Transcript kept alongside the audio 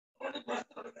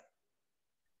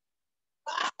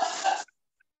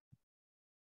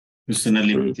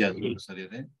ಕ್ರಿಸ್ತನಲ್ಲಿ ಪ್ರೀತಿಯಾದ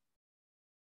ಸರಿಯರೆ,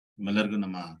 ನಿಮ್ಮೆಲ್ಲರಿಗೂ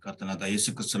ನಮ್ಮ ಕರ್ತನಾದ ಯೇಸು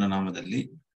ಕ್ರಿಸ್ತನ ನಾಮದಲ್ಲಿ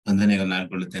ವಂದನೆಗಳನ್ನ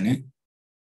ಹೇಳ್ಕೊಳ್ಳುತ್ತೇನೆ.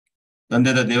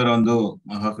 ತಂದೆಯ ದೇವರ ಒಂದು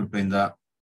ಮಹಾಕೃಪೆಯಿಂದ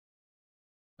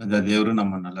ತಂದೆ ದೇವರು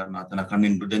ನಮ್ಮನ್ನೆಲ್ಲರನ್ನ ಆತನ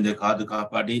ಕಣ್ಣಿನ ಬಿಡ್ಡೆಂದೇ ಕಾದು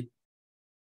ಕಾಪಾಡಿ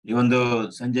ಈ ಒಂದು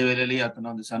ಸಂಜೆ ವೇಳೆಯಲ್ಲಿ ಆತನ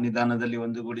ಒಂದು ಸನ್ನಿಧಾನದಲ್ಲಿ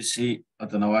ಒಂದುಗೂಡಿಸಿ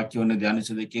ಆತನ ವಾಕ್ಯವನ್ನು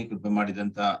ಧ್ಯಾನಿಸೋದಕ್ಕೆ ಕೃಪೆ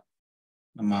ಮಾಡಿದಂತ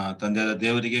ನಮ್ಮ ತಂದೆಯಾದ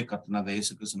ದೇವರಿಗೆ ಕರ್ತನಾದ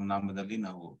ಯೇಸು ಕ್ರಿಸ್ತನ ನಾಮದಲ್ಲಿ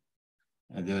ನಾವು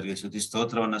ದೇವರಿಗೆ ಸ್ತುತಿ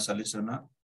ಸ್ತೋತ್ರವನ್ನ ಸಲ್ಲಿಸೋಣ.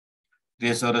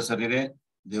 ಪ್ರಿಯ ಸೌರ ಸರಿಯರೆ,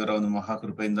 ದೇವರ ಒಂದು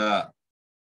ಮಹಾಕೃಪೆಯಿಂದ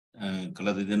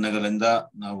ಕಳೆದ ದಿನಗಳಿಂದ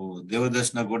ನಾವು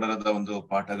ದೇವದರ್ಶನ ಗೂಡರದ ಒಂದು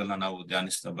ಪಾಠಗಳನ್ನ ನಾವು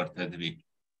ಧ್ಯಾನಿಸ್ತಾ ಬರ್ತಾ ಇದ್ವಿ.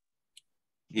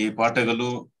 ಈ ಪಾಠಗಳು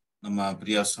ನಮ್ಮ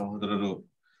ಪ್ರಿಯ ಸಹೋದರರು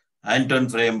ಆಂಟೋನ್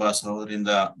ಫ್ರೇ ಎಂಬ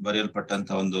ಸಹೋದರಿಂದ ಬರೆಯಲ್ಪಟ್ಟಂತ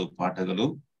ಒಂದು ಪಾಠಗಳು.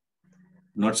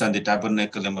 ನೋಟ್ಸ್ ಆನ್ ದಿ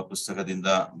ಟ್ಯಾಬರ್ನೇಕಲ್ ಎಂಬ ಪುಸ್ತಕದಿಂದ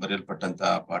ಬರೆಯಲ್ಪಟ್ಟಂತ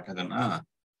ಪಾಠಗಳನ್ನ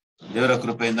ದೇವರ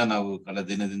ಕೃಪೆಯಿಂದ ನಾವು ಕಳೆದ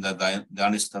ದಿನದಿಂದ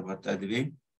ಧ್ಯಾನಿಸ್ತಾ ಬರ್ತಾ ಇದ್ವಿ.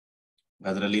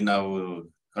 ಅದರಲ್ಲಿ ನಾವು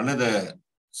ಕಳೆದ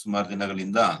ಸುಮಾರು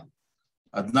ದಿನಗಳಿಂದ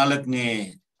 14ನೇ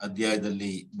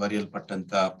ಅಧ್ಯಾಯದಲ್ಲಿ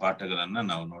ಬರೆಯಲ್ಪಟ್ಟಂತ ಪಾಠಗಳನ್ನ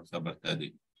ನಾವು ನೋಡ್ತಾ ಬರ್ತಾ ಇದ್ವಿ.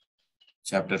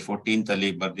 ಚಾಪ್ಟರ್ 14 ಅಲ್ಲಿ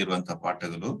ಬರೆದಿರುವಂತ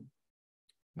ಪಾಠಗಳು.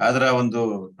 ಅದರ ಒಂದು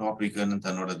ಟಾಪಿಕ್ ಏನಂತ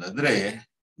ನೋಡೋದಾದ್ರೆ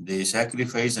the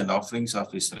sacrifice and offerings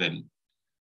of Israel.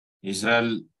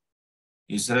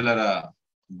 ಇಸ್ರೇಲರ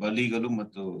ಬಲಿಗಳು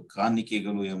ಮತ್ತು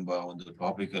ಕಾಣಿಕೆಗಳು ಎಂಬ ಒಂದು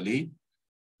ಟಾಪಿಕ್ ಅಲ್ಲಿ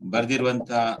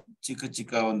ಬರೆದಿರುವಂತ ಚಿಕ್ಕ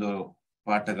ಚಿಕ್ಕ ಒಂದು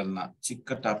ಪಾಠಗಳನ್ನ,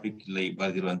 ಚಿಕ್ಕ ಟಾಪಿಕ್ ಅಲ್ಲಿ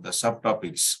ಬರೆದಿರುವಂತ ಸಬ್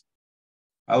ಟಾಪಿಕ್ಸ್,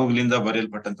 ಅವುಗಳಿಂದ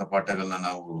ಬರೆಯಲ್ಪಟ್ಟಂತ ಪಾಠಗಳನ್ನ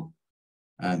ನಾವು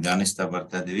ಧ್ಯಾನಿಸ್ತಾ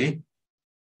ಬರ್ತಾ ಇದೀವಿ.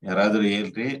 ಯಾರಾದ್ರೂ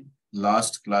ಹೇಳ್ರಿ,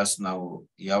 ಲಾಸ್ಟ್ ಕ್ಲಾಸ್ ನಾವು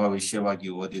ಯಾವ ವಿಷಯವಾಗಿ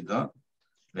ಓದಿದ್ದೋ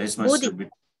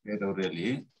ಬಿಟ್ಟವ್ರು ಹೇಳಿ,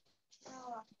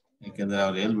 ಯಾಕಂದ್ರೆ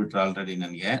ಅವ್ರು ಹೇಳ್ಬಿಟ್ರು ಆಲ್ರೆಡಿ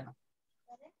ನನ್ಗೆ.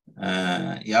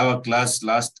 ಯಾವ class,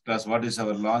 last class, what is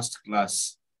our last class?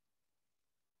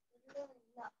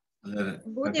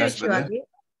 Prakash brother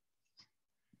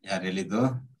ಯಾರು ಹೇಳಿದ್ದು?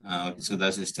 Sudha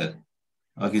sister.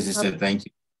 Okay sister, thank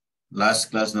you. Last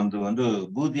class ನಮ್ದು ಒಂದು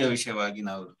ಬೂದಿಯ ವಿಷಯವಾಗಿ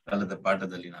ನಾವು ಕಳೆದ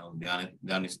ಪಾಠದಲ್ಲಿ ನಾವು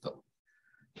ಧ್ಯಾನಿಸ್ತೋ.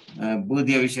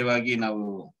 ಬೂದಿಯ ವಿಷಯವಾಗಿ ನಾವು,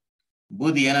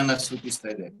 ಬೂದಿ ಏನನ್ನ ಸೂಚಿಸ್ತಾ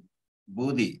ಇದೆ?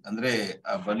 ಬೂದಿ ಅಂದ್ರೆ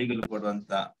ಆ ಬಲಿಗಳು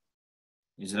ಕೊಡುವಂತ,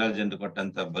 ಇಸ್ರಾಯೇಲ್ ಜನರು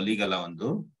ಕೊಟ್ಟಂತ ಬಲಿಗಳ ಒಂದು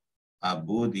ಆ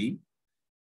ಬೂದಿ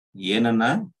ಏನನ್ನ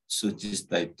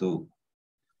ಸೂಚಿಸ್ತಾ ಇತ್ತು?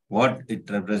 What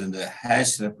it represent?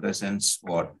 Hash represents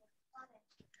what?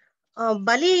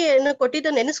 ಬಲಿಯನ್ನು ಕೊಟ್ಟಿದ್ದು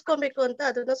ನೆನೆಸ್ಕೊಬೇಕು ಅಂತ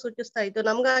ಅದನ್ನ ಸೂಚಿಸ್ತಾ ಇತ್ತು.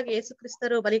 ನಮ್ಗಾಗಿ ಯೇಸು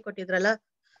ಕ್ರಿಸ್ತರು ಬಲಿ ಕೊಟ್ಟಿದ್ರಲ್ಲ,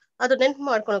 ಅದು ನೆನ್ಪು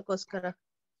ಮಾಡ್ಕೊಳಕೋಸ್ಕರ.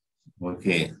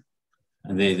 ಓಕೆ,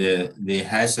 ಅದೇ the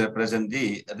hash represent the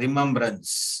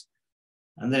remembrance,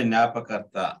 ಅಂದ್ರೆ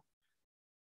ಜ್ಞಾಪಕಾರ್ಥ.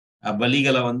 ಆ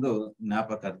ಬಲಿಗಳ ಒಂದು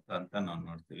ಜ್ಞಾಪಕಾರ್ಥ ಅಂತ ನಾವು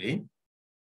ನೋಡ್ತೀವಿ.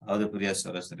 ಹೌದು ಪ್ರಿಯ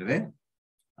ಸಹೋದರರೇ,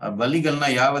 ಆ ಬಲಿಗಳನ್ನ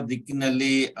ಯಾವ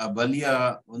ದಿಕ್ಕಿನಲ್ಲಿ, ಆ ಬಲಿಯ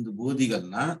ಒಂದು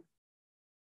ಬೂದಿಗಳನ್ನ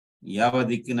ಯಾವ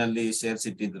ದಿಕ್ಕಿನಲ್ಲಿ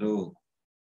ಸೇರ್ಸಿಟ್ಟಿದ್ರು?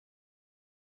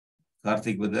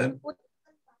 ಕಾರ್ತಿಕ್ ಬ್ರದರ್,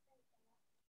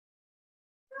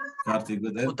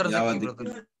 ಯಾವ ದಿಕ್ಕ?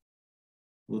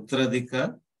 ಉತ್ತರ ದಿಕ್ಕ.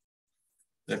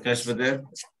 ಪ್ರಕಾಶ್ ಬ್ರದರ್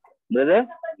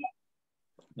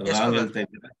ರಾಂಗ್ ಹೇಳ್ತಾ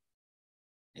ಇದ್ದೀರಾ?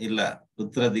 ಇಲ್ಲ,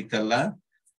 ಉತ್ತರ ದಿಕ್ಕಲ್ಲ.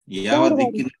 ಯಾವ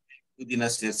ದಿಕ್ಕಿನಲ್ಲಿ ಬೂದಿನ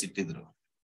ಸೇರ್ಸಿಟ್ಟಿದ್ರು?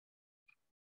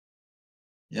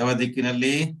 ಯಾವ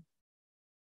ದಿಕ್ಕಿನಲ್ಲಿ?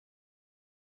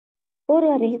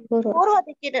 ಪೂರ್ವ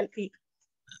ದಿಕ್ಕಿನಲ್ಲಿ.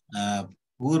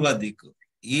 ಪೂರ್ವ ದಿಕ್ಕು,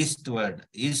 ಈಸ್ಟ್ವರ್ಡ್.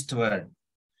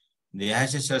 The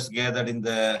ashes was gathered in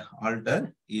the altar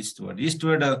eastward.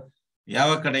 ಯಾವ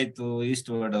ಕಡೆ ಇತ್ತು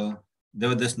ಈಸ್ಟ್ವರ್ಡ್?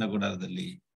 ದೇವದರ್ಶನ ಗುಡಾರದಲ್ಲಿ.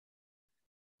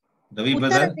 ರವಿ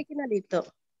ಬ್ರದರ್? ಉತ್ತರ ದಿಕ್ಕಿನಲ್ಲಿ ಇತ್ತು.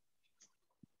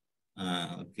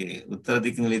 ಓಕೆ, ಉತ್ತರ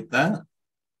ದಿಕ್ಕಿನಲ್ಲಿ ಇತ್ತಾ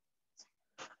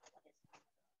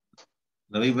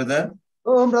ರವಿ ಬ್ರದರ್?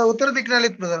 ಉತ್ತರ ದಿಕ್ಕಿನಲ್ಲಿ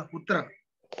ಇತ್ತು ಬ್ರದರ್. ಉತ್ತರ.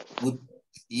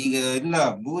 ಈಗ ಇಲ್ಲ,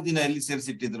 ಬೂದಿನ ಎಲ್ಲಿ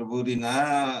ಸೇರಿಸಿಟ್ಟಿದ್ರು? ಬೂದಿನ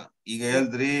ಈಗ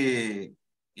ಹೇಳಿದ್ರಿ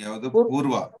ಯಾವುದು?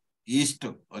 ಪೂರ್ವ, ಈಸ್ಟ್.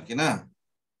 ಓಕೆನಾ?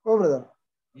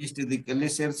 ಈಸ್ಟ್ ದಿಕ್ಕಲ್ಲಿ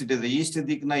ಸೇರಿಸಿಟ್ಟಿದ್ರು. ಈಸ್ಟ್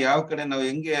ದಿಕ್ಕಿನ ಯಾವ ಕಡೆ ನಾವು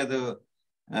ಹೆಂಗೆ ಅದು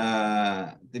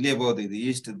ತಿಳಿಯಬಹುದು ಇದು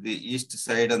ಈಸ್ಟ್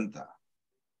ಸೈಡ್ ಅಂತ?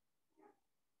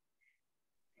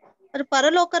 ಅದು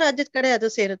ಪರಲೋಕ ರಾಜ್ಯದ ಕಡೆ ಅದು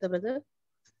ಸೇರುತ್ತೆ ಬ್ರದರ್.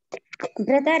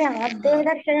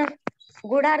 ದೇವದರ್ಶನ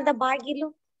ಗುಡಾರದ ಬಾಗಿಲು.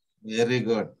 Very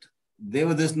good.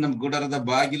 ದೇವದರ್ಶನ ಗುಡಾರದ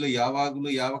ಬಾಗಿಲು ಯಾವಾಗ್ಲೂ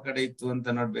ಯಾವ ಕಡೆ ಇತ್ತು ಅಂತ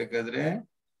ನೋಡ್ಬೇಕಾದ್ರೆ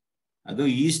ಅದು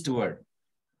ಈಸ್ಟ್ ವರ್ಡ್,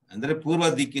 ಅಂದ್ರೆ ಪೂರ್ವ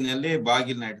ದಿಕ್ಕಿನಲ್ಲಿ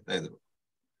ಬಾಗಿಲನ್ನ ಇಡ್ತಾ ಇದ್ರು.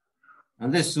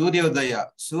 ಅಂದ್ರೆ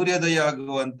ಸೂರ್ಯೋದಯ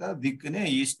ಆಗುವಂತ ದಿಕ್ಕನೇ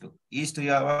ಈಸ್ಟ್.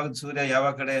 ಯಾವಾಗ ಸೂರ್ಯ ಯಾವ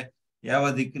ಕಡೆ, ಯಾವ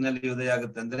ದಿಕ್ಕಿನಲ್ಲಿ ಉದಯ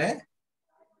ಆಗುತ್ತೆ ಅಂದ್ರೆ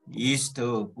ಈಸ್ಟ್,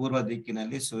 ಪೂರ್ವ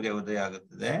ದಿಕ್ಕಿನಲ್ಲಿ ಸೂರ್ಯ ಉದಯ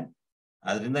ಆಗುತ್ತದೆ.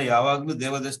 ಆದ್ರಿಂದ ಯಾವಾಗ್ಲೂ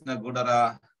ದೇವದರ್ಶನ ಗುಡಾರ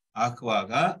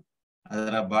ಹಾಕುವಾಗ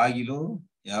ಅದರ ಬಾಗಿಲು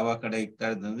ಯಾವ ಕಡೆ ಇಕ್ತಾ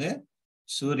ಇದ್ದಂದ್ರೆ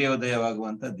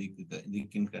ಸೂರ್ಯೋದಯವಾಗುವಂತ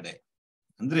ದಿಕ್ಕಿನ ಕಡೆ,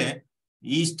 ಅಂದ್ರೆ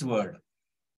ಈಸ್ಟ್ ವರ್ಡ್.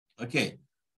 ಓಕೆ,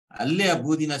 ಅಲ್ಲೇ ಆ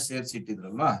ಬೂದಿನ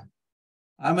ಸೇರ್ಸಿಟ್ಟಿದ್ರಲ್ವಾ.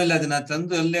 ಆಮೇಲೆ ಅದನ್ನ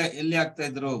ತಂದು ಎಲ್ಲಿ ಹಾಕ್ತಾ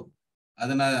ಇದ್ರು?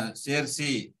 ಅದನ್ನ ಸೇರಿಸಿ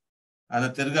ಅದ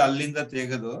ತಿರ್ಗಾ ಅಲ್ಲಿಂದ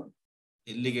ತೆಗೆದು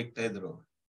ಇಲ್ಲಿಗೆ ಇಕ್ತಾ ಇದ್ರು.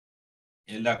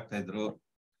 ಎಲ್ಲ ಆಗ್ತಾ ಇದ್ರು.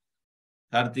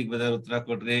 ಕಾರ್ತಿಕ್ ಬದರ್ ಉತ್ತರ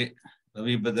ಕೊಡ್ರಿ,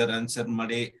 ರವಿ ಬದರ್ ಆನ್ಸರ್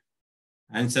ಮಾಡಿ.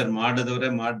 ಆನ್ಸರ್ ಮಾಡದವ್ರೆ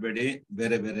ಮಾಡ್ಬೇಡಿ,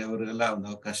 ಬೇರೆ ಬೇರೆ ಅವ್ರಿಗೆಲ್ಲ ಒಂದು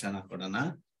ಅವಕಾಶನ ಕೊಡೋಣ.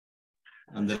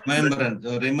 ಒಂದು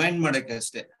ರಿಮೈಂಡ್ ಮಾಡಕ್ಕೆ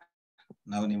ಅಷ್ಟೇ,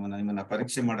 ನಾವು ನಿಮ್ಮನ್ನ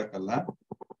ಪರೀಕ್ಷೆ ಮಾಡಕ್ಕಲ್ಲ.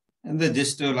 ಅಂದ್ರೆ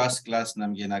ಜಸ್ಟ್ ಲಾಸ್ಟ್ ಕ್ಲಾಸ್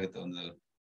ನಮ್ಗೆ ಏನಾಗುತ್ತೆ,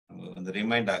 ಒಂದು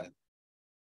ರಿಮೈಂಡ್ ಆಗುತ್ತೆ.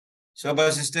 Shobha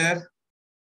sister,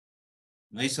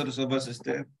 Mysuru Shobha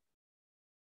sister,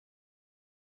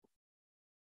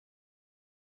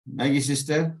 Maggi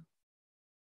sister.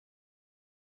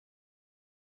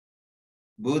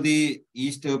 ಬೂದಿ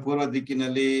ಈಸ್ಟ್ ಪೂರ್ವ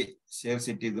ದಿಕ್ಕಿನಲ್ಲಿ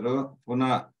ಸೇರಿಸಿಟ್ಟಿದ್ರು,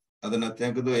 ಪುನಃ ಅದನ್ನ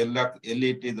ತೆಗೆದು ಎಲ್ಲಿ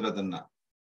ಇಟ್ಟಿದ್ರು ಅದನ್ನ?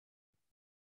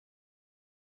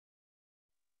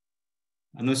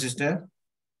 ಅನು ಸಿಸ್ಟರ್?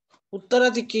 ಉತ್ತರ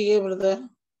ದಿಕ್ಕಿಗೆ ಬ್ರದರ್.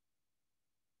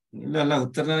 ಇಲ್ಲ,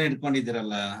 ಉತ್ತರನೇ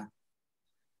ಇಟ್ಕೊಂಡಿದ್ದೀರಲ್ಲ.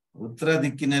 ಉತ್ತರ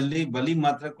ದಿಕ್ಕಿನಲ್ಲಿ ಬಲಿ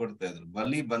ಮಾತ್ರ ಕೊಡ್ತಾ ಇದ್ರು.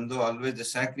 ಬಲಿ ಬಂದು always the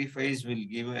sacrifice will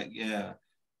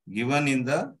given in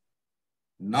the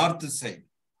north side.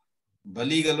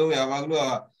 ಬಲಿಗಳು ಯಾವಾಗ್ಲೂ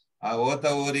ಆ ಓತ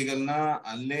ಓರಿಗಳನ್ನ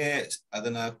ಅಲ್ಲೇ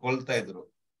ಅದನ್ನ ಕೊಳ್ತಾ ಇದ್ರು,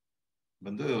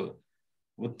 ಬಂದು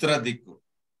ಉತ್ತರ ದಿಕ್ಕು.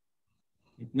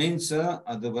 ಇಟ್ ಮೀನ್ಸ್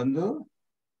ಅದು ಬಂದು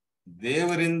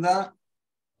ದೇವರಿಂದ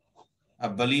ಆ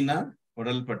ಬಲಿನ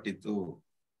ಕೊಡಲ್ಪಟ್ಟಿತ್ತು.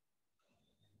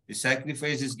 The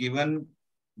sacrifice is given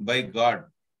by god.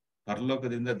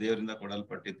 ಪರಲೋಕದಿಂದ ದೇವರಿಂದ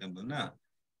ಕೊಡಲ್ಪಟ್ಟಿತ್ತು ಎಂಬುದನ್ನ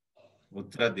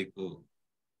ಉತ್ತರ ದಿಕ್ಕು.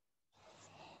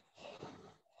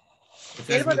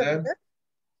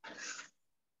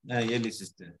 ಹೇಳಿ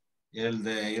ಸಿಸ್ಟರ್.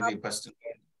 ಹೇಳ್ದೆ ಇರಿ, ಫಸ್ಟ್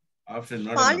ಆಪ್ಷನ್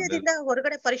ನೋಡೋಣ. ಪಾಳ್ಯದಿಂದ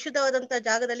ಹೊರಗಡೆ ಪರಿಶುದ್ಧವಾದಂತ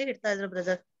ಜಾಗದಲ್ಲಿ ಇಡ್ತಾ ಇದ್ರು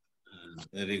ಬ್ರದರ್.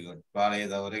 Very good.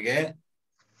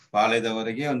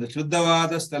 ಪಾಳ್ಯದವರೆಗೆ ಒಂದು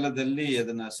ಶುದ್ಧವಾದ ಸ್ಥಳದಲ್ಲಿ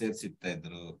ಅದನ್ನ ಸೇರಿಸಿಡ್ತಾ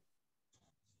ಇದ್ರು.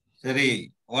 ಸರಿ,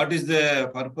 what is the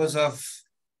purpose of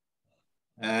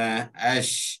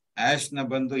ಆಶ್ ನ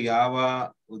ಬಂದು ಯಾವ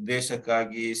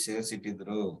ಉದ್ದೇಶಕ್ಕಾಗಿ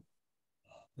ಸೇರಿಸಿಟ್ಟಿದ್ರು?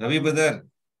 ರವಿ ಬದರ್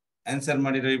ಆನ್ಸರ್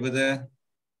ಮಾಡಿ. ರವಿ ಬದರ್.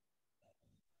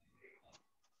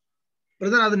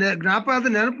 ಬ್ರದರ್ ಅದು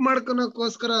ನೆನಪು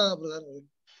ಮಾಡ್ಕೊಳಕೋಸ್ಕರ ಬ್ರದರ್.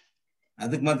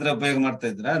 ಅದಕ್ ಮಾತ್ರ ಉಪಯೋಗ ಮಾಡ್ತಾ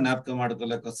ಇದ್ರ? ಜ್ಞಾಪಕ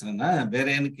ಮಾಡ್ಕೊಳಕೋಸ್ಕರನ? ಬೇರೆ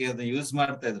ಏನಕ್ಕೆ ಅದನ್ನ ಯೂಸ್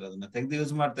ಮಾಡ್ತಾ ಇದ್ರು? ಅದನ್ನ ತೆಗೆದು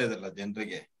ಯೂಸ್ ಮಾಡ್ತಾ ಇದ್ರಲ್ಲ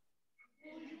ಜನರಿಗೆ.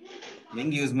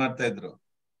 ಹೆಂಗ್ ಯೂಸ್ ಮಾಡ್ತಾ ಇದ್ರು?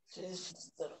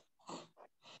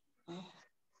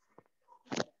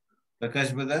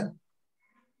 ಪ್ರಕಾಶ್ ಬದರ್,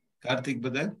 ಕಾರ್ತಿಕ್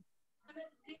பதர்,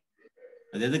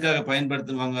 அது எதுக்காக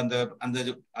பயன்படுத்துவாங்க? அந்த அந்த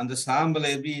அந்த சாம்பலை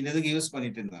எப்படி எதுக்கு யூஸ்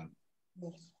பண்ணிட்டு இருந்தாங்க?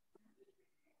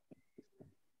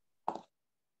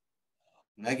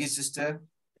 Maggie sister,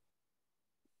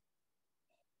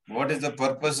 what is the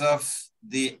purpose of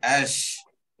the ash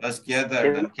was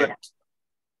gathered and kept?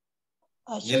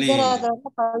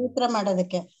 ಅಶುದ್ಧರಾದವರನ್ನ ಪವಿತ್ರ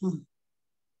ಮಾಡೋದಕ್ಕೆ.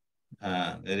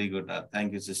 Very good,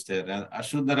 thank you sister.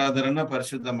 ಅಶುದ್ಧರಾದವರನ್ನ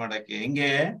ಪರಿಶುದ್ಧ ಮಾಡಕ್ಕೆ. ಹೆಂಗೆ?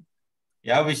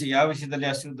 ಯಾವ ವಿಷಯದಲ್ಲಿ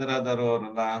ಅಶುದ್ಧರಾದರು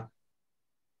ಅವರಲ್ಲ?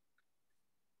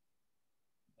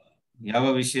 ಯಾವ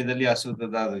ವಿಷಯದಲ್ಲಿ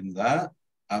ಅಶುದ್ಧರಾದ್ರಿಂದ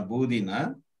ಆ ಬೂದಿನ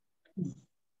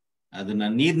ಅದನ್ನ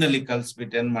ನೀರ್ನಲ್ಲಿ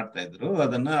ಕಲ್ಸ್ಬಿಟ್ಟು ಏನ್ ಮಾಡ್ತಾ ಇದ್ರು,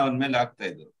 ಅದನ್ನ ಅವನ ಮೇಲೆ ಹಾಕ್ತಾ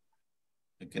ಇದ್ರು.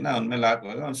 ಓಕೆನಾ? ಅವನ ಮೇಲೆ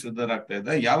ಹಾಕುವಾಗ ಅವ್ನು ಶುದ್ಧರಾಗ್ತಾ ಇದ್ದ.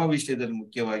 ಯಾವ ವಿಷಯದಲ್ಲಿ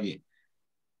ಮುಖ್ಯವಾಗಿ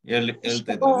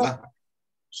ಹೇಳ್ತಾ ಇದ್ರಲ್ಲ?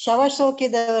 ಶವ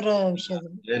ಸೋಕಿದವರ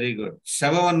ವಿಷಯದಲ್ಲಿ. Very good.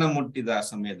 ಶವವನ್ನ ಮುಟ್ಟಿದ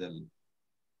ಸಮಯದಲ್ಲಿ,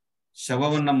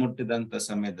 ಶವವನ್ನ ಮುಟ್ಟಿದಂತ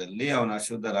ಸಮಯದಲ್ಲಿ ಅವನು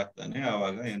ಅಶುದ್ಧರಾಗ್ತಾನೆ.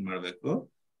 ಆವಾಗ ಏನ್ ಮಾಡ್ಬೇಕು?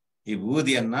 ಈ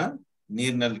ಬೂದಿಯನ್ನ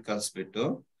ನೀರಿನಲ್ಲಿ ಕಲ್ಸ್ಬಿಟ್ಟು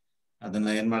ಅದನ್ನ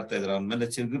ಏನ್ ಮಾಡ್ತಾ ಇದ್ರು, ಅವನ ಮೇಲೆ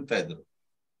ಚಿಗುರ್ತಾ ಇದ್ರು.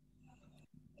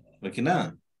 ಓಕೆನಾ?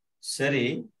 ಸರಿ,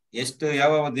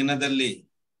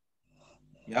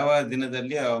 ಯಾವ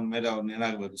ದಿನದಲ್ಲಿ ಅವನ ಮೇಲೆ ಅವ್ನ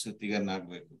ಏನಾಗ್ಬೇಕು? ಶುದ್ಧೀಕರಣ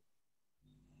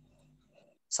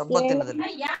ಸಬ್ಬತ್ ದಿನದಲ್ಲಿ.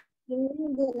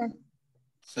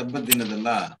 ಸಬ್ಬತ್ ದಿನದಲ್ಲ?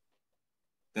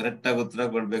 ಕರೆಕ್ಟ್ ಆಗಿ ಉತ್ತರ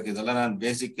ಕೊಡ್ಬೇಕು. ಇದೆಲ್ಲ ನಾನು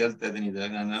ಬೇಸಿಕ್ ಕೇಳ್ತಾ ಇದ್ದೀನಿ.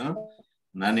 ಇದ್ರಾಗ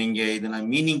ನಾನು ಹಿಂಗೆ ಇದನ್ನ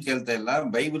ಮೀನಿಂಗ್ ಕೇಳ್ತಾ ಇಲ್ಲ,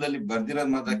 ಬೈಬಲ್ ಅಲ್ಲಿ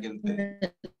ಬರ್ದಿರೋದ್ ಮಾತ್ರ ಕೇಳ್ತಾ ಇದ್ದೀನಿ.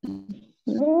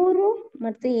 3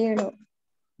 ಮತ್ತು 7.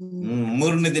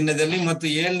 3ನೇ ದಿನದಲ್ಲಿ ಮತ್ತು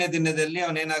 7ನೇ ದಿನದಲ್ಲಿ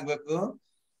ಅವನೇನಾಗ್ಬೇಕು?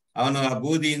 ಅವನು ಆ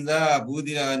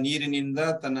ಬೂದಿಯ ನೀರಿನಿಂದ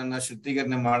ತನ್ನನ್ನ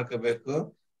ಶುದ್ಧೀಕರಣೆ ಮಾಡ್ಕೋಬೇಕು.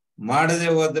 ಮಾಡದೆ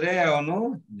ಹೋದ್ರೆ ಅವನು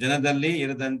ಜನದಲ್ಲಿ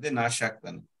ಇರದಂತೆ ನಾಶ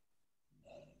ಆಗ್ತಾನೆ.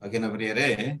 ಓಕೆನಾ ಪ್ರಿಯರೇ?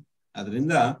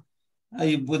 ಅದರಿಂದ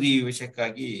ಈ ಬೂದಿ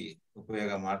ವಿಷಯಕ್ಕಾಗಿ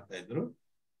ಉಪಯೋಗ ಮಾಡ್ತಾ ಇದ್ರು.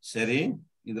 ಸರಿ,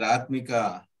 ಇದ್ರ ಆತ್ಮಿಕ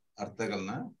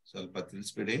ಅರ್ಥಗಳನ್ನ ಸ್ವಲ್ಪ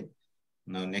ತಿಳಿಸ್ಬಿಡಿ.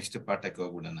 ನಾವು ನೆಕ್ಸ್ಟ್ ಪಾಠಕ್ಕೆ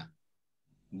ಹೋಗ್ಬಿಡೋಣ.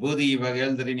 ಬೂದಿ ಇವಾಗ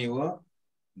ಹೇಳಿದ್ರಿ ನೀವು.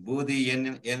 ಬೂದಿ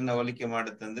ಏನ ಹೋಲಿಕೆ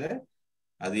ಮಾಡುತ್ತಂದ್ರೆ,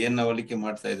 ಅದು ಏನ ಹೋಲಿಕೆ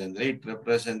ಮಾಡ್ತಾ ಇದೆ ಅಂದ್ರೆ, it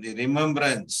represent the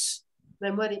remembrance,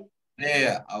 memory.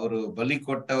 ಅವರು ಬಲಿ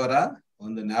ಕೊಟ್ಟವರ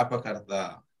ಒಂದು ಜ್ಞಾಪಕಾರ್ಥ.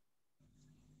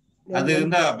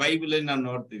 ಅದರಿಂದ ಬೈಬಲ್ ಅಲ್ಲಿ ನಾವು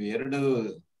ನೋಡ್ತೀವಿ, 2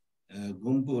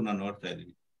 ಗುಂಪು ನಾವು ನೋಡ್ತಾ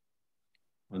ಇದೀವಿ.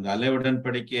 ಒಂದು ಹಳೆ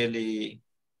ಒಡன்பಡಿಕೆಯಲ್ಲಿ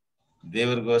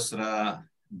ದೇವರಿಗೋಸ್ಕರ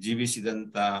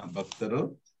ಜೀವಿಸಿದಂತ ಭಕ್ತರು,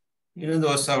 ಇನ್ನೊಂದು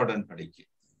ಹೊಸ ಒಡன்பಡಿಕೆ,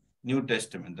 new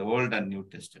Testament, old and new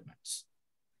ಟೆಸ್ಟಮೆಂಟ್ಸ್.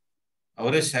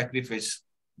 ಅವರೇ ಸ್ಯಾಕ್ರಿಫೈಸ್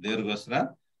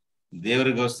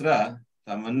ದೇವರಿಗೋಸ್ಕರ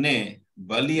ತಮ್ಮನ್ನೇ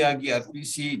ಬಲಿಯಾಗಿ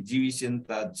ಅರ್ಪಿಸಿ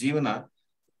ಜೀವಿಸಿದಂತ ಜೀವನ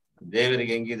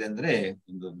ದೇವರಿಗೆ ಹೆಂಗಿದೆ ಅಂದ್ರೆ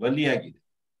ಒಂದು ಬಲಿಯಾಗಿದೆ.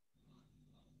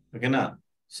 ಓಕೆನಾ?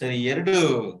 ಸರಿ, 2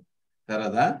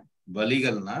 ತರದ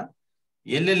ಬಲಿಗಳನ್ನ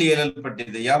ಎಲ್ಲೆಲ್ಲಿ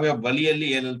ಏಳಲ್ಪಟ್ಟಿದೆ, ಯಾವ್ಯಾವ ಬಲಿಯಲ್ಲಿ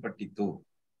ಏಳಲ್ಪಟ್ಟಿತ್ತು?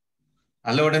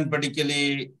 ಹಳೆ ಒಡன்பಡಿಕೆಯಲ್ಲಿ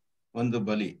ಒಂದು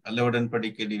ಬಲಿ, ಹಳೆ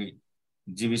ಒಡன்பಡಿಕೆಯಲ್ಲಿ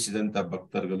ಜೀವಿಸಿದಂತ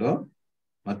ಭಕ್ತರುಗಳು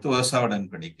ಮತ್ತು ಹೊಸ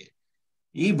ಒಡன்பಡಿಕೆ,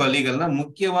 ಈ ಬಲಿಗಳನ್ನ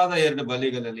ಮುಖ್ಯವಾದ 2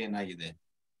 ಬಲಿಗಳಲ್ಲಿ ಏನಾಗಿದೆ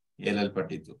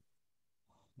ಹೇಳಲ್ಪಟ್ಟಿತ್ತು.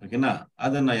 ಓಕೆನಾ?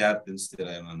 ಅದನ್ನ ಯಾರು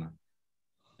ತಿಳಿಸ್ತೀರಾ? ಏನನ್ನ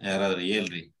ಯಾರಾದ್ರೂ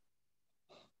ಹೇಳ್ರಿ.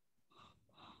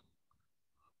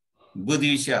 ಬೂದಿ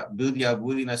ವಿಷಯ,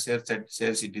 ಬೂದಿನ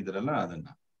ಸೇರ್ಸಿಟ್ಟಿದ್ರಲ್ಲ ಅದನ್ನ.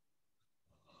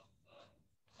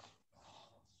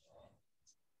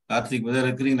 ಕಾರ್ತಿಕ್ ಬದರ್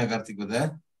ಅಕ್ರೀನ ಕಾರ್ತಿಕ್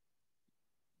ಬದರ್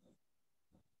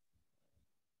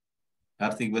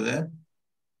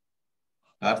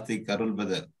ಕಾರ್ತಿಕ್ ಅರುಳ್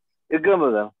பதர்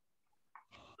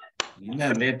என்ன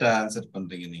லேட்டா ஆன்சர்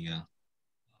பண்றீங்க? நீங்க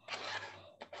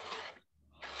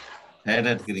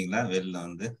டயர்டா இருக்கிறீங்களா? வெளில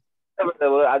வந்து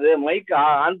அது மைக்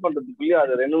ஆன் பண்றதுக்குள்ளே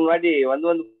அது 2 வாட்டி வந்து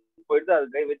போயிட்டு அது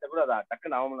கை வச்சா கூட அது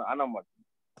டக்குன்னு ஆன் ஆக மாட்டேங்குது.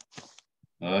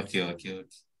 Okay okay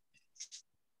okay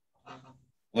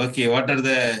okay what are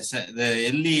the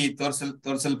ಎಲ್ಲಿ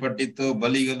ತೋರಿಸಲ್ಪಟ್ಟಿತ್ತು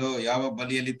ಬಲಿಗಳು? ಯಾವ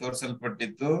ಬಲಿಯಲ್ಲಿ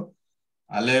ತೋರಿಸಲ್ಪಟ್ಟಿತ್ತು?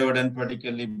 ಹಳೆ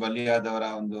ಒಡன்பಡಿಕೆಯಲ್ಲಿ ಬಲಿಯಾದವರ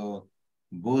ಒಂದು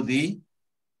ಬೂದಿ,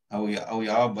 ಅವು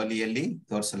ಯಾವ ಬಲಿಯಲ್ಲಿ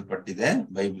ತೋರಿಸಲ್ಪಟ್ಟಿದೆ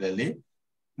ಬೈಬಲಲ್ಲಿ?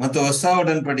 ಮತ್ತು ಹೊಸ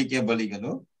ಒಡன்பಡಿಕೆಯ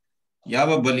ಬಲಿಗಳು ಯಾವ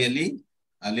ಬಲಿಯಲ್ಲಿ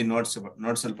ಅಲ್ಲಿ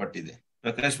ನೋಡಿಸಲ್ಪಟ್ಟಿದೆ?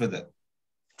 ಪ್ರಕಾಶ್ ಬದರ್,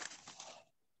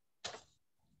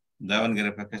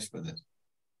 ದಾವಣಗೆರೆ ಪ್ರಕಾಶ್ ಬದರ್.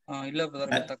 ಇಲ್ಲ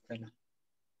ಬ್ರದರ್, ಗೊತ್ತಾಗ್ತಾ ಇಲ್ಲ.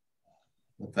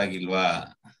 ಗೊತ್ತಾಗಿಲ್ವಾ?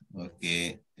 Okay,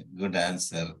 good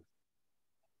answer.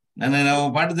 ನಾವು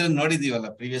ಪಾಠದಲ್ಲಿ ನೋಡಿದೀವಲ್ಲ,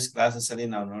 ಪ್ರೀವಿಯಸ್ ಕ್ಲಾಸಸ್ ಅಲ್ಲಿ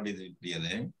ನಾವು ನೋಡಿದ್ವಿ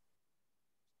ಪ್ರಿಯರೇ.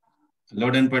 ಹಳೆ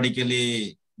ಒಡன்பಡಿಕೆಯಲ್ಲಿ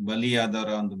ಬಲಿಯಾದವರ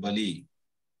ಒಂದು ಬಲಿ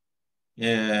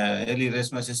ಎಲ್ಲಿ?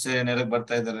 ರೇಷ್ಮಾ ಸಿಸ್ಟರ್ ಏನಾರ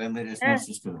ಬರ್ತಾ ಇದಾರೆ? ರೇಷ್ಮಾ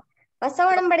ಸಿಸ್ಟರ್, ಹೊಸ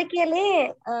ಒಡಂಬಡಿಕೆಯಲ್ಲಿ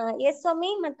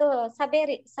ಯೇಸ್ವಾಮಿ ಮತ್ತು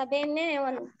ಸಭೆಯನ್ನೇ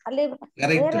ಅಲ್ಲಿ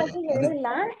ಹೇಳಿಲ್ಲ,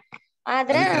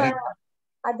 ಆದ್ರೆ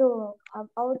ಅದು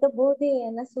ಅವ್ರದ್ದು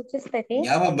ಬೂದಿಯನ್ನ ಸೂಚಿಸ್ತೈತಿ.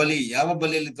 ಯಾವ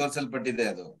ಬಲಿಯಲ್ಲಿ ತೋರಿಸಲ್ಪಟ್ಟಿದೆ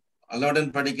ಅದು? ಹಳೆ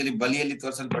ಒಡன்பಡಿಕೆಯಲ್ಲಿ ಬಲಿಯಲ್ಲಿ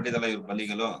ತೋರಿಸಲ್ಪಟ್ಟಿದಲ್ಲ ಇವ್ರ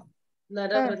ಬಲಿಗಳು.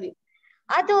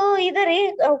 ಅದು ಇದರಿ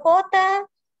ಹೋತ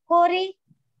ಹೋರಿ.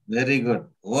 Very good.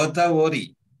 ಹೋತ ಹೋರಿ,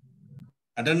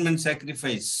 ಅಟೋನ್ಮೆಂಟ್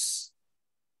ಸ್ಯಾಕ್ರಿಫೈಸ್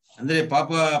ಅಂದ್ರೆ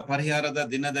ಪಾಪ ಪರಿಹಾರದ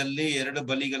ದಿನದಲ್ಲಿ 2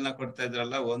 ಬಲಿಗಳನ್ನ ಕೊಡ್ತಾ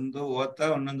ಇದ್ರಲ್ಲ, ಒಂದು ಹೋತ,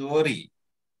 ಇನ್ನೊಂದು ಹೋರಿ.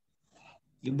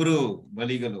 ಇಬ್ರು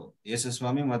ಬಲಿಗಳು,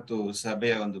 ಯೇಸುಸ್ವಾಮಿ ಮತ್ತು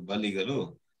ಸಭೆಯ ಒಂದು ಬಲಿಗಳು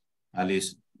ಅಲ್ಲಿ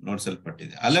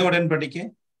ನೋಡ್ಸಲ್ಪಟ್ಟಿದೆ. ಹಳೆ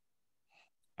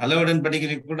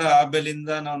ಒಡன்பಡಿಕೆಯಲ್ಲಿ ಕೂಡ ಆಬೇಲಿಂದ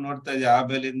ನಾವು ನೋಡ್ತಾ ಇದ್ದೀವಿ.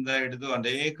 ಆಬೇಲಿಂದ ಹಿಡಿದು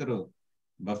ಅನೇಕರು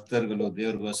ಭಕ್ತರುಗಳು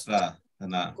ದೇವ್ರಿಗೋಸ್ಕರ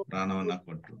ತನ್ನ ಪ್ರಾಣವನ್ನ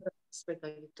ಕೊಟ್ಟರು.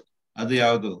 ಅದು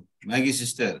ಯಾವುದು ಮ್ಯಾಗಿ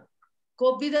ಸಿಸ್ಟರ್?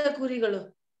 ಕೊಬ್ಬಿದ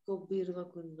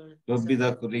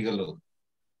ಕುರಿಗಳು.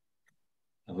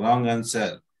 Wrong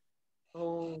answer.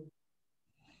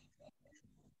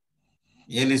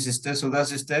 ಹೇಳಿ ಸಿಸ್ಟರ್. ಸುಧಾ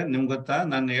ಸಿಸ್ಟರ್, ನಿಮ್ಗೆ ಗೊತ್ತಾ?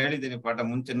 ನಾನು ಹೇಳಿದ್ದೀನಿ ಪಾಠ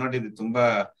ಮುಂಚೆ ನೋಡಿದ್ವಿ, ತುಂಬಾ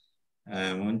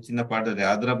ಮುಂಚಿನ ಪಾಠದಲ್ಲಿ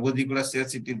ಅದರ ಬೂದಿ ಕೂಡ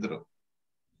ಸೇರ್ಸಿಟ್ಟಿದ್ರು.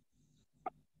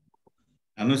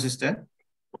 ಅನು ಸಿಸ್ಟರ್,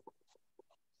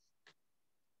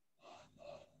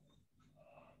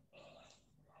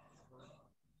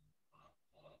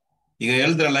 ಈಗ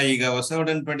ಹೇಳಿದ್ರಲ್ಲ, ಈಗ ಹೊಸ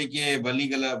ಒಡன்பಡಿಕೆ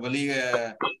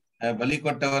ಬಲಿ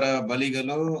ಕೊಟ್ಟವರ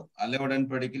ಬಲಿಗಳು ಹಳೆ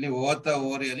ಒಡன்பಡಿಕೆಯಲ್ಲಿ ಹೋತ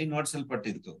ಹೋರಿಯಲ್ಲಿ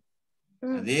ನೋಡ್ಸಲ್ಪಟ್ಟಿತ್ತು.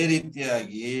 ಅದೇ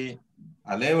ರೀತಿಯಾಗಿ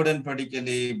ಹಳೆ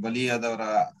ಒಡன்பಡಿಕೆಯಲ್ಲಿ ಬಲಿಯಾದವರ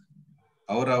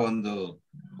ಅವರ ಒಂದು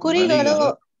ಕುರಿಗಳು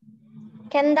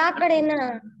ಕೆಂದಾಕಡಿನ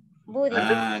ಬೂದಿ.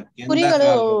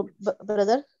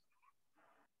 ಬ್ರದರ್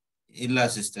ಇಲ್ಲ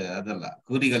ಸಿಸ್ಟರ್, ಅದಲ್ಲ,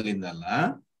 ಕುರಿಗಳಿಂದ ಅಲ್ಲ.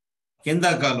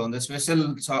 ಕೆಂದಕಾಲು ಒಂದು ಸ್ಪೆಷಲ್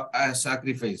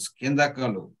ಸಾಕ್ರಿಫೈಸ್.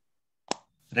 ಕೆಂದಕಾಲು,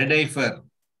 ರೆಡ್ ಐಫರ್.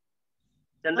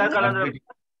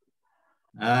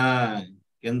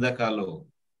 ಕೆಂದಕಾಲು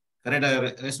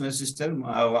ಕರೆಕ್ಟ್ ರೇಷ್ಮೆ ಸಿಸ್ಟರ್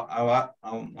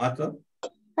ಮಾತು?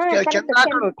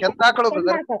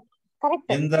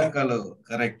 ಕೆಂದಕಾಲು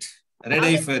ಕರೆಕ್ಟ್. ರೆಡ್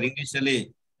ಐಫರ್ ಇಂಗ್ಲಿಷ್ ಅಲ್ಲಿ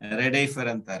ರೆಡ್ ಐಫರ್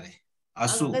ಅಂತಾರೆ.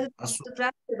 ಹಸು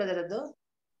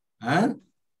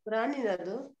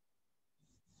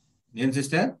ಏನ್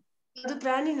ಸಿಸ್ಟರ್?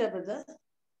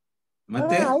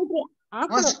 ಮತ್ತೆ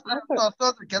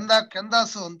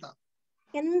ಕೆಂದಾಸು ಅಂತ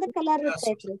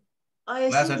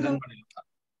ಕ್ಲಾಸ್ ಅಟೆಂಡ್ ಮಾಡಿಲ್ವಾ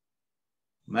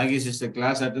ಮ್ಯಾಗಿ ಸಿಸ್ಟರ್?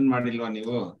 ಕ್ಲಾಸ್ ಅಟೆಂಡ್ ಮಾಡಿಲ್ವಾ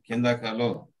ನೀವು? ಕೆಂದಕಾಲು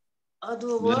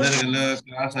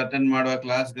ಕ್ಲಾಸ್ ಅಟೆಂಡ್ ಮಾಡುವ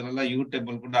ಕ್ಲಾಸ್ಗಳೆಲ್ಲ ಯೂಟ್ಯೂಬ್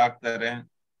ಅಲ್ಲಿ ಕೂಡ ಹಾಕ್ತಾರೆ.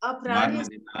 ಮಾರನೇ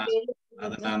ದಿನ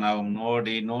ಅದನ್ನ ನಾವು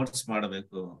ನೋಡಿ ನೋಟ್ಸ್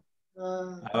ಮಾಡ್ಬೇಕು.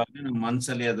 ಅವಾಗ ನಮ್ಮ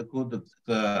ಮನ್ಸಲ್ಲಿ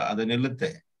ಅದು ನಿಲ್ಲುತ್ತೆ.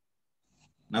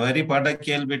 ನಾವರಿ ಪಾಠ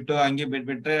ಕೇಳ್ಬಿಟ್ಟು ಹಂಗೆ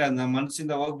ಬಿಟ್ಬಿಟ್ರೆ ನಮ್ಮ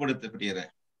ಮನಸ್ಸಿಂದ ಹೋಗ್ಬಿಡುತ್ತೆ ಪ್ರಿಯರೇ.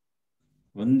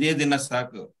 ಒಂದೇ ದಿನ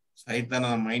ಸಾಕು, ಸೈತಾನ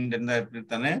ಮೈಂಡ್ ಇಂದ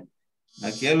ಇರ್ತಾನೆ,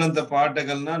 ನಾವು ಕೇಳುವಂತ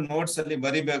ಪಾಠಗಳನ್ನ ನೋಟ್ಸ್ ಅಲ್ಲಿ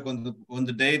ಬರಿಬೇಕು,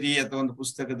 ಒಂದು ಡೈರಿ ಅಥವಾ ಒಂದು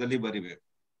ಪುಸ್ತಕದಲ್ಲಿ ಬರಿಬೇಕು.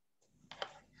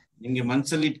 ನಿಮ್ಗೆ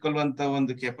ಮನ್ಸಲ್ಲಿ ಇಟ್ಕೊಳ್ಳುವಂತ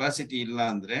ಒಂದು ಕೆಪಾಸಿಟಿ ಇಲ್ಲ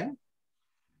ಅಂದ್ರೆ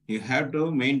you have to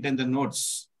maintain the notes.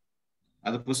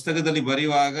 ಅದು ಪುಸ್ತಕದಲ್ಲಿ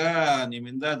ಬರೆಯುವಾಗ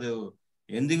ನಿಮ್ಮಿಂದ ಅದು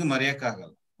ಎಂದಿಗೂ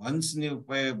ಮರೆಯಕ್ಕಾಗಲ್ಲ. ಒನ್ಸ್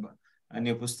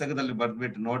ನೀವು ಪುಸ್ತಕದಲ್ಲಿ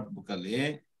ಬರ್ದ್ಬಿಟ್ಟು ನೋಟ್ ಬುಕ್ ಅಲ್ಲಿ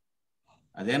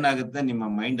ಅದೇನಾಗುತ್ತೆ, ನಿಮ್ಮ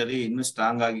ಮೈಂಡ್ ಅಲ್ಲಿ ಇನ್ನೂ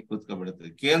ಸ್ಟ್ರಾಂಗ್ ಆಗಿ ಕೂತ್ಕೊಬಿಡುತ್ತೆ.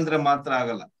 ಕೇಳಿದ್ರೆ ಮಾತ್ರ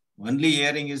ಆಗಲ್ಲ. Only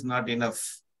hearing is not enough.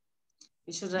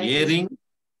 Hearing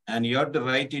and you have to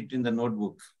write it in the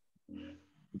notebook.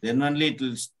 Then only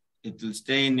it will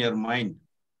stay in your mind.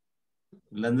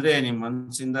 ಇಲ್ಲಂದ್ರೆ ನಿಮ್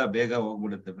ಮನಸ್ಸಿಂದ ಬೇಗ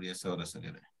ಹೋಗ್ಬಿಡುತ್ತೆ ಪ್ರಿಯ ಸಹೋದರ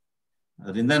ಸಹೋದರಿಯರೇ.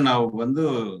 ಅದರಿಂದ ನಾವು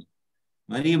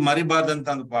ಮರಿಬಾರ್ದಂತ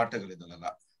ಒಂದು ಪಾಠಗಳಿದಲ್ಲ,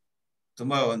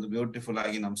 ತುಂಬಾ ಒಂದು ಬ್ಯೂಟಿಫುಲ್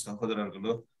ಆಗಿ ನಮ್ಮ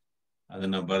ಸಹೋದರಗಳು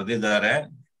ಅದನ್ನ ಬರೆದಿದ್ದಾರೆ.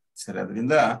 ಸರಿ,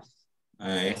 ಅದರಿಂದ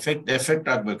ಎಫೆಕ್ಟ್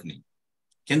ಆಗ್ಬೇಕು. ನೀವು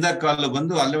ಕೆಂದ ಕಾಲು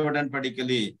ಬಂದು ಹಳೆ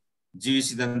ಒಡಂಬಡಿಕೆಯಲ್ಲಿ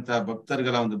ಜೀವಿಸಿದಂತ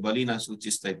ಭಕ್ತರುಗಳ ಒಂದು ಬಲಿನ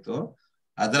ಸೂಚಿಸ್ತಾ ಇತ್ತು.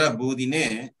 ಅದರ ಬೂದಿನೇ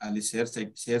ಅಲ್ಲಿ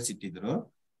ಸೇರ್ಸಿಟ್ಟಿದ್ರು.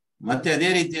 ಮತ್ತೆ ಅದೇ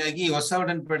ರೀತಿಯಾಗಿ ಹೊಸ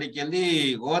ಒಡಂಬಡಿಕೆಯಲ್ಲಿ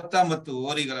ಓತ ಮತ್ತು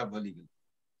ಓರಿಗಳ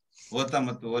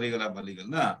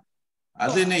ಬಲಿಗಳನ್ನ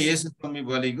ಅದನ್ನೇ ಯೇಸು ಸ್ವಾಮಿ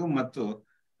ಬಲಿಗೂ ಮತ್ತು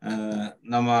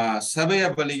ನಮ್ಮ ಸಭೆಯ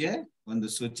ಬಲಿಗೆ ಒಂದು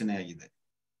ಸೂಚನೆಯಾಗಿದೆ.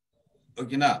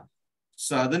 ಓಕೆನಾ?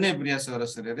 ಸೊ ಅದನ್ನೇ ಪ್ರಿಯ ಸಹೋದರ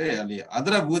ಸಹೋದರಿಯರೇ ಅಲ್ಲಿ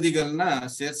ಅದರ ಬೂದಿಗಳನ್ನ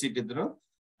ಸೇರ್ಸಿಟ್ಟಿದ್ರು.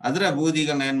 ಅದರ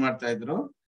ಬೂದಿಗಳನ್ನ ಏನ್ ಮಾಡ್ತಾ ಇದ್ರು,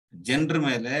 ಜನರ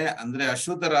ಮೇಲೆ, ಅಂದ್ರೆ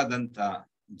ಅಶುದ್ಧರಾದಂತ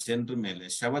ಜನರ ಮೇಲೆ,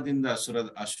 ಶವದಿಂದ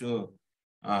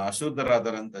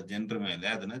ಅಶುದ್ಧರಾದಂತ ಜನರ ಮೇಲೆ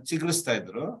ಅದನ್ನ ಚಿಗುರಿಸ್ತಾ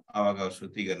ಇದ್ರು. ಅವಾಗ ಅವ್ರು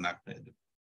ಶುದ್ಧೀಕರಣ ಆಗ್ತಾ ಇದ್ರು.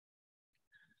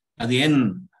 ಅದೇನ್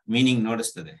ಮೀನಿಂಗ್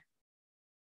ನೋಡಿಸ್ತದೆ?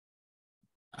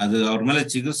 ಅದು ಅವ್ರ ಮೇಲೆ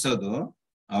ಚಿಗುರಿಸೋದು,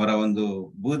 ಅವರ ಒಂದು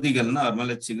ಬೂದಿಗಳನ್ನ ಅವ್ರ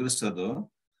ಮೇಲೆ ಚಿಗುರಿಸೋದು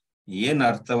ಏನ್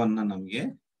ಅರ್ಥವನ್ನ ನಮ್ಗೆ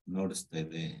ನೋಡಿಸ್ತಾ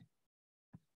ಇದೆ?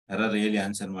 ಯಾರು ಹೇಳಿ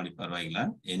ಆನ್ಸರ್ ಮಾಡಿ, ಪರವಾಗಿಲ್ಲ.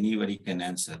 Anybody can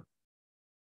answer.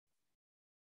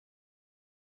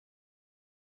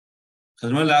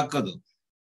 ಅದ್ರ ಮೇಲೆ ಹಾಕೋದು,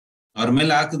 ಅವ್ರ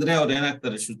ಮೇಲೆ ಹಾಕಿದ್ರೆ ಅವ್ರು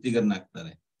ಏನಾಗ್ತಾರೆ? ಶುದ್ಧೀಕರಣ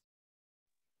ಆಗ್ತಾರೆ.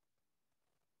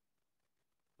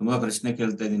 ತುಂಬಾ ಪ್ರಶ್ನೆ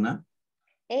ಕೇಳ್ತಾ ಇದೀನ?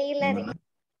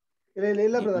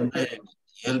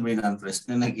 ಹೇಳ್ಬಿಡಿ, ನಾನು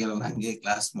ಪ್ರಶ್ನೆನ ಕೇಳಲ್ಲ, ಹಂಗೆ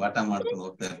ಕ್ಲಾಸ್ ಪಾಠ ಮಾಡ್ಕೊಂಡು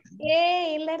ಹೋಗ್ತಾ ಇರ್ತೀನಿ.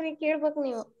 ಇಲ್ಲರಿ, ಕೇಳ್ಬೇಕು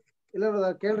ನೀವು. ಇಲ್ಲ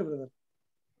ಬ್ರದರ್, ಕೇಳ್ರಿ ಬ್ರದರ್.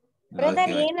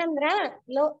 ಬ್ರದರ್, ಏನಂದ್ರ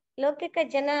ಲೌಕಿಕ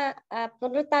ಜನ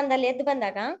ಪುನರುತ್ಥಾನದಲ್ಲಿ ಎದ್ದು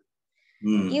ಬಂದಾಗ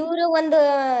ಇವರು ಒಂದು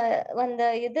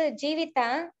ಇದು ಜೀವಿತ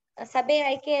ಸಭೆ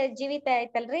ಆಯ್ಕೆ ಜೀವಿತ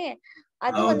ಆಯ್ತಲ್ರಿ,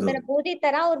 ಅದು ಒಂಥರ ಬೂದಿ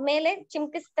ತರ ಅವ್ರ ಮೇಲೆ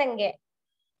ಚಿಮ್ಕಿಸ್ತಂಗೆ.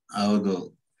 ಹೌದು.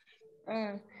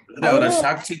 ಅವರ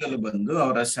ಸಾಕ್ಷಿಗಳು ಬಂದು,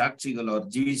 ಅವ್ರ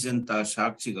ಜೀವಿಸಿದಂತ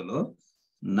ಸಾಕ್ಷಿಗಳು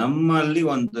ನಮ್ಮಲ್ಲಿ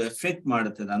ಒಂದು ಎಫೆಕ್ಟ್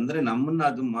ಮಾಡುತ್ತದೆ. ಅಂದ್ರೆ ನಮ್ಮನ್ನ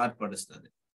ಅದು ಮಾರ್ಪಡಿಸ್ತದೆ.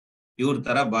 ಇವ್ರ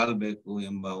ತರ ಬಾಳ್ಬೇಕು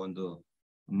ಎಂಬ ಒಂದು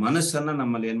ಮನಸ್ಸನ್ನ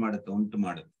ನಮ್ಮಲ್ಲಿ ಏನ್ ಮಾಡುತ್ತೆ? ಉಂಟು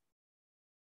ಮಾಡುತ್ತೆ.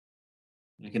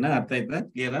 ಓಕೆನಾ? ಅರ್ಥ ಆಯ್ತಾ?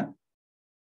 ಕ್ಲಿಯರಾ?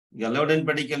 ಈಗ ಹಳೆ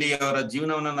ಒಡಂಬಡಿಕೆಯಲ್ಲಿ ಅವರ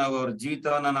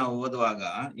ಜೀವಿತವನ್ನ ನಾವು ಓದುವಾಗ,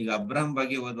 ಈಗ ಅಬ್ರಹಾಂ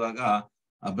ಬಗ್ಗೆ ಓದುವಾಗ,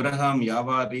 ಅಬ್ರಹಾಂ ಯಾವ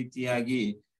ರೀತಿಯಾಗಿ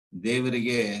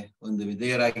ದೇವರಿಗೆ ಒಂದು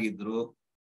ವಿಧೇಯರಾಗಿದ್ರು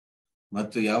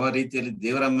ಮತ್ತು ಯಾವ ರೀತಿಯಲ್ಲಿ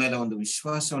ದೇವರ ಮೇಲೆ ಒಂದು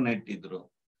ವಿಶ್ವಾಸವನ್ನ ಇಟ್ಟಿದ್ರು,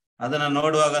 ಅದನ್ನ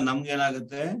ನೋಡುವಾಗ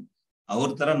ನಮ್ಗೇನಾಗುತ್ತೆ? ಅವ್ರ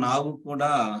ತರ ನಾವು ಕೂಡ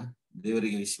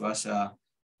ದೇವರಿಗೆ ವಿಶ್ವಾಸ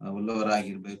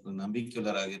ಉಳ್ಳವರಾಗಿರ್ಬೇಕು,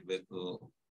 ನಂಬಿಕೆಯುಳ್ಳವರಾಗಿರ್ಬೇಕು,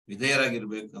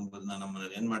 ವಿಧೇಯರಾಗಿರ್ಬೇಕು ಎಂಬುದನ್ನ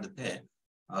ನಮ್ಮನ್ನ ಏನ್ ಮಾಡುತ್ತೆ?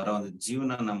 ಅವರ ಒಂದು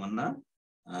ಜೀವನ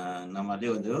ನಮ್ಮಲ್ಲಿ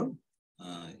ಒಂದು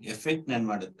ಎಫೆಕ್ಟ್ ಏನ್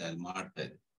ಮಾಡುತ್ತೆ? ಅದು ಮಾಡ್ತಾ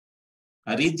ಇದೆ.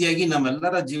 ಆ ರೀತಿಯಾಗಿ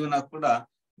ನಮ್ಮೆಲ್ಲರ ಜೀವನ ಕೂಡ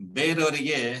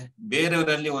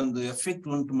ಬೇರೆಯವರಲ್ಲಿ ಒಂದು ಎಫೆಕ್ಟ್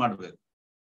ಉಂಟು ಮಾಡ್ಬೇಕು.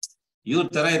 ಇವ್ರ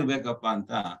ತರ ಇರ್ಬೇಕಪ್ಪ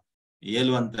ಅಂತ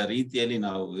ಹೇಳುವಂತ ರೀತಿಯಲ್ಲಿ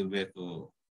ನಾವು ಇರ್ಬೇಕು.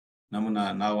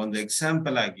 ನಾವು ಒಂದು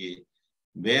ಎಕ್ಸಾಂಪಲ್ ಆಗಿ,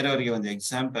 ಬೇರೆಯವರಿಗೆ ಒಂದು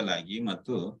ಎಕ್ಸಾಂಪಲ್ ಆಗಿ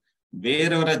ಮತ್ತು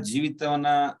ಬೇರೆಯವರ ಜೀವಿತವನ್ನ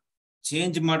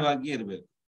ಚೇಂಜ್ ಮಾಡುವಾಗಿ ಇರ್ಬೇಕು.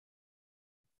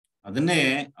 ಅದನ್ನೇ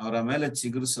ಅವರ ಮೇಲೆ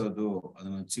ಚಿಗುರಿಸೋದು.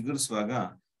 ಅದನ್ನ ಚಿಗುರಿಸುವಾಗ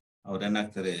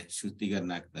ಅವ್ರೇನಾಗ್ತಾರೆ?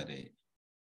 ಶುದ್ಧೀಕರಣ ಆಗ್ತಾರೆ.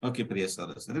 ಓಕೆ ಪ್ರಿಯ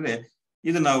ಸಹೋದರರೇ,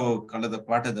 ಇದು ನಾವು ಕಳೆದ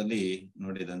ಪಾಠದಲ್ಲಿ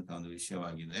ನೋಡಿದಂತ ಒಂದು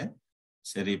ವಿಷಯವಾಗಿದೆ.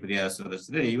 ಸರಿ ಪ್ರಿಯ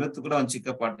ಸಹೋದರರೇ, ಇವತ್ತು ಕೂಡ ಒಂದು ಚಿಕ್ಕ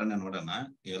ಪಾಠನ ನೋಡೋಣ.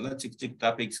 ಎಲ್ಲ ಚಿಕ್ಕ ಚಿಕ್ಕ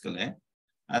ಟಾಪಿಕ್ಸ್ಗಳೇ,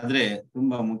 ಆದ್ರೆ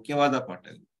ತುಂಬಾ ಮುಖ್ಯವಾದ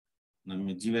ಪಾಠಗಳು.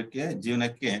 ನಮ್ಮ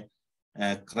ಜೀವನಕ್ಕೆ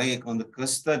ಒಂದು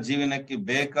ಕ್ರಿಸ್ತ ಜೀವನಕ್ಕೆ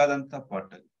ಬೇಕಾದಂತ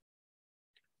ಪಾಠಗಳು.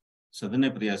 ಸೊ ಅದನ್ನೇ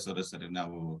ಪ್ರಿಯ ಸಹೋದರರೇ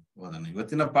ನಾವು ಓದೋಣ.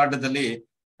 ಇವತ್ತಿನ ಪಾಠದಲ್ಲಿ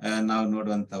ನಾವು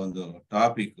ನೋಡುವಂತ ಒಂದು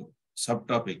ಸಬ್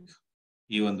ಟಾಪಿಕ್,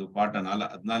 ಈ ಒಂದು ಪಾಠ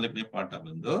 14ನೇ ಪಾಠ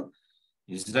ಬಂದು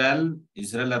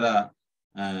ಇಸ್ರೇಲರ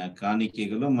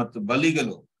ಕಾಣಿಕೆಗಳು ಮತ್ತು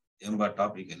ಬಲಿಗಳು ಎಂಬ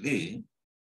ಟಾಪಿಕ್ ಅಲ್ಲಿ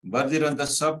ಬರ್ದಿರುವಂತ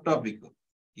ಸಬ್ ಟಾಪಿಕ್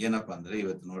ಏನಪ್ಪಾ ಅಂದ್ರೆ,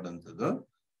 ಇವತ್ತು ನೋಡುವಂಥದ್ದು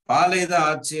ಪಾಳೆಯದ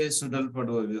ಆಚೆ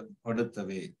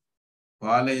ಸುಡಲ್ಪಡುತ್ತವೆ.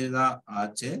 ಪಾಳೆಯದ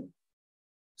ಆಚೆ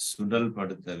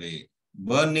ಸುಡಲ್ಪಡುತ್ತವೆ.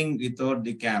 Burning without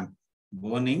the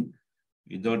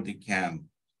camp.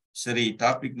 ಸರಿ, ಈ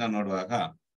ಟಾಪಿಕ್ ನ ನೋಡುವಾಗ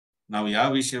ನಾವು ಯಾವ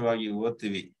ವಿಷಯವಾಗಿ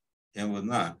ಓದ್ತೀವಿ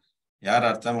ಎಂಬುದನ್ನ ಯಾರು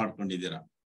ಅರ್ಥ ಮಾಡ್ಕೊಂಡಿದ್ದೀರಾ?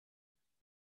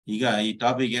 ಈಗ ಈ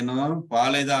ಟಾಪಿಕ್ ಏನು?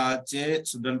 ಪಾಳೆಯದ ಆಚೆ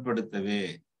ಸುಡಲ್ಪಡುತ್ತವೆ.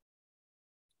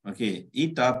 ಓಕೆ, ಈ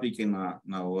ಟಾಪಿಕ್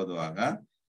ನಾವು ಓದುವಾಗ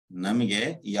ನಮಗೆ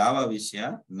ಯಾವ ವಿಷಯ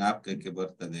ಜ್ಞಾಪಕಕ್ಕೆ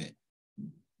ಬರ್ತದೆ?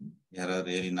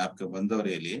 ಯಾರಾದ್ರೂ ಹೇಳಿ, ಜ್ಞಾಪಕ ಬಂದವ್ರು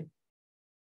ಹೇಳಿ.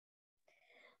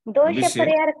 ದೋಷ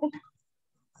ಪರಿಹಾರಕ್ಕೆ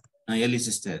ಎಲ್ಲಿ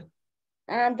ಸಿಸ್ಟರ್?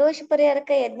 ದೋಷ ಪರಿಹಾರಕ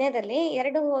ಯಜ್ಞದಲ್ಲಿ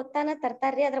 2 ಹೊತ್ತಾನ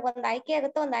ತರ್ತಾರ್ರಿ. ಅದ್ರ ಒಂದ್ ಆಯ್ಕೆ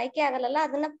ಆಗುತ್ತೋ ಒಂದ್ ಆಯ್ಕೆ ಆಗಲ್ಲ,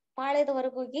 ಅದನ್ನ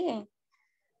ಪಾಳ್ಯದವರೆಗೆ ಹೋಗಿ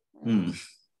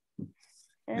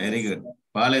ವೆರಿ ಗುಡ್.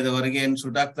 ಪಾಳ್ಯದವರೆಗೆ ಏನ್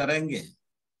ಸುಟ್ಟಾಕ್ತಾರ ಹೆಂಗೆ?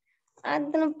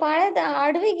 ಅದನ್ನ ಪಾಳ್ಯದ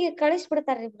ಅಡವಿಗೆ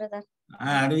ಕಳಿಸ್ಬಿಡ್ತಾರ್ರಿ ಬ್ರದರ್.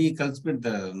 ಅಡವಿಗೆ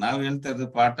ಕಲ್ಸ್ಬಿಡ್ತಾರ. ನಾವ್ ಹೇಳ್ತಾ ಇರೋದು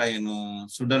ಪಾಠ ಏನು?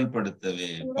 ಸುಡಲ್ಪಡುತ್ತವೆ,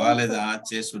 ಪಾಳ್ಯದ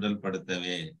ಆಚೆ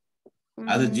ಸುಡಲ್ಪಡುತ್ತವೆ.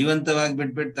 ಅದು ಜೀವಂತವಾಗಿ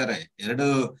ಬಿಟ್ಬಿಡ್ತಾರೆ.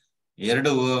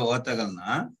 ಎರಡು ಓತಗಳನ್ನ,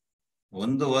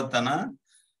 ಒಂದು ಓತನ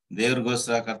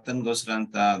ದೇವ್ರಿಗೋಸ್ಕರ, ಕರ್ತನ್ಗೋಸ್ಕರ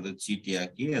ಅಂತ ಅದು ಚೀಟಿ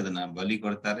ಹಾಕಿ ಅದನ್ನ ಬಲಿ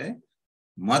ಕೊಡ್ತಾರೆ.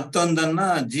 ಮತ್ತೊಂದನ್ನ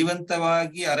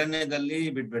ಜೀವಂತವಾಗಿ ಅರಣ್ಯದಲ್ಲಿ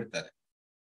ಬಿಟ್ಬಿಡ್ತಾರೆ.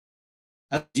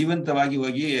 ಅದು ಜೀವಂತವಾಗಿ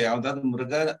ಹೋಗಿ ಯಾವ್ದಾದ್ರು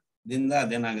ಮೃಗದಿಂದ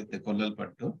ಅದೇನಾಗುತ್ತೆ,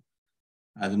 ಕೊಲ್ಲಲ್ಪಟ್ಟು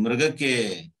ಅದು ಮೃಗಕ್ಕೆ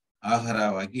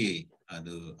ಆಹಾರವಾಗಿ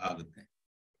ಅದು ಆಗುತ್ತೆ.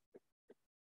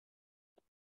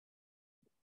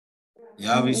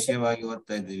 ಯಾವ ವಿಷಯವಾಗಿ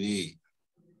ಓದ್ತಾ ಇದ್ದೀವಿ?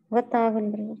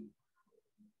 ಗೊತ್ತಾಗಲ್ರಿ.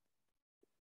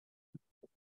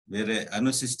 ಬೇರೆ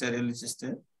ಅನು ಸಿಸ್ಟರ್, ಎಲ್ಲಿ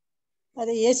ಸಿಸ್ಟರ್?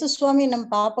 ಅದೇ ಯೇಸು ಸ್ವಾಮಿ ನಮ್ಮ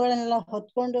ಪಾಪಗಳನ್ನೆಲ್ಲ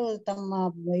ಹೊತ್ಕೊಂಡು ತಮ್ಮ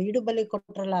ಇಡು ಬಲಿ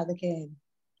ಕೊಟ್ರಲ್ಲ, ಅದಕ್ಕೆ.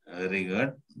 Very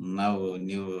good.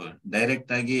 ನೀವು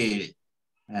ಡೈರೆಕ್ಟ್ ಆಗಿ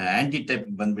ಆಂಟಿ ಟೈಪ್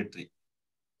ಬಂದ್ಬಿಟ್ರಿ.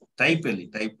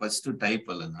 ಫಸ್ಟ್ ಟೈಪ್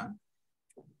ಅಲ್ಲನ,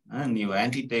 ನೀವು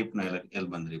ಆಂಟಿ ಟೈಪ್ ನ ಎಲ್ಲಿ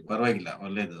ಬಂದ್ರಿ? ಪರವಾಗಿಲ್ಲ,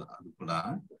 ಒಳ್ಳೇದು ಅದು ಕೂಡ.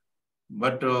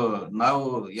 ಬಟ್ ನಾವು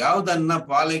ಯಾವ್ದನ್ನ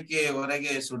ಪಾಲಕ್ಕೆ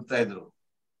ಹೊರಗೆ ಸುಡ್ತಾ ಇದ್ರು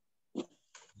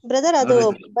ಬ್ರದರ್? ಅದು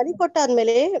ಬಲಿ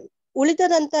ಕೊಟ್ಟಾದ್ಮೇಲೆ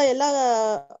ಉಳಿದದಂತ ಎಲ್ಲ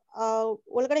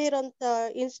ಒಳಗಡೆ ಇರೋಂತ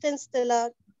ಇನ್ಸ್ಟೆನ್ಸ್ ಎಲ್ಲ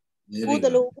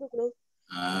ಕೂದಲು, ಉಗುರುಗಳು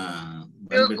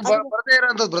ಬರದೇ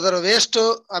ಇರೋಂಥದ್ದು ಬ್ರದರ್, ವೇಸ್ಟ್.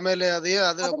 ಆಮೇಲೆ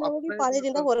ಅದನ್ನ ಹೋಗಿ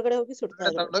ಪಾಳ್ಯದಿಂದ ಹೊರಗಡೆ ಹೋಗಿ ಸುಡ್ತಾ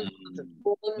ಇದ್ರು.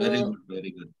 Very good,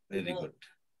 very good, very good.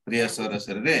 ಪ್ರಿಯ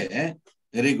ಸೌರಸರೇ,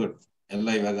 ವೆರಿ ಗುಡ್.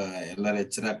 ಇವಾಗ ಎಲ್ಲಾರು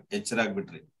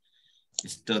ಎಚ್ಚರಾಗ್ಬಿಟ್ರಿ.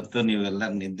 ಇಷ್ಟೊತ್ತು ನೀವೆಲ್ಲ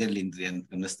ನಿದ್ದೆಲಿಂದ್ರಿ ಅಂತ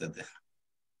ಅನ್ನಿಸ್ತದೆ.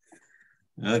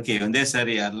 ಓಕೆ, ಒಂದೇ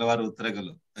ಸಾರಿ ಹಲವಾರು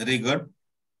ಉತ್ತರಗಳು. Very good.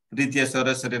 ಪ್ರೀತಿಯ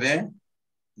ಸೌರಸರೇ,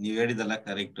 ನೀವ್ ಹೇಳಿದಲ್ಲ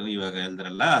ಕರೆಕ್ಟ್. ಇವಾಗ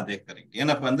ಹೇಳಿದ್ರಲ್ಲ ಅದೇ ಕರೆಕ್ಟ್.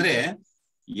 ಏನಪ್ಪಾ ಅಂದ್ರೆ,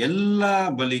 ಎಲ್ಲಾ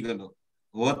ಬಲಿಗಳು,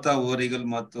 ಓತ ಓರಿಗಳು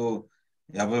ಮತ್ತು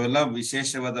ಯಾವೆಲ್ಲ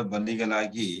ವಿಶೇಷವಾದ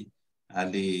ಬಲಿಗಳಾಗಿ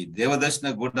ಅಲ್ಲಿ ದೇವದರ್ಶನ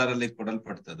ಗುಡಾರಲ್ಲಿ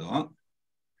ಕೊಡಲ್ಪಡ್ತದೋ,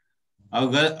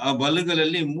 ಆ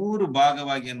ಬಲಿಗಳಲ್ಲಿ 3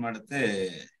 ಭಾಗವಾಗಿ ಏನ್ ಮಾಡುತ್ತೆ,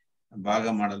 ಭಾಗ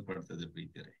ಮಾಡಲ್ಪಡ್ತದೆ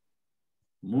ಪ್ರೀತಿಯರೇ.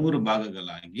 3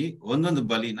 ಭಾಗಗಳಾಗಿ ಒಂದೊಂದು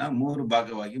ಬಲಿನ 3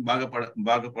 ಭಾಗವಾಗಿ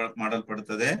ಭಾಗ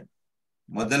ಮಾಡಲ್ಪಡ್ತದೆ.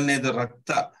 ಮೊದಲನೇದು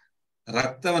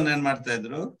ರಕ್ತವನ್ನ ಏನ್ ಮಾಡ್ತಾ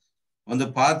ಇದ್ರು, ಒಂದು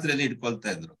ಪಾತ್ರೆಯಲ್ಲಿ ಇಟ್ಕೊಳ್ತಾ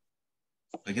ಇದ್ರು.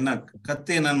 ಓಕೆನಾ?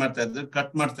 ಕತ್ತೆ ಏನ್ ಮಾಡ್ತಾ ಇದ್ರು,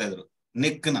 ಕಟ್ ಮಾಡ್ತಾ ಇದ್ರು.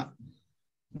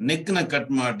 ನೆಕ್ನ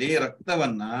ಕಟ್ ಮಾಡಿ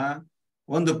ರಕ್ತವನ್ನ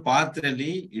ಒಂದು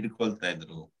ಪಾತ್ರೆಯಲ್ಲಿ ಇಟ್ಕೊಳ್ತಾ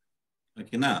ಇದ್ರು.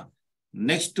 ಓಕೆನಾ?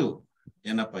 ನೆಕ್ಸ್ಟ್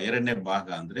ಏನಪ್ಪಾ, 2ನೇ ಭಾಗ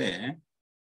ಅಂದ್ರೆ,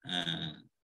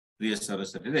 ಪ್ರಿಯ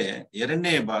ಸರಸರಿದೆ,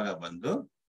 2ನೇ ಭಾಗ ಬಂದು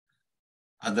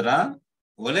ಅದರ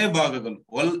ಒಲೆ ಭಾಗಗಳು,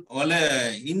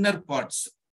 ಇನ್ನರ್ ಪಾರ್ಟ್ಸ್,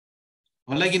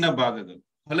 ಹೊಲಗಿನ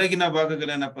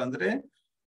ಭಾಗಗಳು ಏನಪ್ಪಾ ಅಂದ್ರೆ,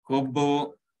 ಕೊಬ್ಬು,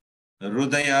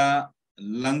 ಹೃದಯ,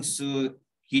 ಲಂಗ್ಸ್,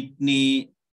 ಕಿಡ್ನಿ,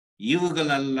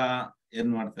 ಇವುಗಳನ್ನೆಲ್ಲ ಏನ್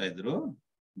ಮಾಡ್ತಾ ಇದ್ರು,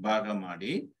 ಭಾಗ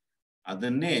ಮಾಡಿ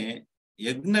ಅದನ್ನೇ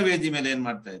ಯಜ್ಞವೇದಿ ಮೇಲೆ ಏನ್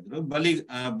ಮಾಡ್ತಾ ಇದ್ರು,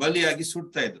 ಬಲಿಯಾಗಿ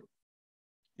ಸುಡ್ತಾ ಇದ್ರು.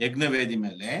 ಯಜ್ಞವೇದಿ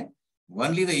ಮೇಲೆ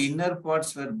only the inner parts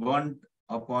were burnt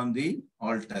upon the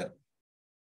altar.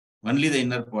 only the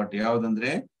inner part.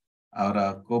 ಯಾವ್ದಂದ್ರೆ ಅವರ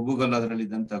ಕೊಬ್ಬುಗಳು,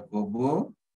 ಅದರಲ್ಲಿದ್ದಂತ ಕೊಬ್ಬು,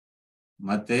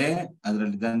 ಮತ್ತೆ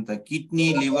ಅದರಲ್ಲಿದ್ದಂತ ಕಿಡ್ನಿ,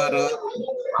 ಲಿವರ್,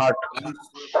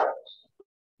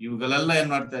 ಇವುಗಳೆಲ್ಲ ಏನ್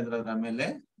ಮಾಡ್ತಾ ಇದ್ರು, ಅದ್ರ ಮೇಲೆ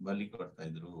ಬಲಿ ಕೊಡ್ತಾ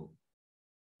ಇದ್ರು.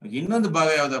 ಇನ್ನೊಂದು ಭಾಗ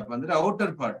ಯಾವ್ದಪ್ಪ ಅಂದ್ರೆ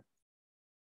ಔಟರ್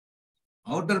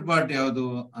ಪಾರ್ಟ್ ಯಾವುದು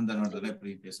ಅಂತ ನೋಡಿದ್ರೆ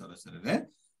ಪ್ರೀತಿಯ ಸದಸ್ಯರಿಗೆ,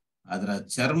 ಅದರ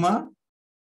ಚರ್ಮ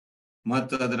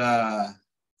ಮತ್ತು ಅದರ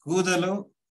ಕೂದಲು,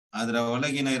 ಅದರ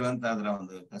ಒಳಗಿನ ಇರುವಂತ ಅದರ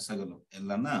ಒಂದು ಕಸಗಳು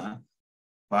ಎಲ್ಲನ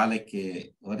ಪಾಲಕ್ಕೆ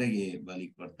ಹೊರಗೆ ಬಲಿ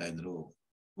ಕೊಡ್ತಾ ಇದ್ರು.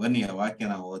 ಬನ್ನಿ ಆ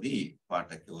ವಾಕ್ಯನ ಓದಿ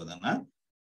ಪಾಠಕ್ಕೆ ಹೋದನ.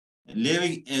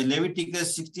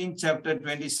 Leviticus 16 chapter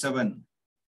 27.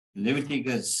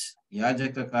 ಲೆವಿಟಿಕಸ್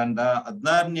ಯಾಜಕ ಕಾಂಡ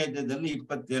 16ನೇ ಅಧ್ಯಾಯದಲ್ಲಿ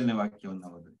 27ನೇ ವಾಕ್ಯವನ್ನು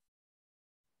ಓದಿ.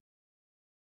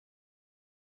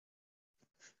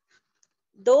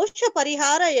 ದೋಷ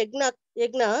ಪರಿಹಾರ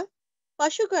ಯಜ್ಞ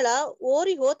ಪಶುಗಳ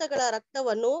ಓರಿ ಹೋತಗಳ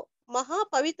ರಕ್ತವನ್ನು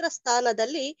ಮಹಾಪವಿತ್ರ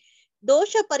ಸ್ಥಾನದಲ್ಲಿ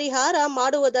ದೋಷ ಪರಿಹಾರ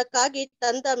ಮಾಡುವುದಕ್ಕಾಗಿ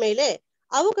ತಂದ ಮೇಲೆ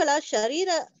ಅವುಗಳ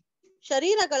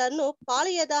ಶರೀರಗಳನ್ನು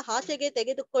ಪಾಳೆಯದ ಆಚೆಗೆ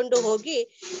ತೆಗೆದುಕೊಂಡು ಹೋಗಿ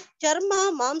ಚರ್ಮ,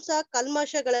 ಮಾಂಸ,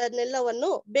 ಕಲ್ಮಶಗಳನ್ನೆಲ್ಲವನ್ನು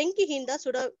ಬೆಂಕಿಯಿಂದ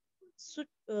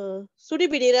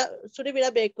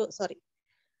ಸುಡಿಬಿಡಬೇಕು.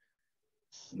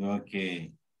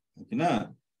 ಓಕೆನಾ?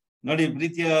 ನೋಡಿ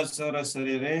ಪ್ರೀತಿಯ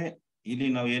ಸೌರಸರೇ, ಇಲ್ಲಿ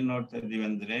ನಾವು ಏನ್ ನೋಡ್ತಾ ಇದೀವಿ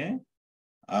ಅಂದ್ರೆ,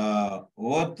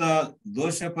 ಓತ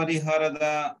ದೋಷ ಪರಿಹಾರದ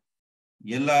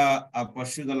ಎಲ್ಲ ಆ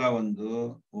ಪಶುಗಳ ಒಂದು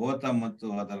ಓತ ಮತ್ತು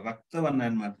ಅದರ ರಕ್ತವನ್ನ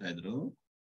ಏನ್ ಮಾಡ್ತಾ ಇದ್ರು,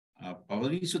 ಆ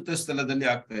ಪರಿಶುದ್ಧ ಸ್ಥಳದಲ್ಲಿ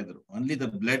ಹಾಕ್ತಾ ಇದ್ರು. ಓನ್ಲಿ ದ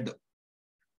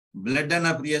ಬ್ಲಡ್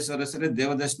ಅನ್ನ ಪ್ರಿಯ ಸದಸ್ಯರೇ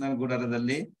ದೇವದರ್ಶನ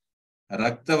ಗುಡಾರದಲ್ಲಿ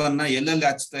ರಕ್ತವನ್ನ ಎಲ್ಲೆಲ್ಲಿ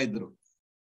ಹಚ್ತಾ ಇದ್ರು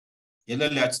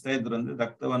ಅಂದ್ರೆ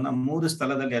ರಕ್ತವನ್ನ 3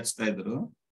 ಸ್ಥಳದಲ್ಲಿ ಹಚ್ತಾ ಇದ್ರು.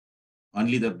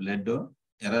 Only the blood.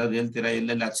 ಯಾರಾದ್ರು ಹೇಳ್ತೀರಾ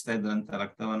ಎಲ್ಲೆಲ್ಲಿ ಹಚ್ತಾ ಇದ್ರು ಅಂತ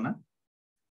ರಕ್ತವನ್ನ?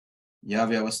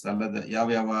 ಯಾವ್ಯಾವ ಸ್ಥಳದ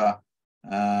ಯಾವ್ಯಾವ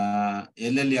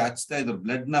ಎಲ್ಲೆಲ್ಲಿ ಹಚ್ತಾ ಇದ್ರು?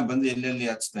 ಬ್ಲಡ್ ನ ಬಂದು ಎಲ್ಲೆಲ್ಲಿ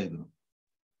ಹಚ್ತಾ ಇದ್ರು?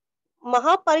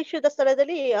 ಮಹಾಪರಿಶುದ್ಧ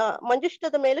ಸ್ಥಳದಲ್ಲಿ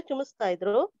ಮಂಜುಷ್ಟದ ಮೇಲೆ ಚಿಮಿಸ್ತಾ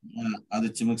ಇದ್ರು. ಅದು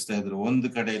ಚಿಮುಕ್ಸ್ತಾ ಇದ್ರು. ಒಂದು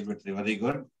ಕಡೆ ಇಲ್ಬಿಟ್ರಿ. Very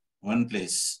good. One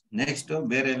place. Next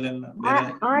ಬೇರೆ ಎಲ್ಲೆಲ್ಲ?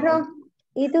 ಬೇರೆ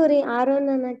ಇದು ರೀ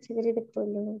ಆರೋನನ್ನ ಚಿಗುರಿದಕ್ಕೂ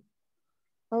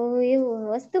ಅವು ಇವು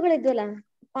ವಸ್ತುಗಳಿದ್ವಲ್ಲ,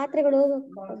 ಪಾತ್ರೆಗಳು,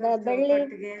 ಬೆಳ್ಳಿ.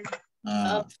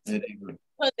 Very good,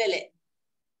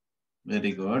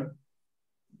 very good.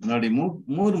 ನೋಡಿ,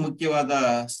 3 ಮುಖ್ಯವಾದ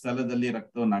ಸ್ಥಳದಲ್ಲಿ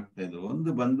ರಕ್ತವನ್ನು ಹಾಕ್ತಾ ಇದ್ರು. ಒಂದು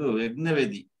ಬಂದು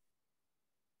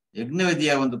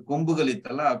ಯಜ್ಞವೇದಿಯ ಒಂದು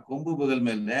ಕೊಂಬುಗಳಿತ್ತಲ್ಲ, ಆ ಕೊಂಬುಗಳ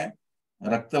ಮೇಲೆ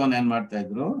ರಕ್ತವನ್ನ ಏನ್ ಮಾಡ್ತಾ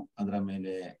ಇದ್ರು, ಅದರ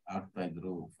ಮೇಲೆ ಹಾಕ್ತಾ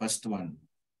ಇದ್ರು. First one.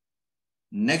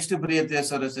 ನೆಕ್ಸ್ಟ್ ಪ್ರಿಯತೆಯ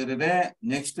ಸದಸ್ಯರೇ,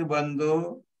 ನೆಕ್ಸ್ಟ್ ಬಂದು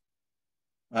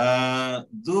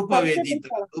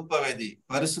ಧೂಪವೇದಿ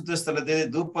ಪರಿಶುದ್ಧ ಸ್ಥಳದಲ್ಲಿ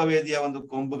ಧೂಪವೇದಿಯ ಒಂದು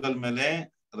ಕೊಂಬುಗಳ ಮೇಲೆ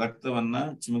ರಕ್ತವನ್ನ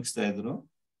ಚಿಮುಕಿಸ್ತಾ ಇದ್ರು.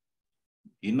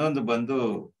 ಇನ್ನೊಂದು ಬಂದು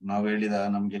ನಾವು ಹೇಳಿದ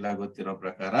ನಮ್ಗೆಲ್ಲ ಗೊತ್ತಿರೋ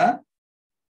ಪ್ರಕಾರ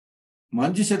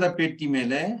ಮಂಜುಷದ ಪೆಟ್ಟಿ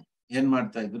ಮೇಲೆ ಏನ್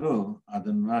ಮಾಡ್ತಾ ಇದ್ರು,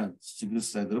 ಅದನ್ನ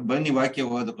ಚಿಗುರಿಸ್ತಾ ಇದ್ರು. ಬನ್ನಿ ವಾಕ್ಯ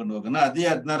ಓದಿಕೊಂಡು ಹೋಗೋಣ. ಅದೇ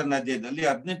 16ನೇ ಅಧ್ಯಾಯದಲ್ಲಿ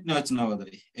 18ನೇ ವಚನ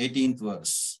ಓದ್ರಿ. 18th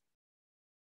verse.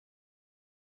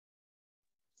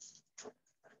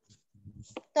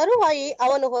 ತರುವಾಯಿ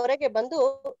ಅವನು ಹೊರಗೆ ಬಂದು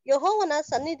ಯೆಹೋವನ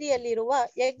ಸನ್ನಿಧಿಯಲ್ಲಿರುವ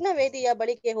ಯಜ್ಞವೇದಿಯ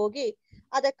ಬಳಿಗೆ ಹೋಗಿ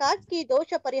ಅದಕ್ಕಾಗಿ ದೋಷ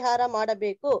ಪರಿಹಾರ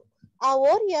ಮಾಡಬೇಕು. ಆ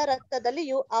ಓರಿಯ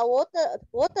ರಕ್ತದಲ್ಲಿಯೂ ಆ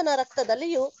ಓತನ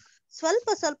ರಕ್ತದಲ್ಲಿಯೂ ಸ್ವಲ್ಪ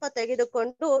ಸ್ವಲ್ಪ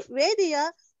ತೆಗೆದುಕೊಂಡು ವೇದಿಯ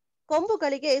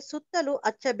ಕೊಂಬುಗಳಿಗೆ ಸುತ್ತಲೂ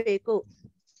ಹಚ್ಚಬೇಕು.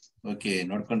 ಓಕೆ,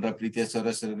 ನೋಡ್ಕೊಂಡ್ರ ಪ್ರೀತಿಯ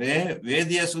ಸದಸ್ಯರೇ?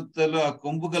 ವೇದಿಯ ಸುತ್ತಲೂ ಆ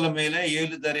ಕೊಂಬುಗಳ ಮೇಲೆ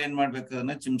 7 ದಾರಿ ಏನ್ ಮಾಡ್ಬೇಕು,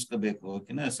 ಅದನ್ನ ಚಿಮ್ಸ್ಕೋಬೇಕು.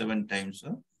 ಓಕೆನಾ? 7 times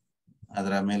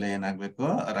ಅದರ ಮೇಲೆ ಏನಾಗ್ಬೇಕು,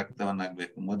 ರಕ್ತವನ್ನ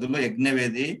ಹಾಕ್ಬೇಕು. ಮೊದಲು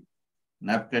ಯಜ್ಞವೇದಿ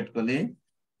ಜ್ಞಾಪಕ.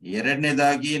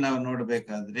 ಎರಡನೇದಾಗಿ ನಾವು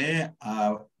ನೋಡ್ಬೇಕಾದ್ರೆ ಆ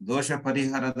ದೋಷ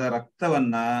ಪರಿಹಾರದ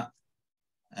ರಕ್ತವನ್ನ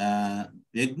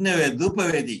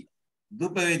ಧೂಪವೇದಿ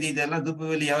ಇದೆಲ್ಲ.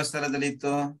 ಧೂಪವೇದಿ ಯಾವ ಸ್ಥಳದಲ್ಲಿ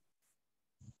ಇತ್ತು?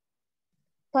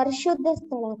 ಪರಿಶುದ್ಧ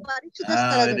ಸ್ಥಳ.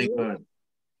 ವೆರಿ ಗುಡ್,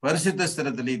 ಪರಿಶುದ್ಧ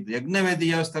ಸ್ಥಳದಲ್ಲಿ ಇತ್ತು. ಯಜ್ಞವೇದಿ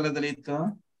ಯಾವ ಸ್ಥಳದಲ್ಲಿ ಇತ್ತು?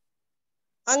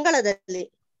 ಅಂಗಳದಲ್ಲಿ.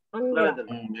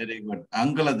 ವೆರಿ ಗುಡ್,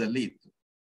 ಅಂಗಳದಲ್ಲಿ ಇತ್ತು.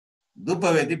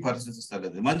 ಧೂಪವೇದಿ ಪರಿಶುದ್ಧ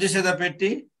ಸ್ಥಳದಲ್ಲಿ. ಮಂಜುಷದ ಪೆಟ್ಟಿ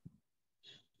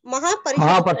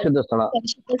ಮಹಾಪರಿಶುದ್ಧ ಸ್ಥಳ.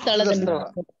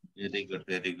 Very good,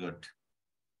 very good,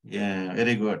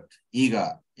 very good. ಈಗ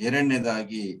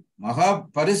ಎರಡನೇದಾಗಿ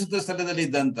ಪರಿಶುದ್ಧ ಸ್ಥಳದಲ್ಲಿ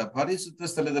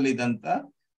ಇದ್ದಂತ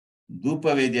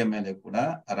ಧೂಪವೇದಿಯ ಮೇಲೆ ಕೂಡ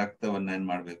ರಕ್ತವನ್ನ ಏನ್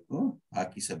ಮಾಡ್ಬೇಕು,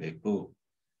 ಹಾಕಿಸಬೇಕು.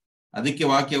 ಅದಕ್ಕೆ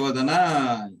ವಾಕ್ಯ ಓದನ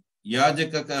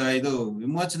ಯಾಜಕ ಇದು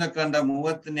ವಿಮೋಚನ ಕಾಂಡ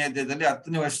 30ನೇ ಅಧ್ಯಾಯದಲ್ಲಿ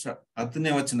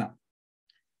 10ನೇ ವಚನ.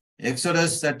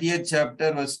 Exodus 30th chapter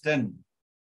verse 10.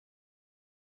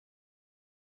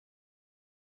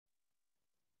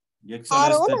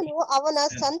 ಆರೋನನು ಅವನ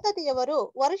ಸಂತತಿಯವರು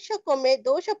ವರ್ಷಕ್ಕೊಮ್ಮೆ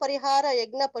ದೋಷ ಪರಿಹಾರ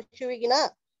ಯಜ್ಞ ಪಶುವಿನ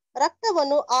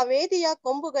ರಕ್ತವನ್ನು ಆ ವೇದಿಯ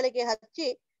ಕೊಂಬುಗಳಿಗೆ ಹಚ್ಚಿ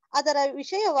ಅದರ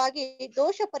ವಿಷಯವಾಗಿ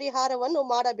ದೋಷ ಪರಿಹಾರವನ್ನು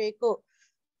ಮಾಡಬೇಕು.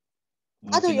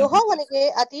 ಅದು ಯೆಹೋವನಿಗೆ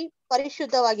ಅತಿ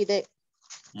ಪರಿಶುದ್ಧವಾಗಿದೆ.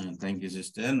 Thank you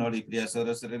sister. ನೋಡಿ ಪ್ರಿಯ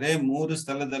ಸಹೋದರರೇ, 3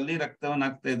 ಸ್ಥಳದಲ್ಲಿ ರಕ್ತವನ್ನು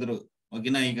ಹಾಕ್ತಾ ಇದ್ರು.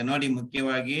 ಓಕೆನಾ? ಈಗ ನೋಡಿ,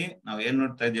 ಮುಖ್ಯವಾಗಿ ನಾವು ಏನ್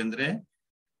ನೋಡ್ತಾ ಇದೀವಿ ಅಂದ್ರೆ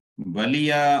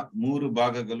ಬಲಿಯ 3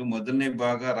 ಭಾಗಗಳು. ಮೊದಲನೇ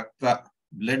ಭಾಗ ರಕ್ತ,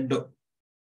 ಬ್ಲಡ್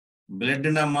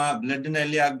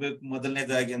ನಲ್ಲಿ ಆಗ್ಬೇಕು.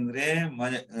 ಮೊದಲನೇದಾಗಿ ಅಂದ್ರೆ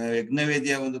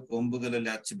ಯಜ್ಞವೇದಿಯ ಒಂದು ಕೊಂಬುಗಳಲ್ಲಿ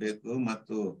ಹಚ್ಚಬೇಕು,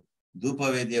 ಮತ್ತು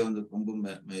ಧೂಪವೇದಿಯ ಒಂದು ಕೊಂಬು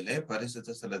ಮೇಲೆ ಪರಿಶುದ್ಧ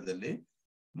ಸ್ಥಳದಲ್ಲಿ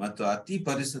ಮತ್ತು ಅತಿ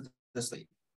ಪರಿಶುದ್ಧ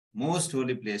ಮೋಸ್ಟ್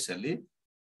ಹೋಲಿ ಪ್ಲೇಸ್ ಅಲ್ಲಿ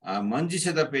ಆ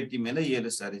ಮಂಜುಷದ ಪೆಟ್ಟಿ ಮೇಲೆ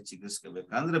 7 ಸಾರಿ ಚಿಗುರಿಸ್ಕೋಬೇಕು.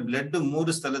 ಅಂದ್ರೆ ಬ್ಲಡ್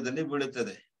 3 ಸ್ಥಳದಲ್ಲಿ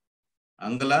ಬೀಳುತ್ತದೆ.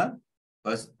 ಅಂಗಲ,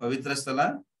 ಪವಿತ್ರ ಸ್ಥಳ,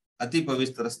 ಅತಿ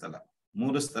ಪವಿತ್ರ ಸ್ಥಳ,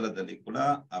 3 ಸ್ಥಳದಲ್ಲಿ ಕೂಡ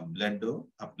ಆ ಬ್ಲಡ್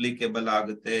ಅಪ್ಲಿಕೇಬಲ್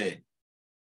ಆಗುತ್ತೆ.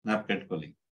 ಜ್ಞಾಪಕ.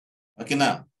 ಓಕೆನಾ?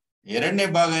 ಎರಡನೇ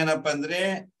ಭಾಗ ಏನಪ್ಪಾ ಅಂದ್ರೆ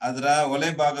ಅದರ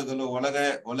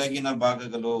ಒಳಗಿನ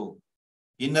ಭಾಗಗಳು,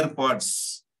 ಇನ್ನರ್ ಪಾರ್ಟ್ಸ್.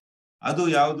 ಅದು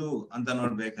ಯಾವುದು ಅಂತ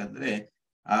ನೋಡ್ಬೇಕಾದ್ರೆ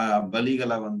ಆ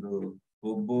ಬಲಿಗಳ ಒಂದು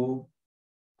ಕೊಬ್ಬು,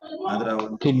 ಅದರ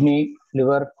ಒಂದು kidney,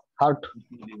 liver, heart.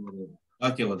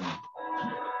 Okay,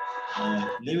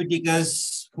 Leviticus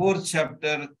 4th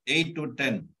chapter 8 to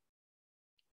 10.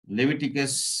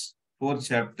 Leviticus 4th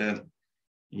chapter,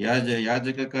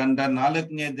 ಯಾಜಕ ಕಾಂಡ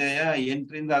 4ನೇ ಅಧ್ಯಾಯ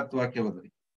 8ರಿಂದ 10 ವಾಕ್ಯ ಓದ್ರಿ.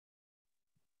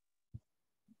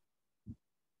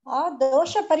 ಆ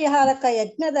ದೋಷ ಪರಿಹಾರಕ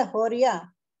ಯಜ್ಞದ ಹೋರಿಯ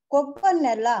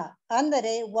ಕೊಬ್ಬನ್ನೆಲ್ಲ,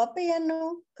 ಅಂದರೆ ವಪೆಯನ್ನು,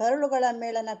 ಕರುಳುಗಳ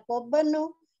ಮೇಲನ ಕೊಬ್ಬನ್ನು,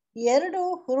 2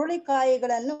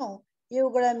 ಹುರುಳಿಕಾಯಿಗಳನ್ನು,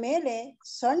 ಇವುಗಳ ಮೇಲೆ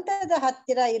ಸೊಂಟದ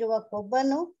ಹತ್ತಿರ ಇರುವ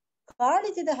ಕೊಬ್ಬನ್ನು,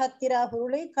 ಕಾಳಿತದ ಹತ್ತಿರ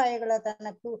ಹುರುಳಿಕಾಯಿಗಳ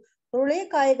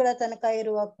ತನಕ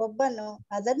ಇರುವ ಕೊಬ್ಬನ್ನು,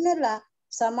 ಅದನ್ನೆಲ್ಲ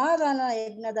ಸಮಾಧಾನ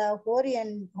ಯಜ್ಞದ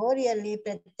ಹೋರಿಯಲ್ಲಿ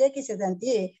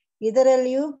ಪ್ರತ್ಯೇಕಿಸಿದಂತೆಯೇ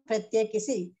ಇದರಲ್ಲಿಯೂ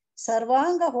ಪ್ರತ್ಯೇಕಿಸಿ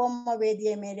ಸರ್ವಾಂಗ ಹೋಮ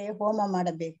ವೇದಿಯ ಮೇಲೆ ಹೋಮ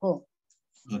ಮಾಡಬೇಕು.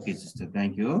 Okay sister,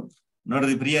 thank you.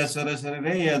 ನೋಡ್ರಿ ಪ್ರಿಯ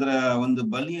ಸರಸರೇ, ಅದರ ಒಂದು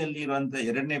ಬಲಿಯಲ್ಲಿ ಇರುವಂತ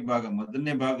ಎರಡನೇ ಭಾಗ,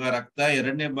 ಮೊದಲನೇ ಭಾಗ ರಕ್ತ,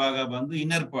 ಎರಡನೇ ಭಾಗ ಬಂದು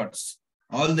inner parts.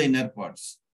 All the inner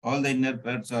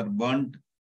parts R burned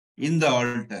in the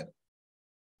altar.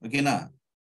 ಓಕೆನಾ?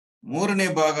 ಮೂರನೇ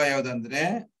ಭಾಗ ಯಾವ್ದಂದ್ರೆ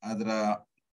ಅದರ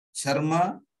ಚರ್ಮ,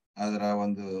 ಅದರ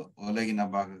ಒಂದು ಒಳಗಿನ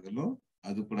ಭಾಗಗಳು.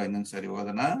 ಅದು ಕೂಡ ಇನ್ನೊಂದ್ಸರಿ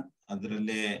ಓದೋಣ.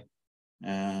 ಅದರಲ್ಲಿ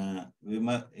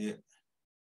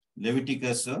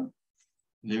ಲೆವಿಟಿಕಸ್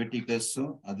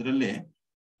ಅದರಲ್ಲಿ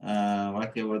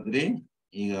ವಾಕ್ಯ ಓದ್ರಿ.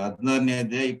 ಈಗ 16ನೇ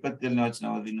ಅಧ್ಯಾಯ 27ನೇ ವಚನ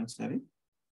ಓದಿ ಇನ್ನೊಂದ್ಸರಿ.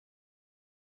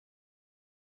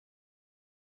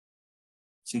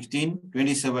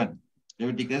 16:27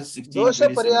 ಲೆವಿಟಿಕಸ್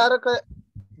 16:27.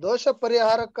 ದೋಷ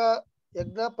ಪರಿಹಾರಕ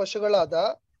ಯಜ್ಞ ಪಶುಗಳಾದ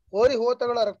ಹೋರಿ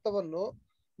ಹೋತಗಳ ರಕ್ತವನ್ನು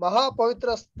ಮಹಾಪವಿತ್ರ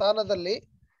ಸ್ಥಾನದಲ್ಲಿ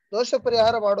ದೋಷ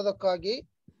ಪರಿಹಾರ ಮಾಡುವುದಕ್ಕಾಗಿ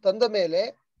ತಂದ ಮೇಲೆ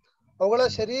ಅವುಗಳ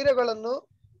ಶರೀರಗಳನ್ನು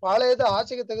ಪಾಳೆಯದ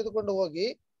ಆಚೆಗೆ ತೆಗೆದುಕೊಂಡು ಹೋಗಿ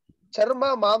ಚರ್ಮ,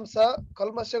 ಮಾಂಸ,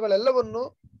 ಕಲ್ಮಶಗಳೆಲ್ಲವನ್ನು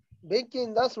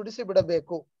ಬೆಂಕಿಯಿಂದ ಸುಡಿಸಿ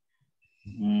ಬಿಡಬೇಕು.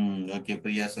 ಓಕೆ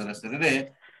ಪ್ರಿಯ ಸರಸರೇ,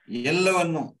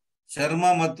 ಎಲ್ಲವನ್ನು ಚರ್ಮ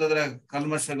ಮತ್ತು ಅದರ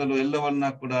ಕಲ್ಮಶಗಳು ಎಲ್ಲವನ್ನ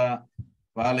ಕೂಡ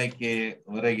ಪಾಲಕ್ಕೆ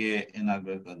ಹೊರಗೆ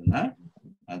ಏನಾಗ್ಬೇಕು,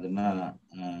 ಅದನ್ನ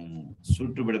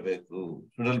ಸುಟ್ಟು ಬಿಡಬೇಕು,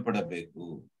 ಸುಡಲ್ಪಡಬೇಕು.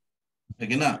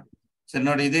 ಓಕೆನಾ? ಸರಿ,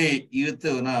 ನೋಡಿ, ಇದೇ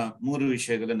ಇವತ್ತು 3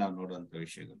 ವಿಷಯಗಳು ನಾವು ನೋಡುವಂತ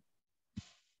ವಿಷಯಗಳು: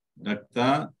 ರಕ್ತ,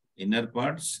 inner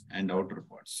parts and outer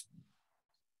parts.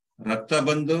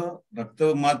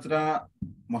 ರಕ್ತವು ಮಾತ್ರ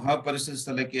ಮಹಾಪರಿಶುದ್ಧ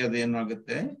ಸ್ಥಳಕ್ಕೆ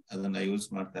ಅದೇನಾಗುತ್ತೆ, ಅದನ್ನ ಯೂಸ್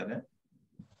ಮಾಡ್ತಾರೆ.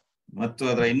 ಮತ್ತು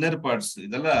ಅದರ ಇನ್ನರ್ ಪಾರ್ಟ್ಸ್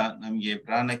ಇದೆಲ್ಲ ನಮ್ಗೆ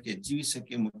ಪ್ರಾಣಕ್ಕೆ,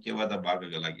 ಜೀವಿಸಕ್ಕೆ ಮುಖ್ಯವಾದ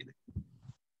ಭಾಗಗಳಾಗಿದೆ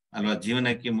ಅಲ್ವಾ?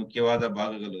 ಜೀವನಕ್ಕೆ ಮುಖ್ಯವಾದ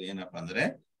ಭಾಗಗಳು ಏನಪ್ಪಾ ಅಂದ್ರೆ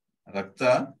ರಕ್ತ,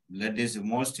 ಬ್ಲಡ್ ಇಸ್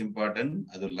ಮೋಸ್ಟ್ ಇಂಪಾರ್ಟೆಂಟ್.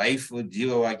 ಅದು ಲೈಫ್,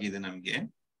 ಜೀವವಾಗಿದೆ ನಮ್ಗೆ.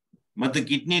 ಮತ್ತು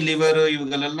ಕಿಡ್ನಿ, ಲಿವರ್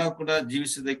ಇವುಗಳೆಲ್ಲ ಕೂಡ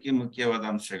ಜೀವಿಸೋದಕ್ಕೆ ಮುಖ್ಯವಾದ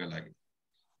ಅಂಶಗಳಾಗಿದೆ.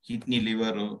 ಕಿಡ್ನಿ,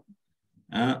 ಲಿವರು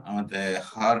ಮತ್ತೆ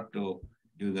ಹಾರ್ಟ್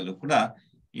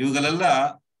ಇವುಗಳೆಲ್ಲ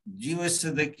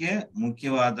ಜೀವಿಸೋದಕ್ಕೆ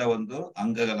ಮುಖ್ಯವಾದ ಒಂದು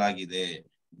ಅಂಗಗಳಾಗಿದೆ.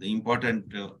 The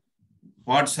important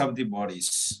parts of the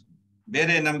bodies.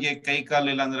 ಬೇರೆ ನಮ್ಗೆ ಕೈ ಕಾಲು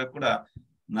ಇಲ್ಲ ಅಂದ್ರೆ ಕೂಡ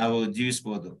ನಾವು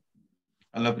ಜೀವಿಸ್ಬೋದು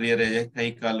ಅಲ್ಲ ಪ್ರಿಯರೇ? ಕೈ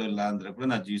ಕಾಲು ಇಲ್ಲ ಅಂದ್ರೆ ಕೂಡ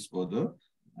ನಾವು ಜೀವಿಸ್ಬೋದು.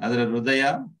 ಆದ್ರೆ ಹೃದಯ,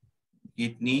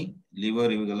 ಕಿಡ್ನಿ,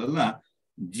 ಲಿವರ್ ಇವುಗಳೆಲ್ಲ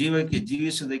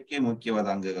ಜೀವಿಸೋದಕ್ಕೆ ಮುಖ್ಯವಾದ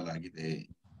ಅಂಗಗಳಾಗಿದೆ.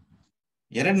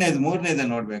 ಮೂರನೇದು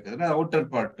ನೋಡ್ಬೇಕಾದ್ರೆ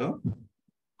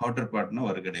ಔಟರ್ ಪಾರ್ಟ್ ನ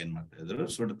ಹೊರಗಡೆ ಏನ್ ಮಾಡ್ತಾ ಇದ್ರು,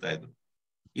 ಸುಡ್ತಾ ಇದ್ರು.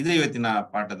 ಇದು ಇವತ್ತಿನ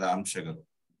ಪಾಠದ ಅಂಶಗಳು.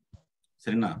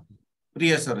 ಸರಿನಾ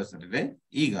ಪ್ರಿಯ ಸರಸರೇ?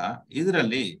 ಈಗ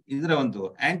ಇದರ ಒಂದು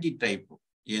ಆಂಟಿ ಟೈಪ್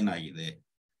ಏನಾಗಿದೆ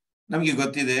ನಮ್ಗೆ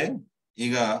ಗೊತ್ತಿದೆ.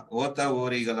 ಈಗ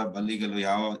ಓರಿಗಳ ಬಲಿಗಳು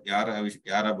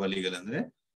ಯಾರ ಬಲಿಗಳಂದ್ರೆ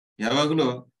ಯಾವಾಗಲೂ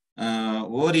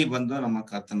ಓರಿ ಬಂದು ನಮ್ಮ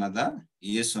ಕರ್ತನಾದ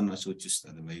ಯೇಸುವನ್ನು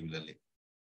ಸೂಚಿಸ್ತದೆ ಬೈಬಲಲ್ಲಿ.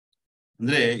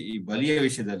 ಅಂದ್ರೆ ಈ ಬಲಿಯ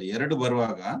ವಿಷಯದಲ್ಲಿ 2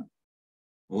 ಬರುವಾಗ,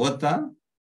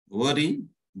 ಓರಿ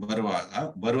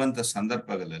ಬರುವಂತ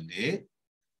ಸಂದರ್ಭಗಳಲ್ಲಿ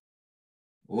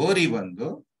ಓರಿ ಬಂದು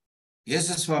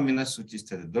ಯೇಸು ಸ್ವಾಮಿನ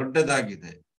ಸೂಚಿಸ್ತದೆ.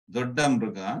 ದೊಡ್ಡದಾಗಿದೆ, ದೊಡ್ಡ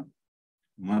ಮೃಗ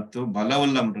ಮತ್ತು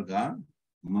ಬಲವುಳ್ಳ ಮೃಗ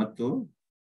ಮತ್ತು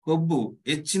ಕೊಬ್ಬು,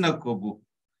 ಹೆಚ್ಚಿನ ಕೊಬ್ಬು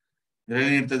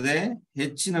ಇರ್ತದೆ,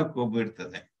 ಹೆಚ್ಚಿನ ಕೊಬ್ಬು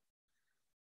ಇರ್ತದೆ.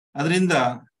 ಅದರಿಂದ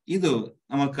ಇದು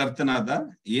ನಮ್ಮ ಕರ್ತನಾದ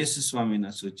ಯೇಸು ಸ್ವಾಮಿನ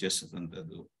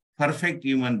ಸೂಚಿಸುವಂಥದ್ದು. Perfect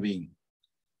human being.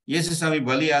 ಯೇಸು ಸ್ವಾಮಿ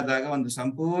ಬಲಿಯಾದಾಗ ಒಂದು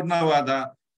ಸಂಪೂರ್ಣವಾದ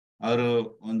ಅವರು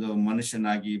ಒಂದು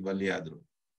ಮನುಷ್ಯನಾಗಿ ಬಲಿಯಾದ್ರು.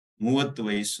 30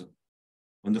 ವಯಸ್ಸು,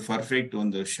 ಒಂದು ಪರ್ಫೆಕ್ಟ್,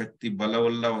 ಒಂದು ಶಕ್ತಿ,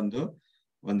 ಬಲವುಳ್ಳ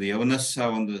ಒಂದು ಯವನಸ್ಸ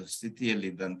ಒಂದು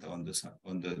ಸ್ಥಿತಿಯಲ್ಲಿದ್ದಂತ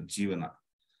ಒಂದು ಜೀವನ,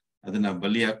 ಅದನ್ನ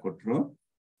ಬಲಿಯಾಗಿ ಕೊಟ್ರು.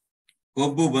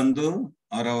 ಕೊಬ್ಬು ಬಂದು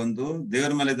ಅವರ ಒಂದು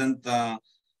ದೇವರ ಮೇಲೆ ಇದ್ದಂತ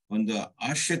ಒಂದು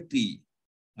ಆಸಕ್ತಿ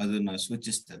ಅದನ್ನ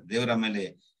ಸೂಚಿಸ್ತದೆ. ದೇವರ ಮೇಲೆ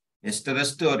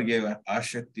ಎಷ್ಟರಷ್ಟು ಅವ್ರಿಗೆ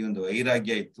ಆಸಕ್ತಿ, ಒಂದು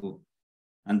ವೈರಾಗ್ಯ ಇತ್ತು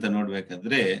ಅಂತ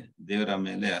ನೋಡ್ಬೇಕಾದ್ರೆ ದೇವರ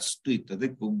ಮೇಲೆ ಅಷ್ಟು ಇರ್ತದೆ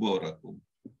ಕೊಬ್ಬು. ಅವರ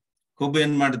ಕೊಬ್ಬು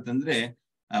ಏನ್ ಮಾಡುತ್ತಂದ್ರೆ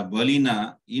ಆ ಬಲಿನ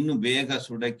ಇನ್ನು ಬೇಗ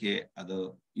ಸುಡಕ್ಕೆ ಅದು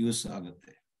ಯೂಸ್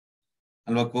ಆಗುತ್ತೆ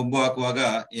ಅಲ್ವಾ? ಕೊಬ್ಬು ಹಾಕುವಾಗ,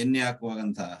 ಎಣ್ಣೆ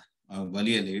ಹಾಕುವಾಗಂತ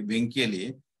ಬಲಿಯಲ್ಲಿ, ಬೆಂಕಿಯಲ್ಲಿ,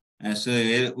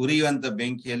 ಉರಿಯುವಂತ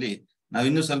ಬೆಂಕಿಯಲ್ಲಿ ನಾವು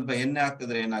ಇನ್ನೂ ಸ್ವಲ್ಪ ಎಣ್ಣೆ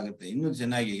ಹಾಕಿದ್ರೆ ಏನಾಗುತ್ತೆ, ಇನ್ನೂ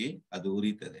ಚೆನ್ನಾಗಿ ಅದು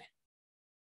ಉರಿತದೆ.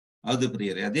 ಹೌದು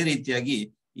ಪ್ರಿಯರೇ? ಅದೇ ರೀತಿಯಾಗಿ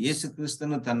ಯೇಸು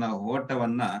ಕ್ರಿಸ್ತನು ತನ್ನ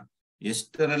ಓಟವನ್ನ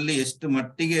ಎಷ್ಟು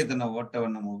ಮಟ್ಟಿಗೆ ತನ್ನ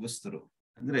ಓಟವನ್ನ ಮುಗಿಸ್ತರು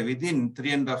ಅಂದ್ರೆ ವಿದಿನ್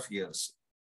 3.5 years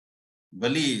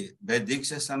ಬಲಿ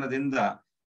ದೀಕ್ಷಾ ಸ್ಥಾನದಿಂದ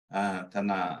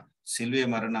ತನ್ನ ಸಿಲ್ವೆ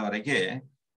ಮರಣವರೆಗೆ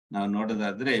ನಾವು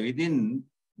ನೋಡೋದಾದ್ರೆ ವಿದಿನ್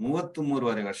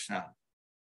 33.5 ವರ್ಷ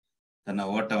ತನ್ನ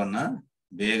ಓಟವನ್ನ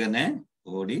ಬೇಗನೆ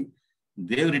ಓಡಿ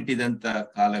ದೇವರಿಟ್ಟಿದಂತ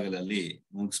ಕಾಲಗಳಲ್ಲಿ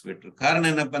ಮುಗಿಸ್ಬಿಟ್ರು. ಕಾರಣ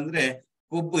ಏನಪ್ಪಾ ಅಂದ್ರೆ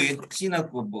ಕೊಬ್ಬು, ಹೆಚ್ಚಿನ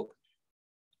ಕೊಬ್ಬು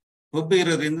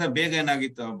ಇರೋದ್ರಿಂದ ಬೇಗ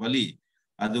ಏನಾಗಿತ್ತು ಆ ಬಲಿ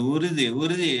ಅದು ಉರಿದಿ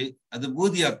ಅದು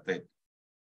ಬೂದಿ ಆಗ್ತಾ ಇತ್ತು.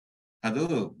 ಅದು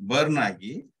ಬರ್ನ್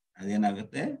ಆಗಿ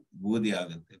ಅದೇನಾಗುತ್ತೆ, ಬೂದಿ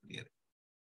ಆಗುತ್ತೆ ಪ್ರಿಯರೇ.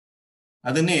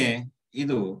 ಅದನ್ನೇ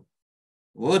ಇದು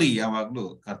ಓರಿ ಯಾವಾಗ್ಲೂ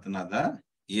ಕರ್ತನಾದ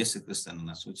ಯೇಸು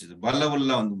ಕ್ರಿಸ್ತನನ್ನ ಸೂಚಿಸಿದ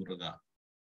ಬಲವುಳ್ಳ ಒಂದು ಮೃಗ,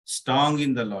 ಸ್ಟ್ರಾಂಗ್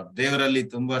ಇನ್ ದ ಲಾರ್ಡ್, ದೇವರಲ್ಲಿ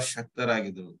ತುಂಬಾ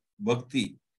ಶಕ್ತರಾಗಿದ್ರು, ಭಕ್ತಿ,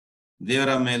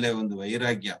 ದೇವರ ಮೇಲೆ ಒಂದು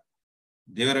ವೈರಾಗ್ಯ,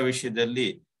 ದೇವರ ವಿಷಯದಲ್ಲಿ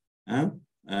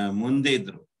ಮುಂದೆ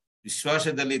ಇದ್ರು,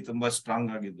 ವಿಶ್ವಾಸದಲ್ಲಿ ತುಂಬಾ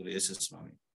ಸ್ಟ್ರಾಂಗ್ ಆಗಿದ್ರು ಯೇಸು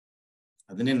ಸ್ವಾಮಿ.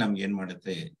 ಅದನ್ನೇ ನಮ್ಗೆ ಏನ್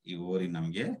ಮಾಡುತ್ತೆ, ಈ ಓರಿ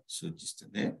ನಮ್ಗೆ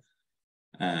ಸೂಚಿಸ್ತದೆ.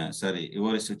 ಈ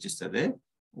ಓರಿ ಸೂಚಿಸ್ತದೆ.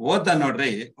 ಓತ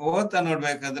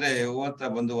ನೋಡ್ಬೇಕಾದ್ರೆ ಓತ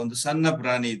ಬಂದು ಒಂದು ಸಣ್ಣ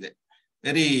ಪ್ರಾಣಿ ಇದೆ.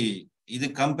 ಇದು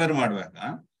ಕಂಪೇರ್ ಮಾಡುವಾಗ,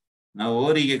 ನಾವು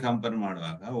ಓರಿಗೆ ಕಂಪೇರ್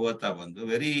ಮಾಡುವಾಗ ಓತ ಬಂದು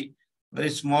ವೆರಿ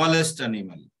ಸ್ಮಾಲೆಸ್ಟ್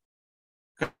ಅನಿಮಲ್,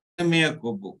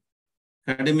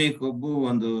 ಕಡಿಮೆ ಕೊಬ್ಬು,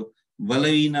 ಒಂದು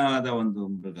ಬಲಹೀನವಾದ ಒಂದು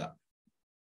ಮೃಗ.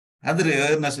 ಆದ್ರೆ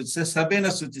ಸಭೆನ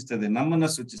ಸೂಚಿಸ್ತದೆ, ನಮ್ಮನ್ನ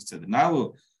ಸೂಚಿಸ್ತದೆ. ನಾವು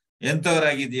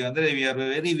ಎಂತವರಾಗಿದ್ದೀವಿ ಅಂದ್ರೆ we are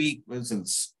very weak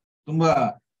persons, ತುಂಬಾ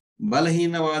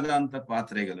ಬಲಹೀನವಾದಂತ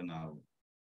ಪಾತ್ರೆಗಳು ನಾವು,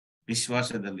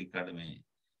 ವಿಶ್ವಾಸದಲ್ಲಿ ಕಡಿಮೆ,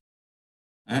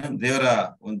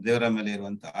 ದೇವರ ಮೇಲೆ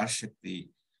ಇರುವಂತ ಆಸಕ್ತಿ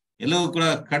ಎಲ್ಲವೂ ಕೂಡ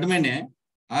ಕಡಿಮೆನೆ.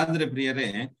 ಆದ್ರೆ ಪ್ರಿಯರೇ,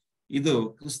 ಇದು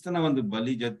ಕ್ರಿಸ್ತನ ಒಂದು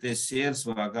ಬಲಿ ಜೊತೆ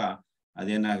ಸೇರಿಸುವಾಗ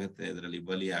ಅದೇನಾಗುತ್ತೆ, ಅದರಲ್ಲಿ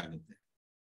ಬಲಿ ಆಗುತ್ತೆ.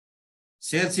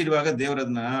 ಸೇರಿಸಿಡುವಾಗ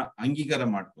ದೇವರನ್ನ ಅಂಗೀಕಾರ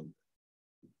ಮಾಡ್ಕೊಂಡು,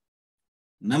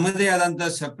 ನಮ್ಮದೇ ಆದಂತ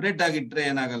ಸಪ್ರೇಟ್ ಆಗಿಟ್ರೆ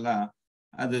ಏನಾಗಲ್ಲ,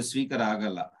 ಅದು ಸ್ವೀಕಾರ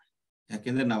ಆಗಲ್ಲ.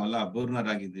 ಯಾಕೆಂದ್ರೆ ನಾವೆಲ್ಲ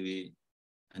ಅಪೂರ್ಣರಾಗಿದ್ದೀವಿ,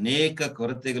 ಅನೇಕ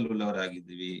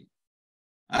ಕೊರತೆಗಳುಳ್ಳವರಾಗಿದ್ದೀವಿ.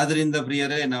 ಆದ್ರಿಂದ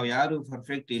ಪ್ರಿಯರೇ, ನಾವು ಯಾರು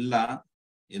ಪರ್ಫೆಕ್ಟ್ ಇಲ್ಲ.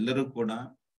 ಎಲ್ಲರೂ ಕೂಡ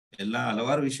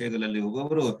ಹಲವಾರು ವಿಷಯಗಳಲ್ಲಿ,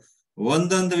 ಒಬ್ಬೊಬ್ರು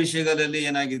ಒಂದೊಂದು ವಿಷಯಗಳಲ್ಲಿ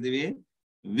ಏನಾಗಿದ್ದೀವಿ,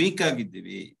 ವೀಕ್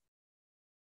ಆಗಿದ್ದೀವಿ.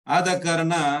 ಆದ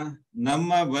ಕಾರಣ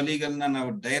ನಮ್ಮ ಬಲಿಗಳನ್ನ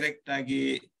ನಾವು ಡೈರೆಕ್ಟ್ ಆಗಿ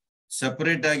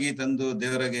ಸಪರೇಟ್ ಆಗಿ ತಂದು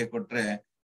ದೇವರಿಗೆ ಕೊಟ್ರೆ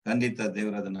ಖಂಡಿತ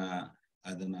ದೇವರದನ್ನ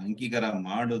ಅಂಗೀಕಾರ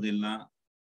ಮಾಡೋದಿಲ್ಲ.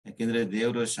 ಯಾಕೆಂದ್ರೆ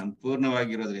ದೇವರು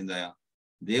ಸಂಪೂರ್ಣವಾಗಿರೋದ್ರಿಂದ,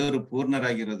 ದೇವರು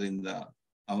ಪೂರ್ಣರಾಗಿರೋದ್ರಿಂದ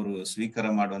ಅವರು ಸ್ವೀಕಾರ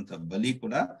ಮಾಡುವಂತ ಬಲಿ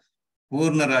ಕೂಡ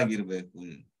ಪೂರ್ಣರಾಗಿರ್ಬೇಕು.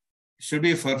 Should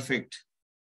be perfect.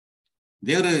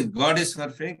 ದೇವರು ಗಾಡ್ ಇಸ್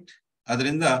ಪರ್ಫೆಕ್ಟ್.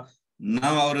 ಅದರಿಂದ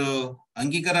ನಾವು ಅವರು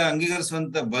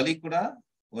ಅಂಗೀಕರಿಸುವಂತ ಬಲಿ ಕೂಡ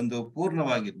ಒಂದು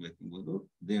ಪೂರ್ಣವಾಗಿರ್ಬೇಕು ಎಂಬುದು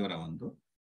ದೇವರ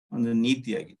ಒಂದು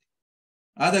ನೀತಿಯಾಗಿದೆ.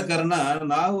 ಆದ ಕಾರಣ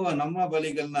ನಾವು ನಮ್ಮ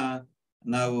ಬಲಿಗಳನ್ನ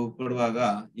ನಾವು ಕೊಡುವಾಗ,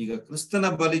 ಈಗ ಕ್ರಿಸ್ತನ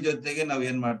ಬಲಿ ಜೊತೆಗೆ ನಾವು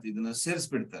ಏನ್ ಮಾಡ್ತೀವಿ, ಇದನ್ನ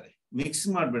ಸೇರಿಸ್ಬಿಡ್ತಾರೆ, ಮಿಕ್ಸ್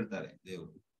ಮಾಡ್ಬಿಡ್ತಾರೆ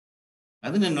ದೇವರು.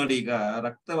 ಅದನ್ನ ನೋಡಿ, ಈಗ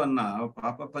ರಕ್ತವನ್ನ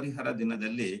ಪಾಪ ಪರಿಹಾರ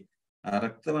ದಿನದಲ್ಲಿ ಆ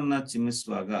ರಕ್ತವನ್ನ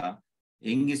ಚಿಮ್ಮಿಸುವಾಗ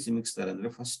ಹೆಂಗೆ ಚಿಮಿಕ್ಸ್ತಾರೆ ಅಂದ್ರೆ,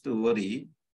 ಫಸ್ಟ್ ಓರಿ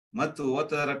ಮತ್ತು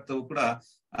ಓತದ ರಕ್ತವು ಕೂಡ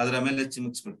ಅದರ ಮೇಲೆ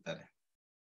ಚಿಮಿಕ್ಸ್ಬಿಡ್ತಾರೆ.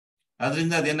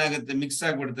 ಅದರಿಂದ ಅದೇನಾಗುತ್ತೆ, ಮಿಕ್ಸ್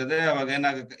ಆಗ್ಬಿಡ್ತದೆ. ಅವಾಗ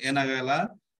ಏನಾಗಲ್ಲ,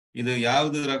 ಇದು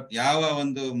ಯಾವ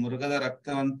ಒಂದು ಮೃಗದ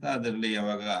ರಕ್ತವಂತ ಅದರಲ್ಲಿ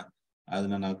ಯಾವಾಗ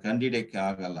ಅದನ್ನ ನಾವು ಕಂಡಿಡಿಯಕ್ಕೆ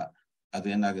ಆಗಲ್ಲ.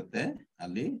 ಅದೇನಾಗುತ್ತೆ,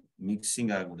 ಅಲ್ಲಿ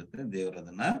ಮಿಕ್ಸಿಂಗ್ ಆಗ್ಬಿಡುತ್ತೆ.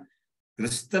 ದೇವರದನ್ನ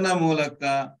ಕ್ರಿಸ್ತನ ಮೂಲಕ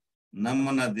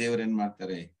ನಮ್ಮನ್ನ ದೇವರೇನ್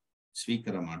ಮಾಡ್ತಾರೆ,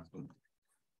 ಸ್ವೀಕಾರ ಮಾಡ್ಕೊಳ್ತಾರೆ.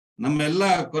 ನಮ್ಮೆಲ್ಲ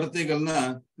ಕೊರತೆಗಳನ್ನ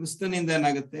ಕ್ರಿಸ್ತನಿಂದ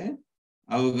ಏನಾಗುತ್ತೆ,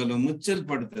 ಅವುಗಳು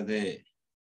ಮುಚ್ಚಲ್ಪಡುತ್ತದೆ.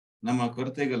 ನಮ್ಮ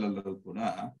ಕೊರತೆಗಳೆಲ್ಲರೂ ಕೂಡ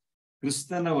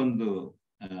ಕ್ರಿಸ್ತನ ಒಂದು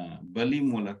ಬಲಿ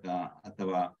ಮೂಲಕ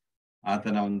ಅಥವಾ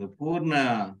ಆತನ ಒಂದು ಪೂರ್ಣ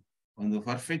ಒಂದು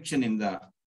ಪರ್ಫೆಕ್ಷನ್ ಇಂದ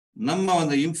ನಮ್ಮ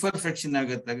ಒಂದು ಇನ್ಪರ್ಫೆಕ್ಷನ್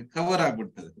ಆಗುತ್ತೆ, ಕವರ್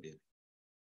ಆಗ್ಬಿಡ್ತದೆ.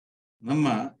 ನಮ್ಮ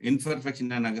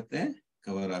ಇನ್ಪರ್ಫೆಕ್ಷನ್ ಏನಾಗುತ್ತೆ,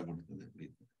 ಕವರ್ ಆಗ್ಬಿಡ್ತದೆ.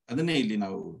 ಅದನ್ನೇ ಇಲ್ಲಿ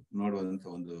ನಾವು ನೋಡುವಂತ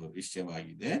ಒಂದು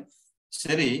ವಿಷಯವಾಗಿದೆ.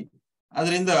 ಸರಿ,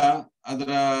 ಅದರಿಂದ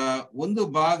ಅದರ ಒಂದು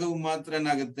ಭಾಗವು ಮಾತ್ರ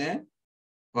ಏನಾಗುತ್ತೆ,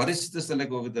 ಪರಿಶುದ್ಧ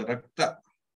ಸ್ಥಳಕ್ಕೆ ಹೋಗುತ್ತೆ.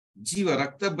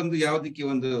 ರಕ್ತ ಬಂದು ಯಾವುದಕ್ಕೆ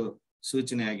ಒಂದು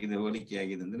ಸೂಚನೆ ಆಗಿದೆ, ಹೋಲಿಕೆ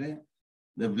ಆಗಿದೆ ಅಂದ್ರೆ,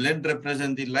 the blood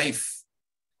represent the life.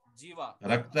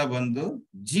 ರಕ್ತ ಬಂದು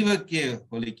ಜೀವಕ್ಕೆ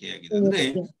ಹೋಲಿಕೆಯಾಗಿದೆ. ಅಂದ್ರೆ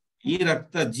ಈ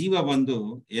ರಕ್ತ ಜೀವ ಬಂದು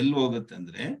ಎಲ್ಲಿ ಹೋಗುತ್ತೆ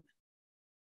ಅಂದ್ರೆ,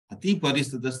 ಅತಿ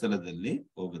ಪರಿಶುದ್ಧ ಸ್ಥಳದಲ್ಲಿ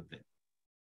ಹೋಗುತ್ತೆ.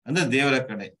 ಅಂದ್ರೆ ದೇವರ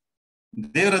ಕಡೆ.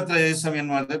 ದೇವರ ಹತ್ರ ಯೇಸು ಏನ್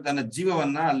ಮಾಡಿದ್ರೆ, ತನ್ನ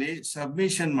ಜೀವವನ್ನ ಅಲ್ಲಿ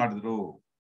ಸಬ್ಮಿಷನ್ ಮಾಡಿದ್ರು.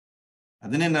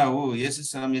 ಅದನ್ನೇ ನಾವು ಯೇಸು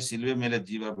ಸ್ವಾಮಿ ಶಿಲ್ವೆ ಮೇಲೆ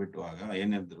ಜೀವ ಬಿಟ್ಟುವಾಗ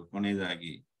ಏನಿದ್ರು,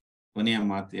 ಕೊನೆಯ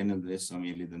ಮಾತು ಏನಿದ್ರೆ, ಸ್ವಾಮಿ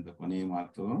ಇಲ್ಲಿದ್ದಂತ ಕೊನೆಯ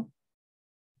ಮಾತು,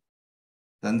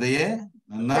 ತಂದೆಯೇ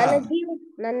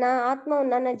ನನ್ನ ಆತ್ಮವು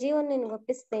ನನ್ನ ಜೀವನ ನಿನಗೆ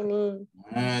ಒಪ್ಪಿಸ್ತೇನೆ.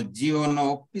 ಜೀವವನ್ನು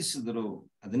ಒಪ್ಪಿಸಿದ್ರು.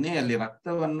 ಅದನ್ನೇ ಅಲ್ಲಿ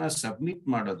ರಕ್ತವನ್ನ ಸಬ್ಮಿಟ್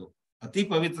ಮಾಡೋದು. ಅತಿ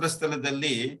ಪವಿತ್ರ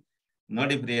ಸ್ಥಳದಲ್ಲಿ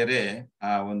ನೋಡಿ ಪ್ರಿಯರೇ,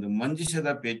 ಆ ಒಂದು ಮಂಜುಷದ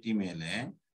ಪೇಟಿ ಮೇಲೆ,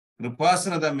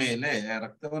 ಕೃಪಾಸನದ ಮೇಲೆ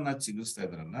ರಕ್ತವನ್ನ ಚಿಗುರಿಸ್ತಾ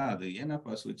ಇದ್ರಲ್ಲ, ಅದು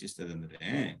ಏನಪ್ಪಾ ಸೂಚಿಸ್ತದೆ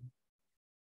ಅಂದ್ರೆ,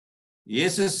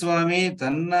 ಯೇಸು ಸ್ವಾಮಿ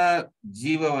ತನ್ನ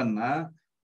ಜೀವವನ್ನ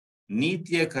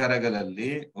ನೀತಿಯ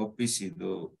ಕರಗಳಲ್ಲಿ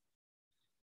ಒಪ್ಪಿಸಿದ್ದು.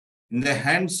 In the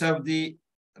hands of the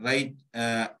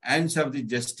hands of the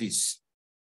justice.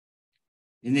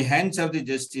 In the hands of the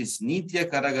justice, ನೀತಿಯ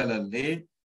ಕರಗಳಲ್ಲಿ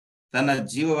ತನ್ನ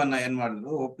ಜೀವವನ್ನ ಏನ್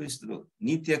ಮಾಡಿದ್ರು, ಒಪ್ಪಿಸಿದ್ರು.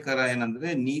 ನೀತಿಯಕರ ಏನಂದ್ರೆ,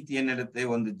 ನೀತಿ ಏನ್ ಹೇಳುತ್ತೆ,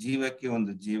 ಒಂದು ಜೀವಕ್ಕೆ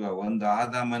ಒಂದು ಜೀವ, ಒಂದು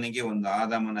ಆದಾಮನಿಗೆ ಒಂದು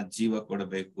ಆದಾಮನ ಜೀವ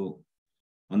ಕೊಡಬೇಕು.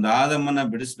 ಒಂದು ಆದಾಮನ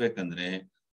ಬಿಡಿಸ್ಬೇಕಂದ್ರೆ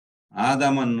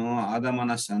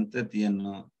ಆದಾಮನ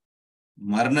ಸಂತತಿಯನ್ನು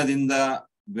ಮರಣದಿಂದ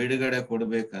ಬಿಡುಗಡೆ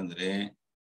ಕೊಡ್ಬೇಕಂದ್ರೆ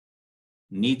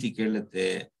ನೀತಿ ಕೇಳುತ್ತೆ,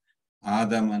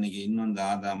 ಆದಾಮನಿಗೆ ಇನ್ನೊಂದು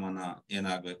ಆದಾಮನ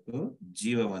ಏನಾಗ್ಬೇಕು,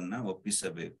 ಜೀವವನ್ನ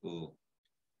ಒಪ್ಪಿಸಬೇಕು.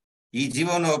 ಈ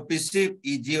ಜೀವವನ್ನ ಒಪ್ಪಿಸಿ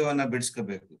ಈ ಜೀವವನ್ನ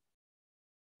ಬಿಡಿಸ್ಕೋಬೇಕು.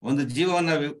 ಒಂದು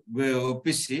ಜೀವವನ್ನ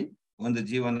ಒಪ್ಪಿಸಿ ಒಂದು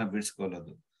ಜೀವನ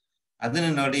ಬಿಡಿಸ್ಕೊಳ್ಳೋದು. ಅದನ್ನ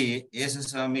ನೋಡಿ ಯೇಸು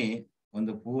ಸ್ವಾಮಿ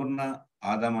ಒಂದು ಪೂರ್ಣ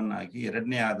ಆದಾಮನಾಗಿ,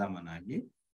 ಎರಡನೇ ಆದಾಮನಾಗಿ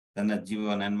ತನ್ನ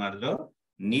ಜೀವವನ್ನ ಏನ್ ಮಾಡಿದ್ರು,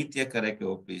 ನೀತಿಯ ಕರಕ್ಕೆ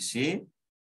ಒಪ್ಪಿಸಿ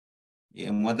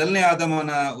ಮೊದಲನೇ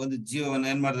ಆದಾಮನ ಒಂದು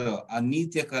ಜೀವವನ್ನ ಏನ್ ಮಾಡಿದ್ರು, ಆ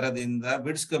ನೀತಿಯ ಕರದಿಂದ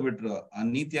ಬಿಡಿಸ್ಕೊಬಿಟ್ರು. ಆ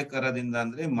ನೀತಿಯ ಕರದಿಂದ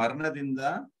ಅಂದ್ರೆ ಮರಣದಿಂದ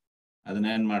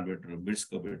ಅದನ್ನ ಏನ್ ಮಾಡ್ಬಿಟ್ರು,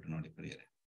 ಬಿಡಿಸ್ಕೊಬಿಟ್ರು. ನೋಡಿ ಪ್ರಿಯರೇ,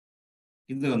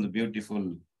 ಇದು ಒಂದು ಬ್ಯೂಟಿಫುಲ್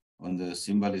ಒಂದು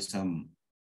ಸಿಂಬಲಿಸಮ್.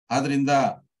 ಆದ್ರಿಂದ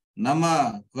ನಮ್ಮ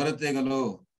ಕೊರತೆಗಳು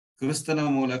ಕ್ರಿಸ್ತನ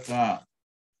ಮೂಲಕ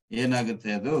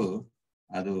ಏನಾಗುತ್ತೆ,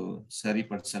 ಅದು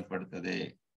ಸರಿಪಡಿಸಲ್ಪಡ್ತದೆ.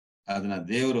 ಅದನ್ನ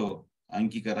ದೇವರು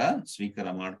ಅಂಗೀಕಾರ ಸ್ವೀಕಾರ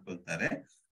ಮಾಡ್ಕೊಳ್ತಾರೆ.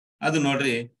 ಅದು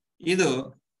ನೋಡ್ರಿ, ಇದು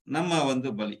ನಮ್ಮ ಒಂದು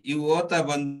ಬಲಿ. ಇವು ಓತಾ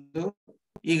ಬಂದು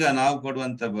ಈಗ ನಾವು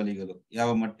ಕೊಡುವಂತ ಬಲಿಗಳು ಯಾವ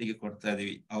ಮಟ್ಟಿಗೆ ಕೊಡ್ತಾ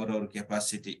ಇದೀವಿ, ಅವರವ್ರ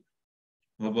ಕೆಪಾಸಿಟಿ.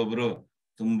 ಒಬ್ಬೊಬ್ರು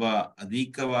ತುಂಬಾ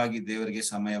ಅಧಿಕವಾಗಿ ದೇವರಿಗೆ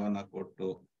ಸಮಯವನ್ನ ಕೊಟ್ಟು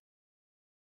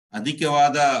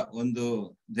ಅಧಿಕವಾದ ಒಂದು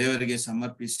ದೇವರಿಗೆ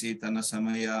ಸಮರ್ಪಿಸಿ ತನ್ನ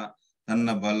ಸಮಯ,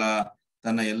 ತನ್ನ ಬಲ,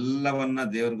 ತನ್ನ ಎಲ್ಲವನ್ನ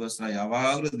ದೇವರಿಗೋಸ್ಕರ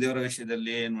ಯಾವಾಗ್ಲೂ ದೇವರ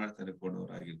ವಿಷಯದಲ್ಲಿ ಏನ್ ಮಾಡ್ತಾರೆ,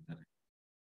 ಕೊಡೋರಾಗಿರ್ತಾರೆ.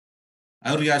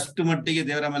 ಅವ್ರಿಗೆ ಅಷ್ಟು ಮಟ್ಟಿಗೆ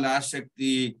ದೇವರ ಮೇಲೆ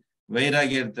ಆಸಕ್ತಿ,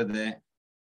 ವೈರಾಗ್ಯ ಇರ್ತದೆ.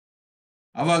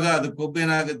 ಅವಾಗ ಅದು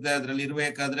ಕೊಬ್ಬೇನಾಗುತ್ತೆ, ಅದ್ರಲ್ಲಿ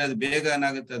ಇರ್ಬೇಕಾದ್ರೆ ಅದು ಬೇಗ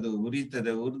ಏನಾಗುತ್ತೆ, ಅದು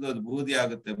ಉರಿತದೆ, ಉರಿದು ಅದು ಬೂದಿ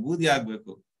ಆಗುತ್ತೆ. ಬೂದಿ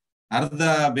ಆಗ್ಬೇಕು, ಅರ್ಧ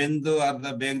ಬೆಂದು ಅರ್ಧ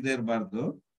ಬೇಗದೆ ಇರಬಾರ್ದು.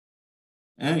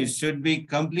 It should be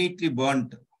completely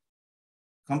burned,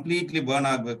 completely burn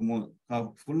ಆಗ್ಬೇಕು,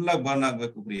 ಫುಲ್ ಆಗಿ ಬರ್ನ್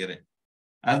ಆಗ್ಬೇಕು ಪ್ರಿಯರೇ.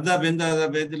 ಅರ್ಧ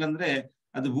ಬೆಂದಿಲ್ಲ ಅಂದ್ರೆ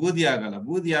ಅದು ಬೂದಿ ಆಗಲ್ಲ.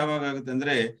 ಬೂದಿ ಯಾವಾಗ ಆಗುತ್ತೆ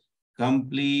ಅಂದ್ರೆ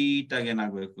ಕಂಪ್ಲೀಟ್ ಆಗಿ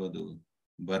ಏನಾಗ್ಬೇಕು, ಅದು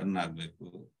ಬರ್ನ್ ಆಗ್ಬೇಕು.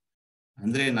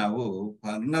 ಅಂದ್ರೆ ನಾವು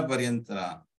ಮರಣ ಪರ್ಯಂತ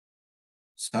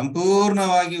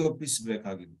ಸಂಪೂರ್ಣವಾಗಿ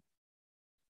ಒಪ್ಪಿಸಬೇಕಾಗಿದೆ.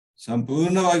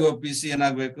 ಸಂಪೂರ್ಣವಾಗಿ ಒಪ್ಪಿಸಿ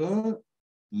ಏನಾಗ್ಬೇಕು,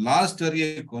 ಲಾಸ್ಟ್ ವರೆಗೆ,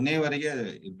 ಕೊನೆವರೆಗೆ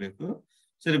ಇರ್ಬೇಕು.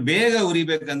 ಸರಿ, ಬೇಗ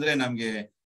ಉರಿಬೇಕಂದ್ರೆ ನಮ್ಗೆ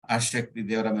ಆಸಕ್ತಿ,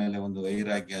 ದೇವರ ಮೇಲೆ ಒಂದು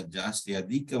ವೈರಾಗ್ಯ ಜಾಸ್ತಿ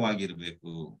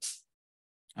ಅಧಿಕವಾಗಿರ್ಬೇಕು.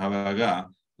 ಆವಾಗ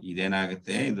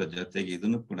ಇದೇನಾಗುತ್ತೆ, ಇದ್ರ ಜೊತೆಗೆ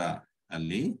ಇದನ್ನು ಕೂಡ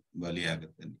ಅಲ್ಲಿ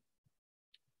ಬಲಿಯಾಗುತ್ತೆ.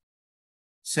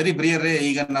 ಸರಿ ಪ್ರಿಯರೇ,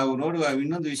 ಈಗ ನಾವು ನೋಡುವ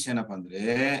ಇನ್ನೊಂದು ವಿಷಯ ಏನಪ್ಪಾ ಅಂದ್ರೆ,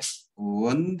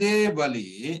 ಒಂದೇ ಬಲಿ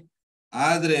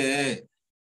ಆದ್ರೆ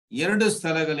ಎರಡು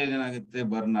ಸ್ಥಳಗಳಲ್ಲಿ ಏನಾಗುತ್ತೆ,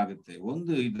 ಬರ್ನ್ ಆಗುತ್ತೆ.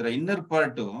 ಒಂದು ಇದರ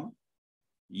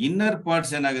ಇನ್ನರ್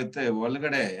ಪಾರ್ಟ್ಸ್ ಏನಾಗುತ್ತೆ,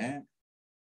 ಒಳಗಡೆ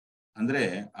ಅಂದ್ರೆ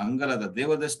ಅಂಗಲದ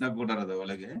ದೇವದರ್ಶನ ಗುಡಾರದ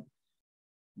ಒಳಗೆ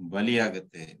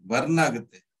ಬಲಿಯಾಗುತ್ತೆ, ಬರ್ನ್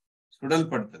ಆಗುತ್ತೆ,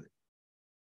 ಸುಡಲ್ಪಡ್ತದೆ.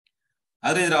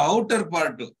 ಆದ್ರೆ ಇದರ ಔಟರ್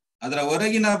ಪಾರ್ಟ್, ಅದರ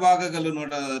ಹೊರಗಿನ ಭಾಗಗಳು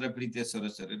ನೋಡೋದಾದ್ರೆ ಪ್ರೀತಿಯ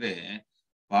ಸರಸರೇ,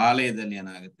 ಪಾಳೆಯದಲ್ಲಿ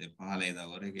ಏನಾಗುತ್ತೆ, ಪಾಳೆಯದ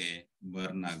ಹೊರಗೆ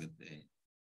ಬರ್ನ್ ಆಗುತ್ತೆ.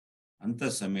 ಅಂತ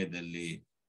ಸಮಯದಲ್ಲಿ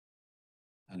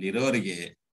ಅಲ್ಲಿರೋರಿಗೆ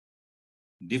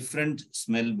ಡಿಫ್ರೆಂಟ್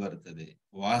ಸ್ಮೆಲ್ ಬರ್ತದೆ,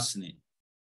 ವಾಸನೆ,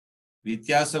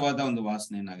 ವ್ಯತ್ಯಾಸವಾದ ಒಂದು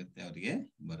ವಾಸನೆ ಏನಾಗುತ್ತೆ, ಅವರಿಗೆ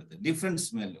ಬರುತ್ತೆ. Different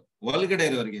smell. ಒಳಗಡೆ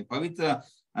ಇರೋರಿಗೆ, ಪವಿತ್ರ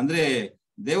ಅಂದ್ರೆ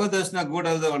ದೇವದರ್ಶನ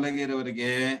ಗೂಡದ ಒಳಗೆ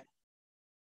ಇರೋರಿಗೆ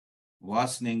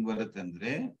ವಾಸನೆ ಹೆಂಗ್ ಬರುತ್ತೆ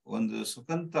ಅಂದ್ರೆ, ಒಂದು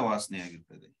ಸುಗಂಧ ವಾಸನೆ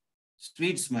ಆಗಿರ್ತದೆ,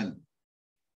 ಸ್ವೀಟ್ ಸ್ಮೆಲ್,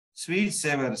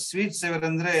 ಸ್ವೀಟ್ ಸೇವರ್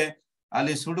ಅಂದ್ರೆ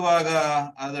ಅಲ್ಲಿ ಸುಡುವಾಗ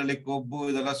ಅದರಲ್ಲಿ ಕೊಬ್ಬು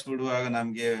ಇದೆಲ್ಲ ಸುಡುವಾಗ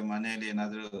ನಮ್ಗೆ ಮನೆಯಲ್ಲಿ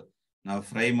ಏನಾದ್ರು ನಾವು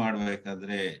ಫ್ರೈ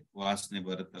ಮಾಡ್ಬೇಕಾದ್ರೆ ವಾಸನೆ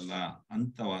ಬರುತ್ತಲ್ಲ,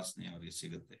 ಅಂತ ವಾಸನೆ ಅವ್ರಿಗೆ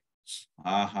ಸಿಗುತ್ತೆ,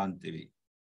 ಆಹಾ ಅಂತೀವಿ.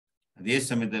 ಅದೇ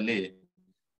ಸಮಯದಲ್ಲಿ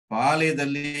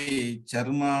ಪಾಳೆಯದಲ್ಲಿ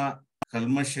ಚರ್ಮ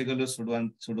ಕಲ್ಮಶಗಳು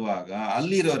ಸುಡುವಾಗ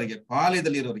ಅಲ್ಲಿರೋರಿಗೆ,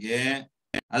 ಪಾಳೆಯದಲ್ಲಿರೋರಿಗೆ,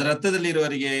 ಅದ್ರ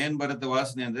ರಕ್ತದಲ್ಲಿರೋರಿಗೆ ಏನ್ ಬರುತ್ತೆ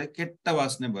ವಾಸನೆ ಅಂದ್ರೆ, ಕೆಟ್ಟ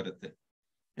ವಾಸನೆ ಬರುತ್ತೆ.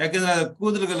 ಯಾಕಂದ್ರೆ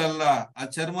ಕೂದಲುಗಳೆಲ್ಲ, ಆ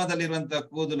ಚರ್ಮದಲ್ಲಿರುವಂತ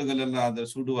ಕೂದಲುಗಳೆಲ್ಲ ಅದ್ರ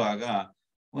ಸುಡುವಾಗ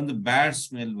ಒಂದು ಬ್ಯಾಡ್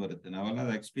ಸ್ಮೆಲ್ ಬರುತ್ತೆ.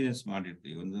 ನಾವೆಲ್ಲ ಎಕ್ಸ್ಪೀರಿಯನ್ಸ್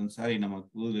ಮಾಡಿರ್ತೀವಿ. ಒಂದೊಂದ್ ಸಾರಿ ನಮ್ಮ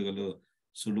ಕೂದಲುಗಳು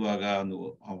ಸುಡುವಾಗ ಒಂದು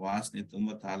ಆ ವಾಸನೆ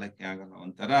ತುಂಬಾ ತಾಳಕ್ಕೆ ಆಗಲ್ಲ,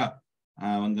 ಒಂಥರ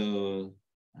ಒಂದು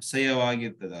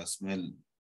ಅಸಹ್ಯವಾಗಿರ್ತದೆ ಆ ಸ್ಮೆಲ್.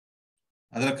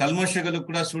 ಅದರ ಕಲ್ಮಶಗಳು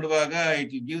ಕೂಡ ಸುಡುವಾಗ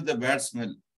it will give the bad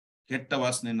smell, ಕೆಟ್ಟ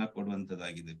ವಾಸನೆಯನ್ನ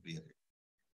ಕೊಡುವಂತದ್ದಾಗಿದೆ ಪ್ರಿಯರೇ.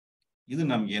 ಇದು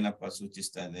ನಮ್ಗೆ ಏನಪ್ಪಾ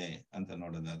ಸೂಚಿಸ್ತಾ ಇದೆ ಅಂತ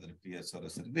ನೋಡೋದಾದ್ರೆ ಪ್ರಿಯ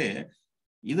ಸರಸರಿಗೆ,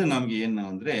 ಇದು ನಮ್ಗೆ ಏನು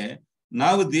ಅಂದ್ರೆ,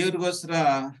 ನಾವು ದೇವ್ರಿಗೋಸ್ಕರ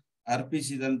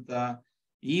ಅರ್ಪಿಸಿದಂತ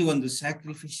ಈ ಒಂದು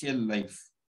ಸ್ಯಾಕ್ರಿಫಿಷಿಯಲ್ ಲೈಫ್,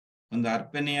 ಒಂದು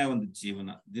ಅರ್ಪಣೆಯ ಒಂದು ಜೀವನ,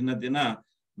 ದಿನ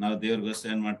ನಾವು ದೇವ್ರಿಗೋಸ್ಕರ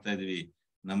ಏನ್ ಮಾಡ್ತಾ ಇದೀವಿ,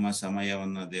 ನಮ್ಮ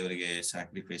ಸಮಯವನ್ನ ದೇವರಿಗೆ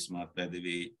ಸ್ಯಾಕ್ರಿಫೈಸ್ ಮಾಡ್ತಾ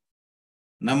ಇದೀವಿ.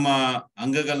 ನಮ್ಮ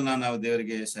ಅಂಗಗಳನ್ನ ನಾವು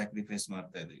ದೇವರಿಗೆ ಸ್ಯಾಕ್ರಿಫೈಸ್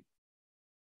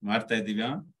ಮಾಡ್ತಾ ಇದೀವ್ಯಾ?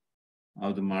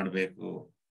 ಹೌದು, ಮಾಡ್ಬೇಕು.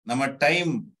 ನಮ್ಮ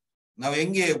ಟೈಮ್ ನಾವು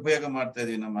ಹೆಂಗೆ ಉಪಯೋಗ ಮಾಡ್ತಾ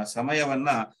ಇದೀವಿ, ನಮ್ಮ ಸಮಯವನ್ನ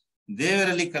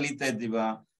ದೇವರಲ್ಲಿ ಕಳೀತಾ ಇದ್ದೀವಾ?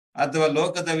 ಅಥವಾ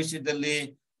ಲೋಕದ ವಿಷಯದಲ್ಲಿ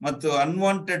ಮತ್ತು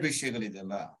ಅನ್ವಾಂಟೆಡ್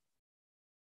ವಿಷಯಗಳಿದೆಯಲ್ಲ,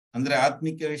 ಅಂದ್ರೆ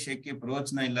ಆತ್ಮಿಕ ವಿಷಯಕ್ಕೆ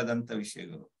ಪ್ರಯೋಜನ ಇಲ್ಲದಂತ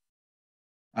ವಿಷಯಗಳು,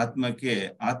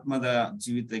 ಆತ್ಮದ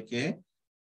ಜೀವಿತಕ್ಕೆ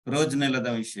ಪ್ರಯೋಜನ ಇಲ್ಲದ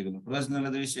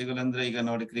ವಿಷಯಗಳು ಅಂದ್ರೆ ಈಗ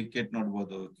ನೋಡಿ, ಕ್ರಿಕೆಟ್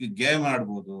ನೋಡ್ಬೋದು, ಗೇಮ್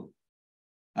ಆಡ್ಬೋದು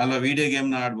ಅಲ್ವಾ, ವಿಡಿಯೋ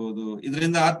ಗೇಮ್ನ ಆಡ್ಬೋದು.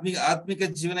 ಇದರಿಂದ ಆತ್ಮಿಕ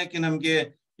ಜೀವನಕ್ಕೆ ನಮ್ಗೆ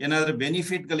ಏನಾದ್ರೂ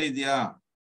ಬೆನಿಫಿಟ್ಗಳಿದೆಯಾ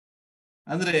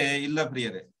ಅಂದ್ರೆ ಇಲ್ಲ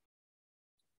ಪ್ರಿಯರೇ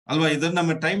ಅಲ್ವಾ. ಇದನ್ನ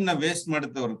ನಮ್ಮ ಟೈಮ್ ನ ವೇಸ್ಟ್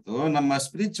ಮಾಡುತ್ತೆ ಹೊರತು ನಮ್ಮ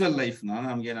ಸ್ಪಿರಿಚುವಲ್ ಲೈಫ್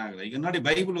ನಮ್ಗೇನಾಗಲ್ಲ. ಈಗ ನೋಡಿ,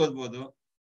 ಬೈಬಲ್ ಓದ್ಬೋದು,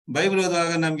 ಬೈಬಲ್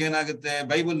ಓದುವಾಗ ನಮ್ಗೆ ಏನಾಗುತ್ತೆ,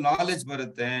 ಬೈಬಲ್ ನಾಲೆಜ್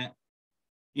ಬರುತ್ತೆ,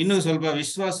 ಇನ್ನೂ ಸ್ವಲ್ಪ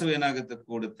ವಿಶ್ವಾಸವು ಏನಾಗುತ್ತೆ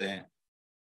ಕೂಡುತ್ತೆ.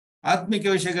 ಆತ್ಮಿಕ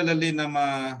ವಿಷಯಗಳಲ್ಲಿ ನಮ್ಮ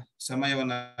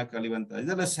ಸಮಯವನ್ನ ಕಳೆಯುವಂತ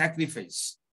ಇದೆಲ್ಲ ಸ್ಯಾಕ್ರಿಫೈಸ್.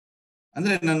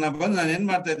 ಅಂದ್ರೆ ನಾನು ಏನ್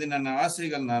ಮಾಡ್ತಾ ಇದ್ದೀನಿ, ನನ್ನ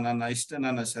ಆಸೆಗಳನ್ನ,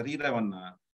 ನನ್ನ ಶರೀರವನ್ನ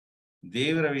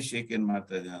ದೇವರ ವಿಷಯಕ್ಕೆ ಏನ್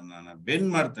ಮಾಡ್ತಾ ಇದ್ದೀನಿ, ನಾನು ಬೆಂಡ್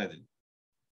ಮಾಡ್ತಾ ಇದ್ದೀನಿ,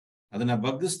 ಅದನ್ನ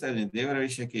ಬಗ್ಗಿಸ್ತಾ ಇದ್ದೀನಿ ದೇವರ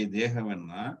ವಿಷಯಕ್ಕೆ. ಈ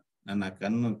ದೇಹವನ್ನ, ನನ್ನ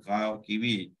ಕಣ್ಣು,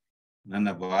 ಕಿವಿ, ನನ್ನ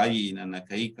ಬಾಯಿ, ನನ್ನ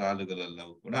ಕೈ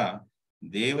ಕಾಲುಗಳೆಲ್ಲವೂ ಕೂಡ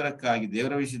ದೇವರಕ್ಕಾಗಿ,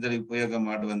 ದೇವರ ವಿಷಯದಲ್ಲಿ ಉಪಯೋಗ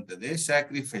ಮಾಡುವಂಥದ್ದೇ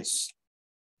ಸ್ಯಾಕ್ರಿಫೈಸ್.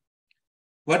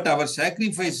 ಬಟ್ ಅವರ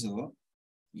ಸ್ಯಾಕ್ರಿಫೈಸ್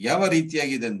ಯಾವ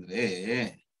ರೀತಿಯಾಗಿದೆ ಅಂದ್ರೆ,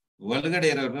 ಒಳಗಡೆ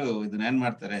ಇರೋರು ಇದನ್ನ ಏನ್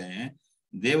ಮಾಡ್ತಾರೆ,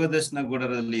 ದೇವದರ್ಶನ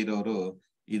ಗುಡರಲ್ಲಿ ಇರೋರು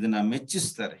ಇದನ್ನ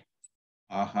ಮೆಚ್ಚಿಸ್ತಾರೆ.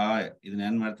 ಆಹಾ, ಇದನ್ನ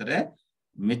ಏನ್ ಮಾಡ್ತಾರೆ,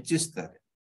 ಮೆಚ್ಚಿಸ್ತಾರೆ.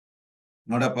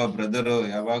 ನೋಡಪ್ಪ ಬ್ರದರು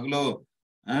ಯಾವಾಗ್ಲೂ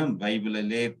ಬೈಬಲ್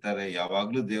ಅಲ್ಲೇ ಇರ್ತಾರೆ,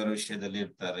 ಯಾವಾಗ್ಲೂ ದೇವರ ವಿಷಯದಲ್ಲಿ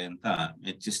ಇರ್ತಾರೆ ಅಂತ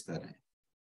ಮೆಚ್ಚಿಸ್ತಾರೆ.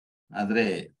 ಆದ್ರೆ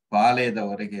ಪಾಳೆಯದ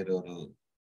ಹೊರಗೆ ಇರೋರು,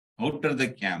 ಔಟರ್ ದ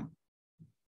ಕ್ಯಾಂಪ್,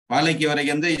 ಪಾಲಕಿ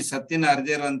ಹೊರಗೆ ಅಂದ್ರೆ ಈ ಸತ್ಯನ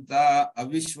ಅರ್ದೇ ಇರುವಂತ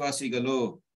ಅವಿಶ್ವಾಸಿಗಳು,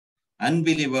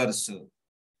 ಅನ್ಬಿಲೀವರ್ಸ್,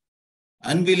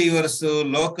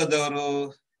 ಲೋಕದವರು,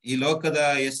 ಈ ಲೋಕದ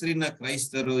ಹೆಸರಿನ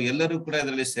ಕ್ರೈಸ್ತರು ಎಲ್ಲರೂ ಕೂಡ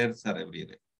ಇದರಲ್ಲಿ ಸೇರ್ತಾರೆ.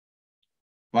 ಬೇರೆ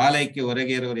ಪಾಲಯಕ್ಕೆ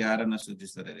ಹೊರಗೆ ಇರೋರು ಯಾರನ್ನ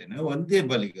ಸೂಚಿಸ್ತಾರೆ, ಒಂದೇ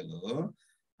ಬಲಿಗಳು,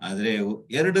 ಆದ್ರೆ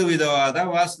ಎರಡು ವಿಧವಾದ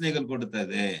ವಾಸನೆಗಳು ಕೊಡ್ತಾ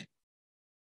ಇದೆ.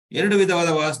 ಎರಡು ವಿಧವಾದ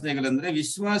ವಾಸನೆಗಳಂದ್ರೆ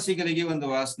ವಿಶ್ವಾಸಿಗಳಿಗೆ ಒಂದು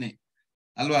ವಾಸನೆ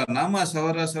ಅಲ್ವಾ, ನಮ್ಮ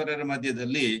ಸಹೋದರರ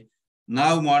ಮಧ್ಯದಲ್ಲಿ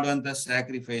ನಾವು ಮಾಡುವಂತ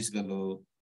ಸ್ಯಾಕ್ರಿಫೈಸ್ಗಳು,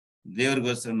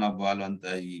 ದೇವ್ರಿಗೋಸ್ಕರ ನಾವು ಬಾಳುವಂತ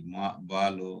ಈ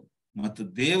ಬಾಲು, ಮತ್ತು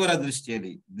ದೇವರ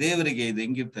ದೃಷ್ಟಿಯಲ್ಲಿ ದೇವರಿಗೆ ಇದು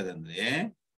ಹೆಂಗಿರ್ತದೆ ಅಂದ್ರೆ,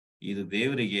 ಇದು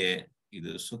ದೇವರಿಗೆ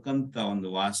ಇದು ಸುಖಂತ ಒಂದು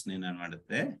ವಾಸನೆನ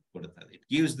ಮಾಡುತ್ತೆ, ಕೊಡುತ್ತದೆ. It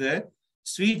gives the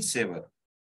sweet saver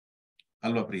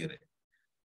ಅಲ್ವಾ ಪ್ರಿಯರೇ.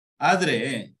 ಆದ್ರೆ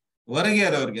ಹೊರಗೆ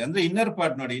ಇರೋರಿಗೆ ಅಂದ್ರೆ ಇನ್ನರ್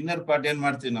ಪಾರ್ಟ್ ನೋಡಿ, ಇನ್ನರ್ ಪಾರ್ಟ್ ಏನ್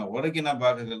ಮಾಡ್ತೀವಿ ನಾವು, ಹೊರಗಿನ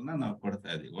ಭಾಗಗಳನ್ನ ನಾವು ಕೊಡ್ತಾ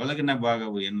ಇದೀವಿ. ಒಳಗಿನ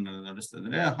ಭಾಗವು ಏನ್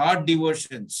ನಡೆಸ್ತಂದ್ರೆ ಹಾರ್ಟ್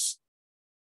ಡಿವೋಷನ್ಸ್,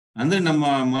 ಅಂದ್ರೆ ನಮ್ಮ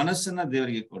ಮನಸ್ಸನ್ನ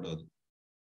ದೇವರಿಗೆ ಕೊಡೋದು.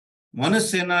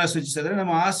 ಮನಸ್ಸೇನ ಸೂಚಿಸಿದ್ರೆ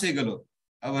ನಮ್ಮ ಆಸೆಗಳು,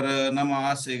 ನಮ್ಮ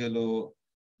ಆಸೆಗಳು,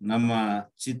 ನಮ್ಮ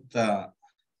ಚಿತ್ತ,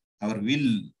 ಅವರ್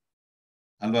ವಿಲ್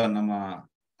ಅಲ್ವಾ,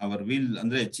 ಅವರ್ ವಿಲ್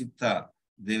ಅಂದ್ರೆ ಚಿತ್ತ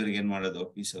ದೇವರಿಗೆ ಏನ್ ಮಾಡೋದು,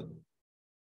 ಒಪ್ಪಿಸೋದು.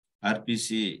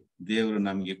 ಅರ್ಪಿಸಿ ದೇವರು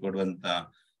ನಮ್ಗೆ ಕೊಡುವಂತ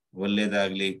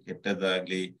ಒಳ್ಳೇದಾಗ್ಲಿ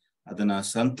ಕೆಟ್ಟದಾಗ್ಲಿ ಅದನ್ನ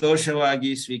ಸಂತೋಷವಾಗಿ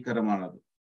ಸ್ವೀಕಾರ ಮಾಡೋದು.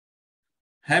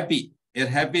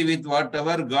 Happy with what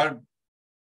ever god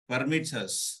permits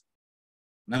us.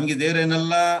 ನಮ್ಗೆ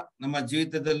ದೇವರೇನೆಲ್ಲ ನಮ್ಮ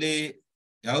ಜೀವಿತದಲ್ಲಿ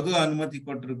ಯಾವುದೋ ಅನುಮತಿ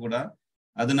ಕೊಟ್ಟರು ಕೂಡ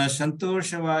ಅದನ್ನ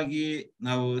ಸಂತೋಷವಾಗಿ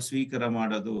ನಾವು ಸ್ವೀಕಾರ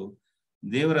ಮಾಡೋದು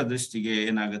ದೇವರ ದೃಷ್ಟಿಗೆ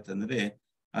ಏನಾಗತ್ತೆ ಅಂದ್ರೆ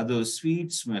ಅದು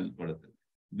ಸ್ವೀಟ್ ಸ್ಮೆಲ್ ಕೊಡುತ್ತದೆ.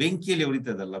 ಬೆಂಕಿಯಲ್ಲಿ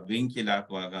ಉರಿತದಲ್ಲ, ಬೆಂಕಿಯಲ್ಲಿ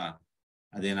ಹಾಕುವಾಗ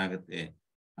ಅದೇನಾಗುತ್ತೆ,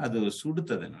 ಅದು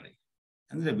ಸುಡುತ್ತದೆ ನೋಡಿ.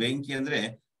 ಅಂದ್ರೆ ಬೆಂಕಿ ಅಂದ್ರೆ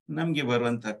ನಮ್ಗೆ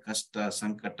ಬರುವಂತ ಕಷ್ಟ,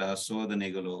 ಸಂಕಟ,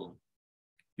 ಶೋಧನೆಗಳು,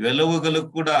 ಇವೆಲ್ಲವುಗಳು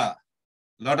ಕೂಡ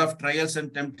lot of trials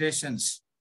and temptations,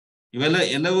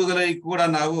 ಎಲ್ಲವುಗಳಿಗೆ ಕೂಡ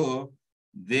ನಾವು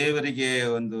ದೇವರಿಗೆ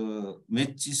ಒಂದು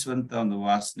ಮೆಚ್ಚಿಸುವಂತ ಒಂದು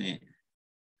ವಾಸನೆ.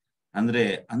 ಅಂದ್ರೆ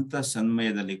ಅಂತ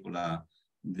ಸಮಯದಲ್ಲಿ ಕೂಡ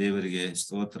ದೇವರಿಗೆ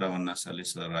ಸ್ತೋತ್ರವನ್ನ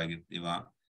ಸಲ್ಲಿಸುವವರಾಗಿರ್ತೀವ,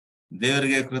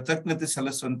 ದೇವರಿಗೆ ಕೃತಜ್ಞತೆ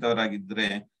ಸಲ್ಲಿಸುವಂತವರಾಗಿದ್ರೆ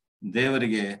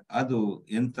ದೇವರಿಗೆ ಅದು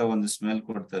ಎಂತ ಒಂದು ಸ್ಮೆಲ್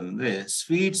ಕೊಡ್ತದೆ ಅಂದ್ರೆ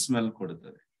ಸ್ವೀಟ್ ಸ್ಮೆಲ್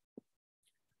ಕೊಡುತ್ತದೆ.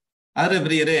 ಆದ್ರೆ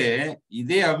ಪ್ರಿಯರೇ,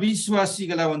 ಇದೇ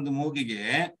ಅವಿಶ್ವಾಸಿಗಳ ಒಂದು ಮೂಗಿಗೆ,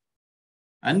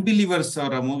 ಅನ್ಬಿಲಿವರ್ಸ್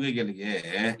ಅವರ ಮೂಗಿಗಳಿಗೆ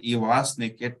ಈ ವಾಸನೆ,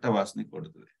 ಕೆಟ್ಟ ವಾಸನೆ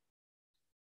ಕೊಡುತ್ತದೆ.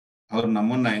 ಅವ್ರು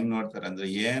ನಮ್ಮನ್ನ ಹೆಂಗ್ ನೋಡ್ತಾರೆ ಅಂದ್ರೆ,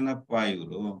 ಏನಪ್ಪಾ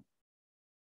ಇವರು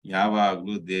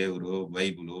ಯಾವಾಗ್ಲೂ ದೇವ್ರು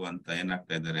ಬೈಬಲು ಅಂತ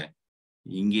ಏನಾಗ್ತಾ ಇದ್ದಾರೆ,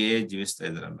 ಹಿಂಗೇ ಜೀವಿಸ್ತಾ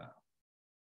ಇದಾರಲ್ಲ.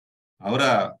 ಅವರ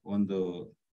ಒಂದು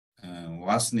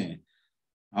ವಾಸನೆ,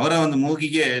 ಅವರ ಒಂದು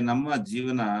ಮೂಗಿಗೆ ನಮ್ಮ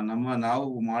ಜೀವನ, ನಾವು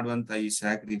ಮಾಡುವಂತ ಈ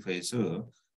ಸ್ಯಾಕ್ರಿಫೈಸು,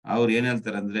 ಅವ್ರು ಏನ್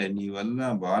ಹೇಳ್ತಾರೆ ಅಂದ್ರೆ, ನೀವೆಲ್ಲ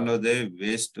ಬಾಳೋದೇ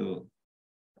ವೇಸ್ಟ್,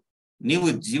 ನೀವು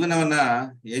ಜೀವನವನ್ನ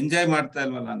ಎಂಜಾಯ್ ಮಾಡ್ತಾ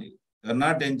ಇಲ್ವಲ್ಲ, ನೀವು you are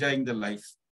not enjoying the life.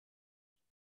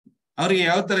 ಅವ್ರಿಗೆ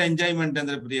ಯಾವ ತರ ಎಂಜಾಯ್ಮೆಂಟ್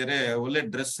ಅಂದ್ರೆ ಪ್ರಿಯರೇ, ಒಳ್ಳೆ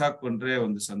ಡ್ರೆಸ್ ಹಾಕೊಂಡ್ರೆ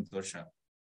ಒಂದು ಸಂತೋಷ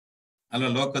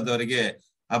ಅಲ್ವಾ. ಲೋಕದವರಿಗೆ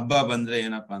ಹಬ್ಬ ಬಂದ್ರೆ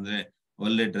ಏನಪ್ಪಾ ಅಂದ್ರೆ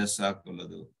ಒಳ್ಳೆ ಡ್ರೆಸ್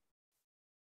ಹಾಕೊಳ್ಳೋದು,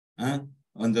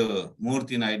 ಒಂದು 3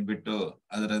 ದಿನ ಇಟ್ಬಿಟ್ಟು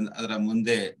ಅದರ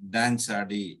ಮುಂದೆ ಡ್ಯಾನ್ಸ್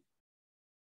ಆಡಿ,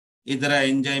 ಈ ತರ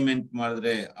ಎಂಜಾಯ್ಮೆಂಟ್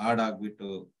ಮಾಡಿದ್ರೆ ಹಾಡಾಗ್ಬಿಟ್ಟು,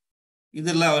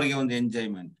 ಇದೆಲ್ಲ ಅವರಿಗೆ ಒಂದು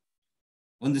ಎಂಜಾಯ್ಮೆಂಟ್.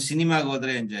 ಒಂದು ಸಿನಿಮಾಗೆ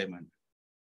ಹೋದ್ರೆ ಎಂಜಾಯ್ಮೆಂಟ್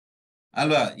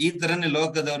ಅಲ್ವಾ. ಈ ತರನೇ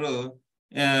ಲೋಕದವರು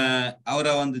ಅವರ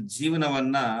ಒಂದು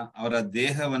ಜೀವನವನ್ನ, ಅವರ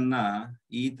ದೇಹವನ್ನ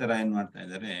ಈ ತರ ಏನ್ ಮಾಡ್ತಾ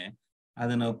ಇದ್ದಾರೆ,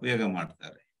 ಅದನ್ನ ಉಪಯೋಗ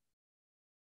ಮಾಡ್ತಾರೆ.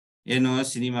 ಏನು,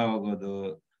 ಸಿನಿಮಾ ಹೋಗೋದು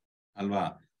ಅಲ್ವಾ,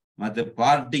 ಮತ್ತೆ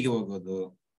ಪಾರ್ಟಿಗೆ ಹೋಗೋದು,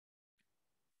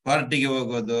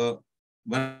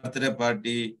 ಬರ್ತ್ಡೇ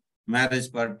ಪಾರ್ಟಿ, ಮ್ಯಾರೇಜ್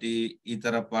ಪಾರ್ಟಿ, ಈ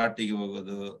ತರ ಪಾರ್ಟಿಗೆ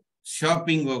ಹೋಗೋದು,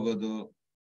 ಶಾಪಿಂಗ್ ಹೋಗೋದು,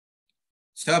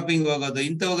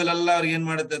 ಇಂಥವುಗಳೆಲ್ಲ ಅವ್ರಿಗೆ ಏನ್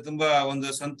ಮಾಡುತ್ತೆ, ತುಂಬಾ ಒಂದು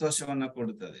ಸಂತೋಷವನ್ನ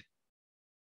ಕೊಡುತ್ತದೆ.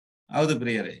 ಹೌದು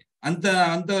ಪ್ರಿಯರೇ,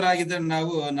 ಅಂತವರಾಗಿದ್ರೆ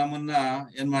ನಾವು ನಮ್ಮನ್ನ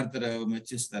ಏನ್ ಮಾಡ್ತಾರೆ,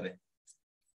 ಮೆಚ್ಚಿಸ್ತಾರೆ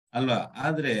ಅಲ್ವಾ.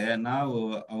 ಆದ್ರೆ ನಾವು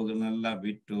ಅವುಗಳನ್ನೆಲ್ಲ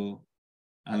ಬಿಟ್ಟು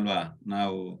ಅಲ್ವಾ,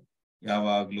 ನಾವು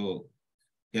ಯಾವಾಗ್ಲೂ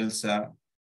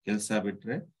ಕೆಲ್ಸ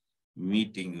ಬಿಟ್ರೆ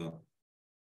ಮೀಟಿಂಗು,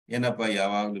 ಏನಪ್ಪಾ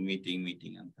ಯಾವಾಗ್ಲೂ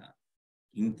ಮೀಟಿಂಗ್ ಅಂತ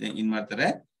ಏನ್ ಮಾಡ್ತಾರೆ.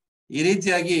 ಈ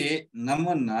ರೀತಿಯಾಗಿ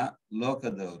ನಮ್ಮನ್ನ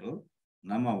ಲೋಕದವರು,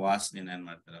 ನಮ್ಮ ವಾಸನೆನ ಏನ್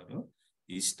ಮಾಡ್ತಾರೆ, ಅವರು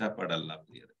ಇಷ್ಟಪಡಲ್ಲ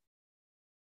ಪ್ರಿಯರೇ.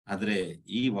 ಆದ್ರೆ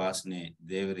ಈ ವಾಸನೆ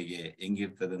ದೇವರಿಗೆ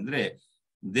ಹೆಂಗಿರ್ತದಂದ್ರೆ,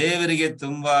 ದೇವರಿಗೆ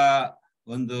ತುಂಬಾ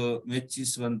ಒಂದು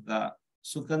ಮೆಚ್ಚಿಸುವಂತ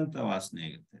ಸುಖಂತ ವಾಸನೆ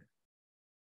ಆಗುತ್ತೆ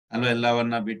ಅಲ್ವಾ.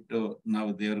 ಎಲ್ಲವನ್ನ ಬಿಟ್ಟು ನಾವು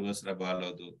ದೇವರಿಗೋಸ್ಕರ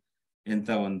ಬಾಳೋದು ಎಂತ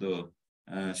ಒಂದು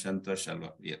ಸಂತೋಷ ಅಲ್ವಾ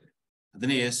ಪ್ರಿಯರೇ.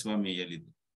 ಅದನ್ನೇ ಯೇಸು ಸ್ವಾಮಿ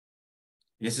ಹೇಳಿದ್ದು.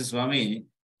 ಯೇಸು ಸ್ವಾಮಿ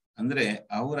ಅಂದ್ರೆ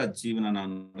ಅವರ ಜೀವನ ನಾವು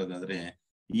ನೋಡೋದಾದ್ರೆ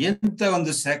ಎಂತ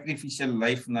ಒಂದು ಸ್ಯಾಕ್ರಿಫಿಷಿಯಲ್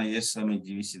ಲೈಫ್ ನ ಯೇಸು ಸ್ವಾಮಿ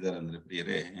ಜೀವಿಸಿದಾರೆ ಅಂದ್ರೆ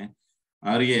ಪ್ರಿಯರೇ,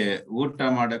 ಅವರಿಗೆ ಊಟ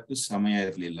ಮಾಡಕ್ಕೂ ಸಮಯ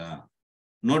ಇರ್ಲಿಲ್ಲ,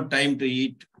 ನೋ ಟೈಮ್ ಟು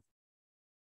ಈಟ್.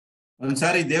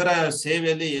 ಒಂದ್ಸಾರಿ ದೇವರ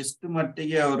ಸೇವೆಯಲ್ಲಿ ಎಷ್ಟು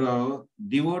ಮಟ್ಟಿಗೆ ಅವರು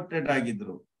ಡಿವೋಟೆಡ್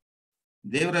ಆಗಿದ್ರು,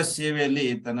 ದೇವರ ಸೇವೆಯಲ್ಲಿ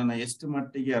ತನ್ನನ್ನ ಎಷ್ಟು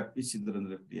ಮಟ್ಟಿಗೆ ಅರ್ಪಿಸಿದ್ರು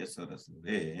ಅಂದ್ರೆ ಪ್ರಿಯ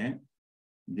ಸಹೋದರರೇ,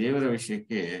 ದೇವರ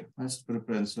ವಿಷಯಕ್ಕೆ ಫಸ್ಟ್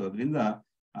ಪ್ರಿಫರೆನ್ಸ್. ಅದರಿಂದ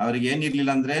ಅವ್ರಿಗೆ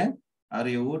ಏನಿರ್ಲಿಲ್ಲ ಅಂದ್ರೆ,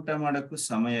 ಅವ್ರಿಗೆ ಊಟ ಮಾಡಕ್ಕೂ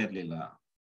ಸಮಯ ಇರ್ಲಿಲ್ಲ.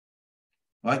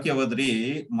 ವಾಕ್ಯ ಓದ್ರಿ,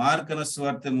 ಮಾರ್ಕನ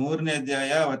ಸುವಾರ್ತೆ 3ನೇ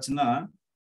ಅಧ್ಯಾಯ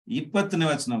 20ನೇ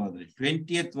ವಚನ ಓದ್ರಿ.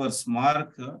 20th verse,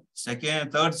 mark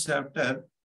 3rd chapter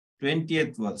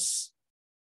 20th verse.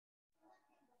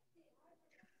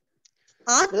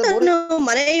 ಆತನು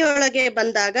ಮನೆಯೊಳಗೆ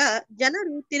ಬಂದಾಗ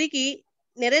ಜನರು ತಿರುಗಿ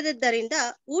ನೆರೆದಿದ್ದರಿಂದ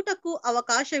ಊಟಕ್ಕೂ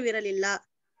ಅವಕಾಶವಿರಲಿಲ್ಲ.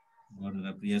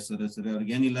 ನೋಡಿದ್ರ ಪ್ರಿಯ ಸದಸ್ಯರೇ,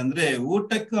 ಅವ್ರಿಗೇನಿಲ್ಲ ಅಂದ್ರೆ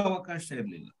ಊಟಕ್ಕೂ ಅವಕಾಶ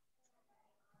ಇರ್ಲಿಲ್ಲ.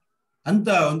 ಅಂತ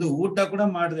ಒಂದು ಊಟ ಕೂಡ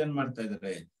ಮಾಡದೆ ಏನ್ ಮಾಡ್ತಾ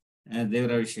ಇದಾರೆ,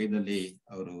 ದೇವರ ವಿಷಯದಲ್ಲಿ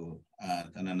ಅವರು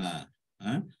ತನ್ನನ್ನ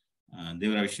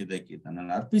ದೇವರ ವಿಷಯದಕ್ಕೆ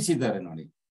ತನ್ನನ್ನು ಅರ್ಪಿಸಿದ್ದಾರೆ. ನೋಡಿ,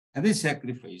 ಅದೇ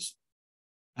ಸ್ಯಾಕ್ರಿಫೈಸ್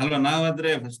ಅಲ್ವಾ. ನಾವಾದ್ರೆ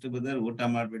ಫಸ್ಟ್ ಊಟ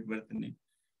ಮಾಡ್ಬಿಟ್ಟು ಬರ್ತೀನಿ,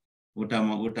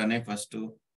 ಊಟನೇ ಫಸ್ಟ್,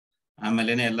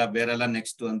 ಆಮೇಲೆನೆ ಎಲ್ಲ ಬೇರೆಲ್ಲ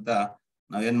ನೆಕ್ಸ್ಟ್ ಅಂತ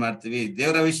ನಾವೇನ್ ಮಾಡ್ತೀವಿ,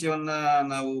 ದೇವರ ವಿಷಯವನ್ನ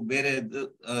ನಾವು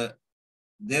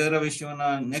ದೇವರ ವಿಷಯವನ್ನ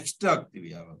ನೆಕ್ಸ್ಟ್ ಆಗ್ತೀವಿ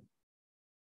ಯಾವಾಗ.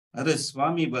 ಆದ್ರೆ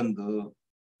ಸ್ವಾಮಿ ಬಂದು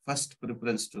ಫಸ್ಟ್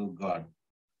ಪ್ರಿಫರೆನ್ಸ್ ಟು ಗಾಡ್,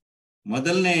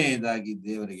 ಮೊದಲನೇದಾಗಿ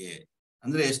ದೇವರಿಗೆ.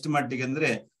 ಅಂದ್ರೆ ಎಷ್ಟು ಮಟ್ಟಿಗೆ ಅಂದ್ರೆ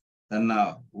ತನ್ನ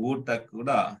ಊಟ ಕೂಡ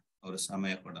ಅವರು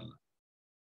ಸಮಯ ಕೊಡಲ್ಲ.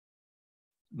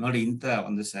 ನೋಡಿ, ಇಂಥ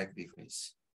ಒಂದು ಸ್ಯಾಕ್ರಿಫೈಸ್.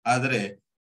 ಆದ್ರೆ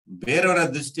ಬೇರೆಯವರ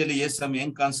ದೃಷ್ಟಿಯಲ್ಲಿ ಯೇಸು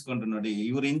ಹೆಂಗ್ ಕಾಣಿಸ್ಕೊಂಡ್ರು ನೋಡಿ,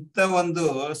 ಇವ್ರು ಇಂಥ ಒಂದು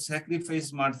ಸ್ಯಾಕ್ರಿಫೈಸ್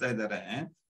ಮಾಡ್ತಾ ಇದ್ದಾರೆ.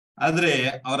 ಆದ್ರೆ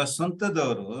ಅವರ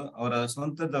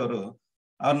ಸ್ವಂತದವರು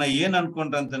ಅವ್ರನ್ನ ಏನ್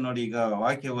ಅನ್ಕೊಂಡ್ರಂತ ನೋಡಿ. ಈಗ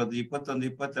ವಾಕ್ಯ ಓದಿ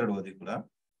 21-22 ಓದಿ ಕೂಡ.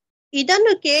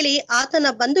 ಇದನ್ನು ಕೇಳಿ ಆತನ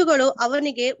ಬಂಧುಗಳು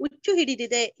ಅವನಿಗೆ ಹುಚ್ಚು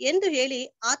ಹಿಡಿದಿದೆ ಎಂದು ಹೇಳಿ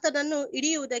ಆತನನ್ನು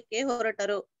ಹಿಡಿಯುವುದಕ್ಕೆ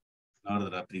ಹೊರಟರು.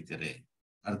 ನೋಡಿದ್ರ ಪ್ರೀತಿಯರೇ,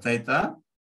 ಅರ್ಥ ಆಯ್ತಾ?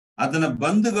 ಅದನ್ನ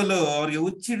ಬಂಧುಗಳು ಅವ್ರಿಗೆ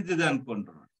ಹುಚ್ಚಿಡ್ದಿದೆ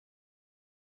ಅನ್ಕೊಂಡ್ರು.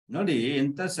 ನೋಡಿ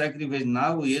ಎಂತ ಸ್ಯಾಕ್ರಿಫೈಸ್.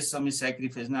 ನಾವು ಯೇಸು ಸ್ವಾಮಿ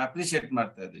ಸ್ಯಾಕ್ರಿಫೈಸ್ ನ ಅಪ್ರಿಶಿಯೇಟ್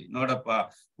ಮಾಡ್ತಾ ಇದ್ವಿ. ನೋಡಪ್ಪ,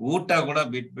 ಊಟ ಕೂಡ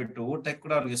ಬಿಟ್ಬಿಟ್ಟು, ಊಟಕ್ಕೆ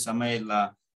ಕೂಡ ಅವ್ರಿಗೆ ಸಮಯ ಇಲ್ಲ.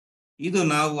 ಇದು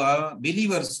ನಾವು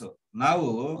ಬಿಲೀವರ್ಸ್, ನಾವು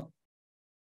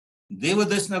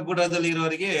ದೇವದರ್ಶನ ಗುಡದಲ್ಲಿ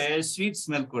ಇರೋರಿಗೆ ಸ್ವೀಟ್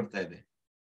ಸ್ಮೆಲ್ ಕೊಡ್ತಾ ಇದೆ.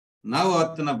 ನಾವು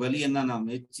ಆತನ ಬಲಿಯನ್ನ ನಾವು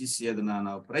ಮೆಚ್ಚಿಸಿ ಅದನ್ನ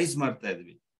ನಾವು ಪ್ರೈಸ್ ಮಾಡ್ತಾ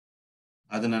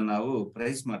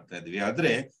ಇದ್ವಿ,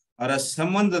 ಆದ್ರೆ ಅವರ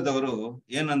ಸಂಬಂಧದವರು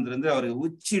ಏನಂದ್ರೆ ಅವ್ರಿಗೆ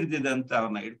ಹುಚ್ಚಿಡ್ದಿದೆ ಅಂತ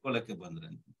ಅವ್ರನ್ನ ಇಟ್ಕೊಳಕ್ಕೆ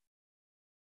ಬಂದ್ರಂತೆ.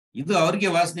 ಇದು ಅವ್ರಿಗೆ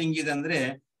ವಾಸನೆ ಹೆಂಗಿದೆ ಅಂದ್ರೆ,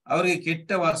 ಅವ್ರಿಗೆ ಕೆಟ್ಟ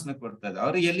ವಾಸನೆ ಕೊಡ್ತಾ ಇದೆ.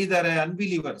 ಅವ್ರಿಗೆ ಎಲ್ಲಿದ್ದಾರೆ?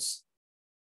 ಅನ್ಬಿಲೀವರ್ಸ್,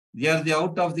 they are the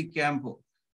out of the camp.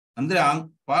 ಅಂದ್ರೆ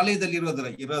ಪಾಳ್ಯದಲ್ಲಿ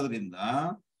ಇರೋದ್ರಿಂದ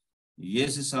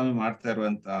ಯೇಸು ಸ್ವಾಮಿ ಮಾಡ್ತಾ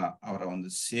ಇರುವಂತ ಅವರ ಒಂದು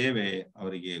ಸೇವೆ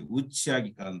ಅವರಿಗೆ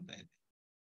ಹುಚ್ಚಾಗಿ ಕಾಣ್ತಾ ಇದೆ.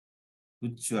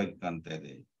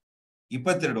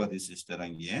 22 ಓದಿ ಸಿಸ್ಟರ್,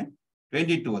 ಹಂಗೆ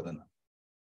 22 ಓದನ.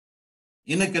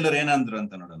 ಇನ್ನು ಕೆಲವರು ಏನಂದ್ರು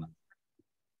ಅಂತ ನೋಡೋಣ.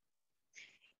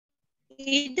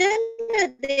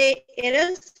 ಇದಲ್ಲದೆ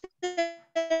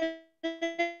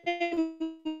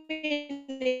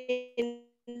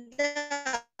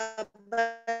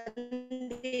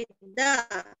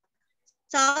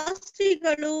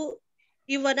ಶಾಸ್ತ್ರಿಗಳು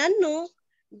ಇವನನ್ನು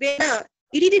ಬೇಡ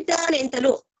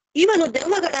ಹಿಡಿದಿದ್ದಾನೆಂತಲೂ, ಇವನು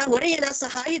ದೆವ್ವಗಳ ಒಡೆಯನ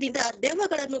ಸಹಾಯದಿಂದ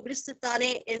ದೆವ್ವಗಳನ್ನು ಬಿಡಿಸುತ್ತಾನೆ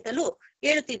ಎಂತಲೂ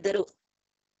ಹೇಳುತ್ತಿದ್ದರು.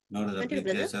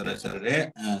 ನೋಡಿದ್ರೆ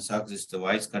ಸಾಕು,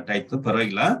 ವಾಯ್ಸ್ ಕಟ್ ಆಯ್ತು,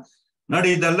 ಪರವಾಗಿಲ್ಲ. ನೋಡಿ,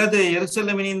 ಇದಲ್ಲದೆ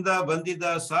ಯೆರೂಸಲೇಮಿನಿಂದ ಬಂದಿದ್ದ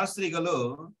ಶಾಸ್ತ್ರಿಗಳು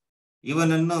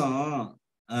ಇವನನ್ನು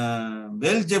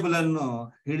ಬೇಲ್ಜೆಬಲನ್ನು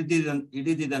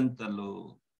ಹಿಡಿದಿದಂತಲ್ಲೂ,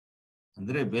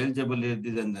 ಅಂದ್ರೆ ಬೇಲ್ಜೆಬಲ್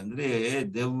ಹಿಡಿದಿದಂದ್ರೆ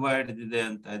ದೆವ್ವ ಹಿಡಿದಿದೆ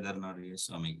ಅಂತ ಇದ್ದಾರೆ ನೋಡಿ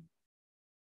ಸ್ವಾಮಿಗೆ.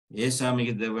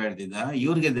 ಸ್ವಾಮಿಗೆ ದೆವ್ವ ಹಿಡ್ದಿದ್ದ,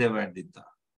 ಇವ್ರಿಗೆ ದೆವ್ವ ಹಿಡ್ದಿತ್ತ?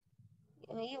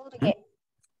 ಇವ್ರಿಗೆ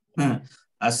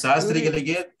ಆ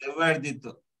ಶಾಸ್ತ್ರಿಗಳಿಗೆ ದೆವ್ವ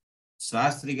ಹಿಡ್ದಿತ್ತು.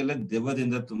 ಶಾಸ್ತ್ರಿಗೆಲ್ಲ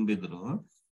ದೆವ್ವದಿಂದ ತುಂಬಿದ್ರು.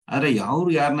 ಆದ್ರೆ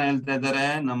ಯಾರನ್ನ ಹೇಳ್ತಾ ಇದ್ದಾರೆ?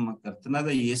 ನಮ್ಮ ಕರ್ತನಾದ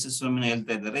ಯೇಸು ಸ್ವಾಮಿನ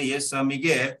ಹೇಳ್ತಾ ಇದ್ದಾರೆ. ಯೇಸು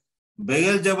ಸ್ವಾಮಿಗೆ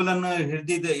ಬೇಲ್ಜೆಬಲನ್ನು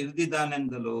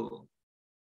ಹಿಡ್ದಿದ್ದಾನೆಂದಲು.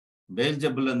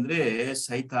 ಬೇಲ್ಜೆಬಲ್ ಅಂದ್ರೆ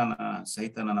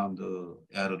ಸೈತಾನನ ಒಂದು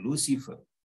ಯಾರು? ಲೂಸಿಫರ್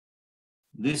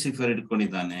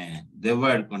ಹಿಡ್ಕೊಂಡಿದ್ದಾನೆ, ದೆವ್ವ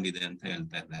ಹಿಡ್ಕೊಂಡಿದೆ ಅಂತ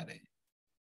ಹೇಳ್ತಾ ಇದ್ದಾರೆ.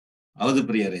 ಹೌದು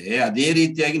ಪ್ರಿಯರೇ, ಅದೇ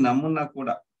ರೀತಿಯಾಗಿ ನಮ್ಮನ್ನ ಕೂಡ,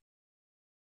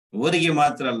 ಊರಿಗೆ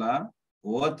ಮಾತ್ರ ಅಲ್ಲ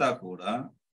ಓತಾ ಕೂಡ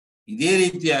ಇದೇ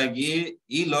ರೀತಿಯಾಗಿ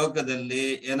ಈ ಲೋಕದಲ್ಲಿ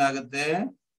ಏನಾಗುತ್ತೆ?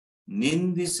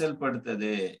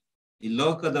 ನಿಂದಿಸಲ್ಪಡ್ತದೆ. ಈ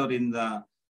ಲೋಕದವರಿಂದ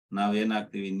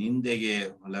ನಾವೇನಾಗ್ತೀವಿ? ನಿಂದೆಗೆ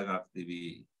ಒಳಗಾಗ್ತೀವಿ.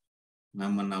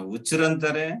 ನಮ್ಮನ್ನ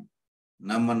ಹುಚ್ಚರಂತಾರೆ,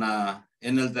 ನಮ್ಮನ್ನ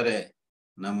ಏನ್ ಹೇಳ್ತಾರೆ?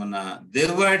 ನಮ್ಮನ್ನ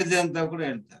ದೆವ್ವ ಹಿಡಿದೆ ಅಂತ ಕೂಡ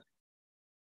ಹೇಳ್ತಾರೆ.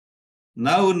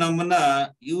 ನಾವು ನಮ್ಮನ್ನ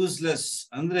ಯೂಸ್ಲೆಸ್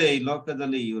ಅಂದ್ರೆ ಈ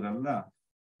ಲೋಕದಲ್ಲಿ ಇವರೆಲ್ಲ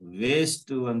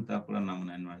ವೇಸ್ಟ್ ಅಂತ ಕೂಡ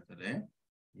ನಮ್ಮನ್ನ ಏನ್ ಮಾಡ್ತಾರೆ?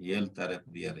 ಹೇಳ್ತಾರೆ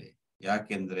ಪ್ರಿಯರೇ.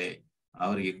 ಯಾಕೆಂದ್ರೆ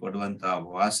ಅವರಿಗೆ ಕೊಡುವಂತ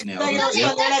ವಾಸನೆ,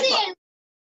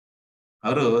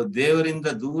 ಅವರು ದೇವರಿಂದ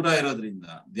ದೂರ ಇರೋದ್ರಿಂದ,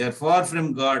 they are for from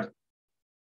god,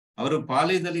 ಅವರು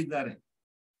ಪಾಳ್ಯದಲ್ಲಿದ್ದಾರೆ.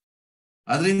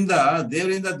 ಅದರಿಂದ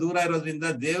ದೇವರಿಂದ ದೂರ ಇರೋದ್ರಿಂದ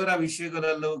ದೇವರ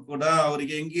ವಿಷಯಗಳಲ್ಲೂ ಕೂಡ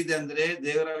ಅವರಿಗೆ ಹೆಂಗಿದೆ ಅಂದ್ರೆ,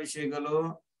 ದೇವರ ವಿಷಯಗಳು,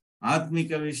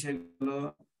 ಆತ್ಮಿಕ ವಿಷಯಗಳು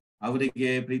ಅವರಿಗೆ,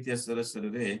 ಪ್ರೀತಿಯ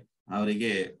ಸದಸ್ಯರೇ,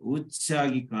 ಅವರಿಗೆ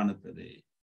ಹುಚ್ಚಾಗಿ ಕಾಣುತ್ತದೆ.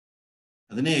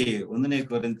 ಅದನ್ನೇ 1ನೇ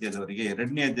ಕೊರಿಂಥಿಯದವರಿಗೆ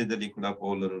 2ನೇ ಅಧ್ಯಾಯದಲ್ಲಿ ಕೂಡ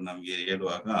ಪೌಲರು ನಮಗೆ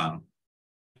ಹೇಳುವಾಗ,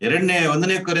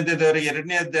 1ನೇ ಕೊರಿಂಥಿಯದವರಿಗೆ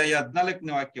 2ನೇ ಅಧ್ಯಾಯ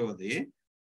 14ನೇ ವಾಕ್ಯ ಓದಿ.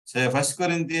 1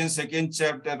 Corinthians 2nd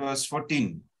chapter verse 14.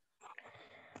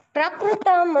 ಪ್ರಕೃತ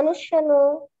ಮನುಷ್ಯನು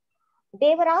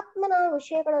ದೇವರಾತ್ಮನ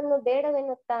ವಿಷಯಗಳನ್ನು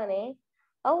ಬೇಡವೆನ್ನುತ್ತಾನೆ,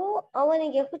 ಅವು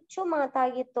ಅವನಿಗೆ ಹುಚ್ಚು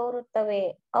ಮಾತಾಗಿ ತೋರುತ್ತವೆ.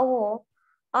 ಅವು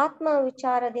ಆತ್ಮ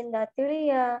ವಿಚಾರದಿಂದ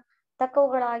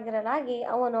ತಿಳಿಯತಕ್ಕವುಗಳಾಗಿರಲಾಗಿ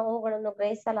ಅವನು ಅವುಗಳನ್ನು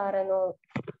ಗ್ರಹಿಸಲಾರನು.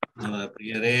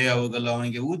 ಪ್ರಿಯರೇ, ಅವುಗಳು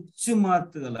ಅವನಿಗೆ ಹುಚ್ಚು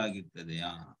ಮಾತುಗಳಾಗಿರ್ತದೆ.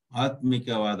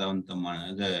 ಆತ್ಮಿಕವಾದ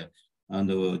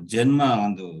ಒಂದು ಜನ್ಮ,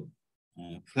 ಒಂದು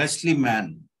ಫ್ಲೆಶ್ಲಿ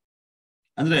ಮ್ಯಾನ್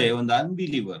ಅಂದ್ರೆ ಒಂದು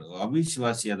ಅನ್ಬಿಲೀವರ್,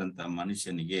 ಅವಿಶ್ವಾಸಿಯಾದಂತ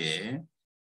ಮನುಷ್ಯನಿಗೆ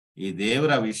ಈ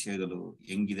ದೇವರ ವಿಷಯಗಳು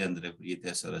ಹೆಂಗಿದೆ ಅಂದ್ರೆ,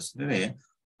 ಪ್ರೀತಿಯ ಸದಸ್ಯರೇ,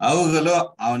 ಅವುಗಳು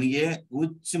ಅವನಿಗೆ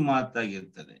ಹುಚ್ಚು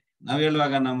ಮಾತಾಗಿರ್ತದೆ. ನಾವ್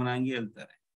ಹೇಳುವಾಗ ನಮ್ಮನ್ನ ಹಂಗೆ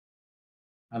ಹೇಳ್ತಾರೆ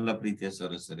ಅಲ್ಲ ಪ್ರೀತಿಯ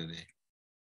ಸದಸ್ಯರೇ.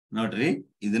 ನೋಡ್ರಿ,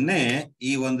 ಇದನ್ನೇ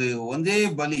ಈ ಒಂದೇ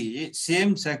ಬಲಿ,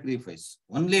 ಸೇಮ್ ಸ್ಯಾಕ್ರಿಫೈಸ್,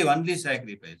 ಒನ್ಲಿ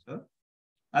ಸ್ಯಾಕ್ರಿಫೈಸ್,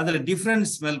 ಆದ್ರೆ ಡಿಫ್ರೆಂಟ್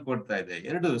ಸ್ಮೆಲ್ ಕೊಡ್ತಾ ಇದೆ.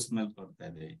 2 ಸ್ಮೆಲ್ ಕೊಡ್ತಾ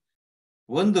ಇದೆ.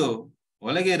 ಒಂದು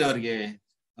ಒಳಗೆ ಇರೋರಿಗೆ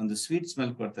ಒಂದು ಸ್ವೀಟ್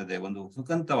ಸ್ಮೆಲ್ ಕೊಡ್ತದೆ, ಒಂದು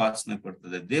ಸುಖಂತ ವಾಸನೆ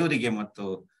ಕೊಡ್ತದೆ ದೇವರಿಗೆ ಮತ್ತು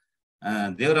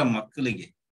ದೇವರ ಮಕ್ಕಳಿಗೆ.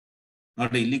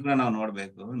 ನೋಡ್ರಿ, ಇಲ್ಲಿ ಕೂಡ ನಾವು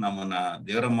ನೋಡ್ಬೇಕು, ನಮ್ಮನ್ನ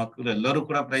ದೇವರ ಮಕ್ಕಳು ಎಲ್ಲರೂ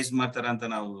ಕೂಡ ಪ್ರೈಸ್ ಮಾಡ್ತಾರ ಅಂತ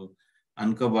ನಾವು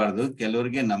ಅನ್ಕೋಬಾರ್ದು.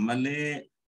 ಕೆಲವರಿಗೆ ನಮ್ಮಲ್ಲೇ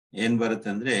ಏನ್ ಬರುತ್ತೆ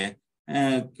ಅಂದ್ರೆ,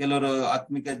 ಕೆಲವರು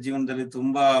ಆತ್ಮಿಕ ಜೀವನದಲ್ಲಿ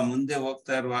ತುಂಬಾ ಮುಂದೆ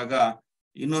ಹೋಗ್ತಾ ಇರುವಾಗ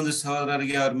ಇನ್ನೊಂದು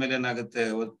ಸಹೋದರರಿಗೆ ಅವ್ರ ಮೇಲೆ ಏನಾಗುತ್ತೆ?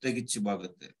 ಹೊಟ್ಟೆಗಿಚ್ಚು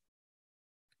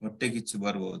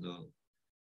ಬರ್ಬೋದು,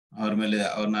 ಅವ್ರ ಮೇಲೆ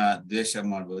ಅವ್ರನ್ನ ದ್ವೇಷ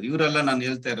ಮಾಡ್ಬೋದು. ಇವರೆಲ್ಲ ನಾನು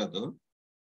ಹೇಳ್ತಾ ಇರೋದು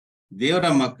ದೇವರ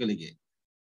ಮಕ್ಕಳಿಗೆ,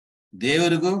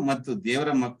 ದೇವರಿಗೂ ಮತ್ತು ದೇವರ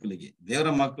ಮಕ್ಕಳಿಗೆ. ದೇವರ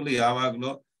ಮಕ್ಕಳು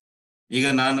ಯಾವಾಗ್ಲೂ, ಈಗ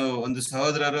ನಾನು ಒಂದು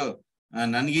ಸಹೋದರರು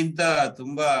ನನ್ಗಿಂತ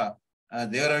ತುಂಬಾ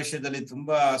ದೇವರ ವಿಷಯದಲ್ಲಿ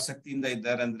ತುಂಬಾ ಆಸಕ್ತಿಯಿಂದ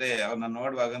ಇದ್ದಾರೆ ಅಂದ್ರೆ ಅವ್ರನ್ನ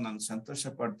ನೋಡುವಾಗ ನಾನು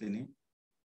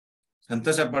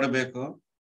ಸಂತೋಷ ಪಡಬೇಕು.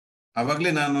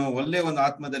 ಅವಾಗ್ಲೇ ನಾನು ಒಳ್ಳೆ ಒಂದು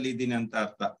ಆತ್ಮದಲ್ಲಿ ಇದ್ದೀನಿ ಅಂತ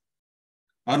ಅರ್ಥ.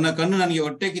 ಅವ್ರನ್ನ ಕಣ್ಣು ನನಗೆ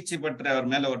ಹೊಟ್ಟೆ ಕಿಚ್ಚಿ ಪಟ್ರೆ, ಅವ್ರ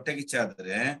ಮೇಲೆ ಹೊಟ್ಟೆ ಕಿಚ್ಚಿ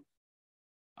ಆದ್ರೆ,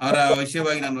 ಅವರ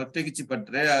ವಿಷಯವಾಗಿ ನಾನು ಹೊಟ್ಟೆ ಕಿಚ್ಚಿ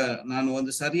ಪಟ್ರೆ, ನಾನು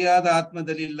ಒಂದು ಸರಿಯಾದ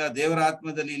ಆತ್ಮದಲ್ಲಿ ಇಲ್ಲ, ದೇವರ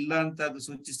ಆತ್ಮದಲ್ಲಿ ಇಲ್ಲ ಅಂತ ಅದು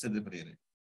ಸೂಚಿಸ್ತದೆ ಪ್ರಿಯರೇ.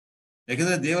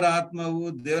 ಯಾಕಂದ್ರೆ ದೇವರ ಆತ್ಮವು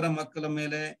ದೇವರ ಮಕ್ಕಳ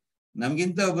ಮೇಲೆ,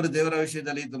 ನಮ್ಗಿಂತ ಒಬ್ಬರು ದೇವರ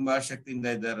ವಿಷಯದಲ್ಲಿ ತುಂಬಾ ಆಸಕ್ತಿಯಿಂದ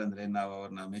ಇದ್ದಾರೆ ಅಂದ್ರೆ ನಾವು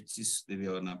ಅವ್ರನ್ನ ಮೆಚ್ಚಿಸ್ತೀವಿ,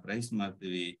 ಅವ್ರನ್ನ ಪ್ರೈಸ್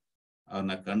ಮಾಡ್ತೀವಿ,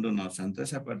 ಅವ್ರನ್ನ ಕಂಡು ನಾವು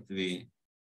ಸಂತೋಷ ಪಡ್ತೀವಿ.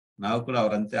 ನಾವು ಕೂಡ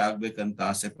ಅವ್ರಂತೆ ಆಗ್ಬೇಕಂತ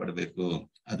ಆಸೆ ಪಡ್ಬೇಕು.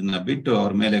 ಅದನ್ನ ಬಿಟ್ಟು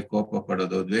ಅವ್ರ ಮೇಲೆ ಕೋಪ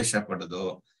ಪಡೋದು, ದ್ವೇಷ ಪಡೋದು,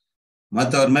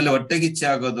 ಮತ್ತೆ ಅವ್ರ ಮೇಲೆ ಹೊಟ್ಟೆಗಿಚ್ಚೆ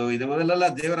ಆಗೋದು, ಇವೆಲ್ಲ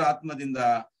ದೇವರ ಆತ್ಮದಿಂದ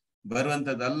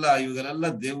ಬರುವಂತದ್ದಲ್ಲ. ಇವುಗಳೆಲ್ಲ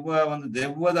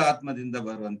ದೆವ್ವದ ಆತ್ಮದಿಂದ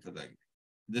ಬರುವಂತದ್ದಾಗಿದೆ.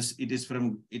 It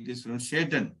is from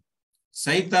ಶೇಟನ್,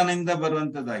 ಸೈತಾನಿಂದ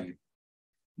ಬರುವಂತದ್ದಾಗಿದೆ.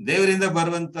 ದೇವರಿಂದ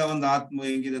ಬರುವಂತ ಒಂದು ಆತ್ಮ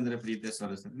ಹೆಂಗಿದೆ ಅಂದ್ರೆ, ಪ್ರೀತಿಯ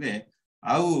ಸದಸ್ಯರೇ,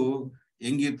 ಅವು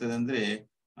ಹೆಂಗಿರ್ತದೆ ಅಂದ್ರೆ,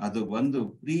 ಅದು ಒಂದು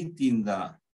ಪ್ರೀತಿಯಿಂದ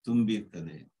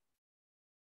ತುಂಬಿರ್ತದೆ.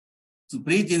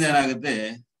 ಪ್ರೀತಿಯಿಂದ ಏನಾಗುತ್ತೆ?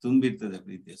 ತುಂಬಿರ್ತದೆ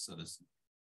ಪ್ರೀತಿಯ ಸದಸ್ಯ.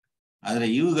 ಆದ್ರೆ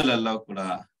ಇವುಗಳೆಲ್ಲ ಕೂಡ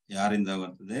ಯಾರಿಂದ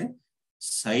ಬರ್ತದೆ?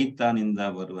 ಸೈತಾನಿಂದ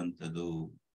ಬರುವಂತದ್ದು.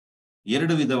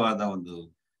 2 ವಿಧವಾದ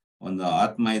ಒಂದು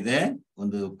ಆತ್ಮ ಇದೆ.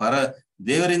 ಒಂದು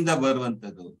ದೇವರಿಂದ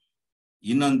ಬರುವಂತದ್ದು,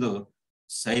 ಇನ್ನೊಂದು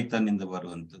ಸೈತಾನಿಂದ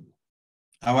ಬರುವಂತದ್ದು.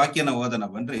 ಆ ವಾಕ್ಯನ ಓದನ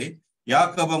ಬನ್ರಿ.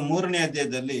 ಯಾಕೋಬ 3ನೇ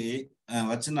ಅಧ್ಯಾಯದಲ್ಲಿ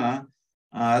ವಚನ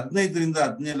 15ರಿಂದ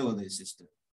 17 ಓದಿ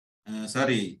ಸಿಸ್ಟರ್.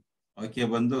 ಸಾರಿ, ವಾಕ್ಯ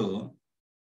ಬಂದು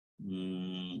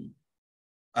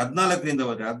 14ರಿಂದ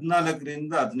ಓದಿ,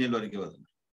 14ರಿಂದ 17ವರೆಗೆ ಓದೋಣ.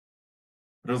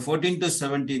 14 to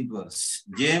 17 verse.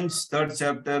 James 3rd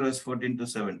chapter verse 14 to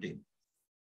 17.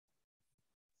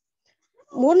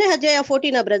 3ನೇ ಅಧ್ಯಾಯ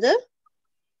 14 ಬ್ರದರ್.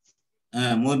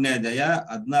 3ನೇ ಅಧ್ಯಾಯ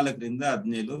 14ರಿಂದ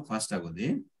 17 ಫಾಸ್ಟ್ ಆಗೋದಿ.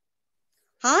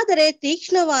 ಆದರೆ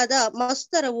ತೀಕ್ಷ್ಣವಾದ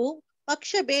ಮತ್ಸರವು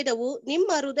ಪಕ್ಷಭೇದವು ನಿಮ್ಮ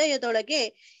ಹೃದಯದೊಳಗೆ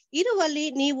ಇರುವಲ್ಲಿ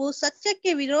ನೀವು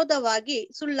ಸತ್ಯಕ್ಕೆ ವಿರೋಧವಾಗಿ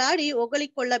ಸುಳ್ಳಾಡಿ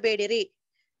ಹೊಗಳಿಕೊಳ್ಳಬೇಡಿರಿ.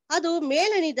 ಅದು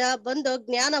ಮೇಲನಿಂದ ಬಂದ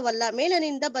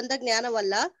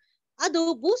ಜ್ಞಾನವಲ್ಲ, ಅದು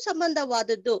ಭೂ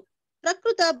ಸಂಬಂಧವಾದದ್ದು,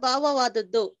 ಪ್ರಕೃತ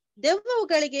ಭಾವವಾದದ್ದು,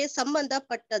 ದೆವ್ವಗಳಿಗೆ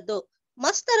ಸಂಬಂಧಪಟ್ಟದ್ದು.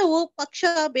 ಮತ್ಸರವು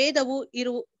ಪಕ್ಷಭೇದವು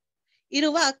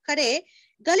ಇರುವ ಕಡೆ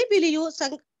ಗಲಿಬಿಲಿಯು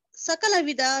ಸಕಲ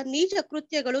ವಿಧ ನೀಚ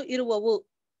ಕೃತ್ಯಗಳು ಇರುವವು.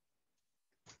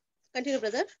 Continue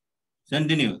brother.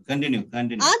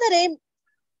 ಕಂಟಿನ್ಯೂ.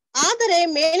 ಆದರೆ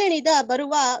ಮೇಲಣಿದ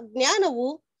ಬರುವ ಜ್ಞಾನವು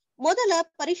ಮೊದಲ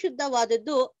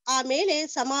ಪರಿಶುದ್ಧವಾದದ್ದು, ಆಮೇಲೆ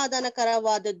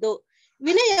ಸಮಾಧಾನಕರವಾದದ್ದು,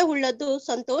 ವಿನಯವುಳ್ಳದ್ದು,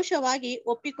 ಸಂತೋಷವಾಗಿ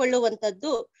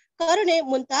ಒಪ್ಪಿಕೊಳ್ಳುವಂತದ್ದು, ಕರುಣೆ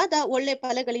ಮುಂತಾದ ಒಳ್ಳೆ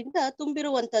ಫಲಗಳಿಂದ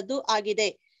ತುಂಬಿರುವಂತದ್ದು ಆಗಿದೆ.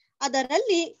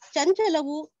 ಅದರಲ್ಲಿ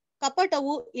ಚಂಚಲವೂ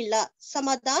ಕಪಟವೂ ಇಲ್ಲ.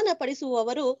 ಸಮಾಧಾನ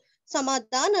ಪಡಿಸುವವರು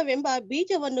ಸಮಾಧಾನವೆಂಬ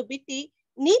ಬೀಜವನ್ನು ಬಿತ್ತಿ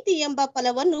ನೀತಿ ಎಂಬ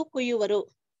ಫಲವನ್ನು ಕೊಯ್ಯುವರು.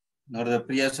 ನೋಡಿದ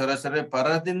ಪ್ರಿಯ ಸರಸರೇ,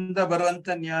 ಪರದಿಂದ ಬರುವಂತ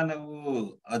ಜ್ಞಾನವು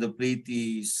ಅದು ಪ್ರೀತಿ,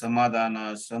 ಸಮಾಧಾನ,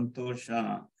 ಸಂತೋಷ,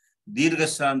 ದೀರ್ಘ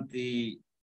ಶಾಂತಿ,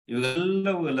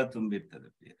 ಇವೆಲ್ಲವೂ ಎಲ್ಲ ತುಂಬಿರ್ತದೆ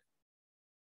ಪ್ರಿಯ.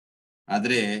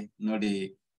 ಆದ್ರೆ ನೋಡಿ,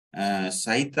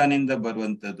 ಸೈತಾನಿಂದ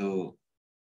ಬರುವಂತದ್ದು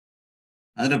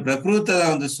ಅಂದ್ರೆ ಪ್ರಕೃತದ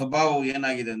ಒಂದು ಸ್ವಭಾವ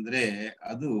ಏನಾಗಿದೆ ಅಂದ್ರೆ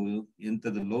ಅದು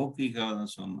ಎಂಥದ್ದು ಲೌಕಿಕ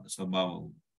ಸ್ವಭಾವವು.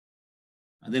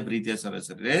 ಅದೇ ಪ್ರೀತಿಯ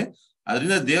ಸರಸರೇ,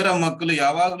 ಅದರಿಂದ ದೇವರ ಮಕ್ಕಳು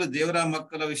ಯಾವಾಗ್ಲೂ ದೇವರ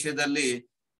ಮಕ್ಕಳ ವಿಷಯದಲ್ಲಿ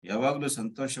ಯಾವಾಗ್ಲೂ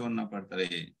ಸಂತೋಷವನ್ನ ಪಡ್ತಾರೆ.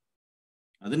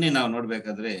 ಅದನ್ನೇ ನಾವು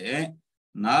ನೋಡ್ಬೇಕಾದ್ರೆ,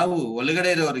 ನಾವು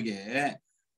ಒಳಗಡೆ ಇರೋರಿಗೆ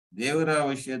ದೇವರ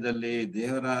ವಿಷಯದಲ್ಲಿ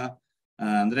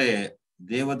ಅಂದ್ರೆ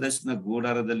ದೇವದರ್ಶನ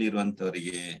ಗೂಡಾರದಲ್ಲಿ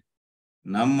ಇರುವಂತವರಿಗೆ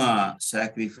ನಮ್ಮ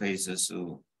ಸ್ಯಾಕ್ರಿಫೈಸಸ್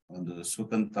ಒಂದು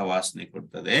ಸುಖಂತ ವಾಸನೆ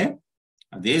ಕೊಡ್ತದೆ.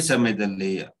 ಅದೇ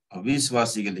ಸಮಯದಲ್ಲಿ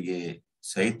ಅವಿಶ್ವಾಸಿಗಳಿಗೆ,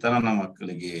 ಸೈತಾನನ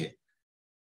ಮಕ್ಕಳಿಗೆ,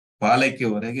 ಪಾಲಕ್ಕೆ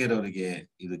ಹೊರಗೆ ಇರೋರಿಗೆ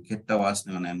ಇದು ಕೆಟ್ಟ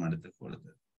ವಾಸನೆಯನ್ನ ಏನ್ ಮಾಡುತ್ತೆ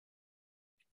ಕೊಡುತ್ತದೆ.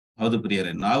 ಹೌದು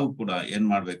ಪ್ರಿಯರೇ, ನಾವು ಕೂಡ ಏನ್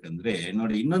ಮಾಡ್ಬೇಕಂದ್ರೆ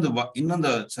ನೋಡಿ,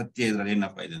 ಇನ್ನೊಂದು ಸತ್ಯ ಇದ್ರಲ್ಲಿ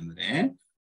ಏನಪ್ಪಾ ಇದೆ ಅಂದ್ರೆ,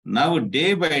 ನಾವು ಡೇ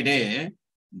ಬೈ ಡೇ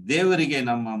ದೇವರಿಗೆ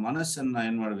ನಮ್ಮ ಮನಸ್ಸನ್ನ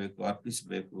ಏನ್ ಮಾಡ್ಬೇಕು,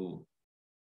 ಅರ್ಪಿಸ್ಬೇಕು.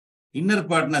 ಇನ್ನರ್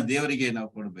ಪಾರ್ಟ್ನ ದೇವರಿಗೆ ನಾವು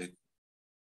ಕೊಡ್ಬೇಕು.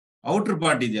 ಔಟರ್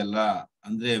ಪಾರ್ಟ್ ಇದೆಯಲ್ಲ,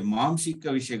 ಅಂದ್ರೆ ಮಾಂಸಿಕ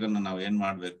ವಿಷಯಗಳನ್ನ ನಾವು ಏನ್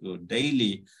ಮಾಡ್ಬೇಕು,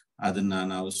 ಡೈಲಿ ಅದನ್ನ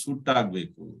ನಾವು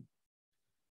ಸುಟ್ಟಾಗ್ಬೇಕು.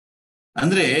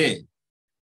 ಅಂದ್ರೆ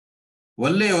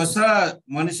ಒಳ್ಳೆ ಹೊಸ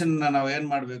ಮನುಷ್ಯನ ನಾವು ಏನ್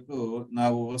ಮಾಡ್ಬೇಕು,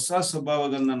 ನಾವು ಹೊಸ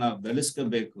ಸ್ವಭಾವಗಳನ್ನ ನಾವು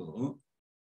ಬೆಳೆಸ್ಕೋಬೇಕು.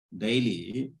 ಡೈಲಿ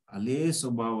ಅದೇ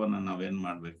ಸ್ವಭಾವನ ನಾವೇನ್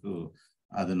ಮಾಡ್ಬೇಕು,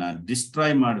 ಅದನ್ನ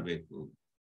ಡಿಸ್ಟ್ರಾಯ್ ಮಾಡ್ಬೇಕು.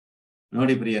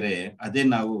 ನೋಡಿ ಪ್ರಿಯರೇ, ಅದೇ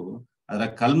ನಾವು ಅದರ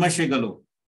ಕಲ್ಮಶಗಳು,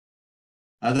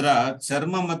 ಅದರ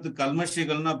ಚರ್ಮ ಮತ್ತು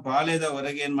ಕಲ್ಮಶಗಳನ್ನ ಪಾಳೆಯದ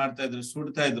ಹೊರಗೆ ಏನ್ ಮಾಡ್ತಾ ಇದ್ರು,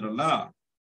 ಸುಡ್ತಾ ಇದ್ರಲ್ಲ,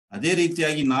 ಅದೇ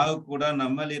ರೀತಿಯಾಗಿ ನಾವು ಕೂಡ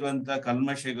ನಮ್ಮಲ್ಲಿರುವಂತ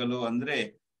ಕಲ್ಮಶಗಳು ಅಂದ್ರೆ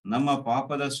ನಮ್ಮ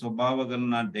ಪಾಪದ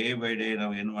ಸ್ವಭಾವಗಳನ್ನ ಡೇ ಬೈ ಡೇ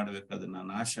ನಾವು ಏನ್ ಮಾಡ್ಬೇಕು, ಅದನ್ನ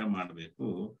ನಾಶ ಮಾಡ್ಬೇಕು.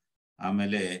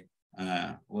 ಆಮೇಲೆ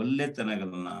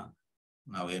ಒಳ್ಳೆತನಗಳನ್ನ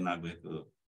ನಾವೇನಾಗ್ಬೇಕು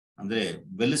ಅಂದ್ರೆ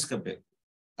ಬೆಳೆಸ್ಕೋಬೇಕು.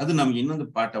 ಅದು ನಮ್ಗೆ ಇನ್ನೊಂದು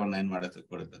ಪಾಠವನ್ನ ಏನ್ ಮಾಡಕ್ಕೆ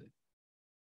ಕೊಡ್ತದೆ.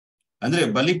 ಅಂದ್ರೆ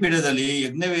ಬಲಿಪೀಠದಲ್ಲಿ,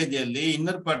 ಯಜ್ಞವೇದಿಯಲ್ಲಿ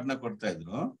ಇನ್ನರ್ ಪಾರ್ಟ್ನ ಕೊಡ್ತಾ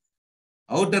ಇದ್ರು,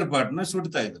 ಔಟರ್ ಪಾರ್ಟ್ನ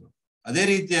ಸುಡ್ತಾ ಇದ್ರು. ಅದೇ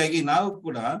ರೀತಿಯಾಗಿ ನಾವು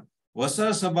ಕೂಡ ಹೊಸ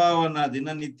ಸ್ವಭಾವನ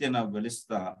ದಿನನಿತ್ಯ ನಾವು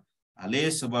ಬೆಳೆಸ್ತಾ ಹಳೇ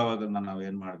ಸ್ವಭಾವಗಳನ್ನ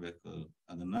ನಾವೇನ್ ಮಾಡ್ಬೇಕು,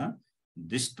 ಅದನ್ನ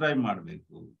ಡಿಸ್ಟ್ರಾಯ್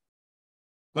ಮಾಡ್ಬೇಕು.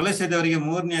 ಕೊಲೊಸ್ಸೆದವರಿಗೆ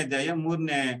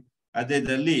 3ನೇ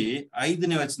ಅಧ್ಯಾಯದಲ್ಲಿ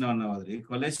 5ನೇ ವಚನವನ್ನು ಓದ್ರಿ.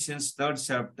 ಕೊಲೊಸ್ಸಿಯನ್ಸ್ 3rd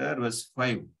chapter verse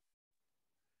 5.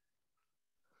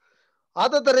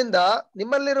 ಆದದರಿಂದ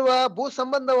ನಿಮ್ಮಲ್ಲಿರುವ ಭೂ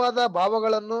ಸಂಬಂಧವಾದ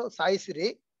ಭಾವಗಳನ್ನು ಸಾಯಿಸಿರಿ.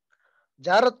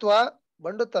 ಜಾರತ್ವ,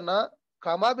 ಬಂಡುತನ,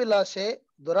 ಕಾಮಾಭಿಲಾಷೆ,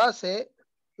 ದುರಾಸೆ,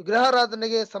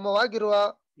 ವಿಗ್ರಹಾರಾಧನೆಗೆ ಸಮವಾಗಿರುವ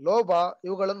ಲೋಭ,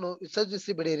 ಇವುಗಳನ್ನು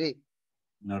ವಿಸರ್ಜಿಸಿ ಬಿಡಿರಿ.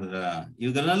 ನೋಡಿದ್ರ,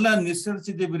 ಇವುಗಳನ್ನೆಲ್ಲ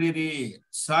ನಿಸ್ಸರಿಸಿದ್ದು ಬಿಡಿರಿ,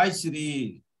 ಸಾಯಿಸಿರಿ.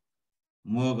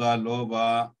 ಮೋಹ, ಲೋಭ,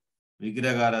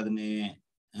 ವಿಗ್ರಹಾರಾಧನೆ,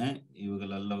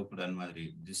 ಇವುಗಳೆಲ್ಲವೂ ಕೂಡ ಏನ್ ಮಾಡ್ರಿ,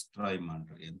 ಡಿಸ್ಟ್ರಾಯ್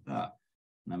ಮಾಡ್ರಿ ಅಂತ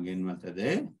ನಮ್ಗೆ ಏನ್ ಮಾಡ್ತದೆ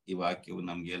ಈ ವಾಕ್ಯವು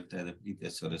ನಮ್ಗೆ ಹೇಳ್ತಾ ಇದೆ ಪ್ರೀತಿಯ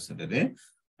ಸಹೋದರರೇ.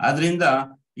 ಆದ್ರಿಂದ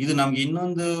ಇದು ನಮ್ಗೆ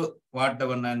ಇನ್ನೊಂದು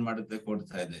ಪಾಠವನ್ನ ಏನ್ ಮಾಡುತ್ತೆ,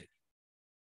 ಕೊಡ್ತಾ ಇದೆ.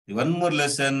 ಒನ್ ಮೋರ್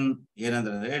ಲೆಸನ್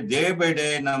ಏನಂದ್ರೆ, ಡೇ ಬೈ ಡೇ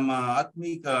ನಮ್ಮ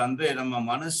ಆತ್ಮೀಕ ಅಂದ್ರೆ ನಮ್ಮ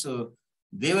ಮನಸ್ಸು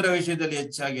ದೇವರ ವಿಷಯದಲ್ಲಿ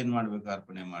ಹೆಚ್ಚಾಗಿ ಏನ್ ಮಾಡ್ಬೇಕು,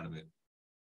 ಅರ್ಪಣೆ ಮಾಡ್ಬೇಕು.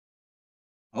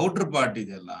 ಔಟರ್ ಪಾರ್ಟ್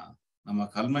ಇದೆಯಲ್ಲ, ನಮ್ಮ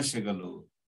ಕಲ್ಮಶಗಳು,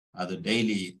 ಅದು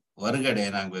ಡೈಲಿ ಹೊರಗಡೆ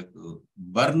ಏನಾಗ್ಬೇಕು,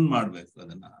 ಬರ್ನ್ ಮಾಡ್ಬೇಕು.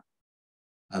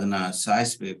 ಅದನ್ನ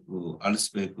ಸಾಯಿಸ್ಬೇಕು,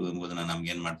 ಅಳಿಸ್ಬೇಕು ಎಂಬುದನ್ನ ನಮ್ಗೆ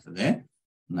ಏನ್ ಮಾಡ್ತದೆ,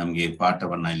 ನಮ್ಗೆ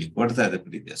ಪಾಠವನ್ನ ಇಲ್ಲಿ ಕೊಡ್ತಾ ಇದೆ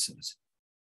ಪ್ರೀತಿಯ ಸಹೋದರರೇ.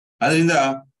 ಅದರಿಂದ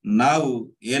ನಾವು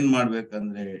ಏನ್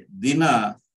ಮಾಡ್ಬೇಕಂದ್ರೆ ದಿನ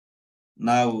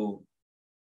ನಾವು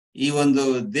ಈ ಒಂದು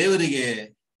ದೇವರಿಗೆ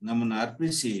ನಮ್ಮನ್ನ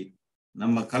ಅರ್ಪಿಸಿ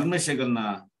ನಮ್ಮ ಕಲ್ಮಶಗಳನ್ನ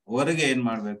ಹೊರಗೆ ಏನ್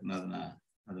ಮಾಡ್ಬೇಕು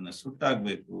ಅದನ್ನ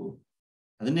ಸುಟ್ಟಾಕ್ಬೇಕು.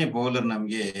 ಅದನ್ನೇ ಪೌಲರು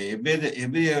ನಮ್ಗೆ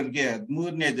ಎಬ್ರಿಯರಿಗೆ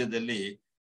 13ನೇ ಅಧ್ಯಾಯದಲ್ಲಿ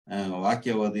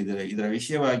ವಾಕ್ಯ ಓದಿದ್ರೆ ಇದರ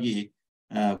ವಿಷಯವಾಗಿ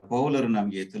ಪೌಲರು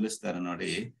ನಮ್ಗೆ ತಿಳಿಸ್ತಾರೆ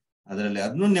ನೋಡಿ. ಅದರಲ್ಲಿ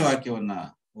 11ನೇ ವಾಕ್ಯವನ್ನ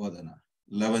ಓದೋಣ.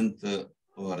 11th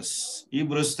verse.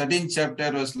 Hebrews 13th chapter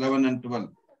verse 11 and 12.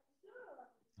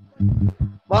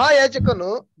 ಮಹಾಯಾಜಕನು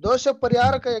ದೋಷ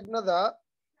ಪರಿಹಾರಕ ಯಜ್ಞದ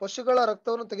ಪಶುಗಳ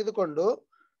ರಕ್ತವನ್ನು ತೆಗೆದುಕೊಂಡು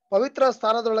ಪವಿತ್ರ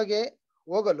ಸ್ಥಾನದೊಳಗೆ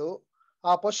ಹೋಗಲು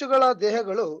ಆ ಪಶುಗಳ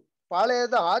ದೇಹಗಳು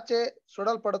ಪಾಳೆಯದ ಆಚೆ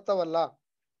ಸುಡಲ್ಪಡುತ್ತವಲ್ಲ.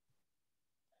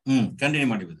 ಕಂಟಿನ್ಯೂ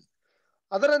ಮಾಡಿಬಿಡು.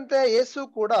 ಅದರಂತೆ ಯೇಸು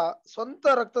ಕೂಡ ಸ್ವಂತ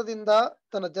ರಕ್ತದಿಂದ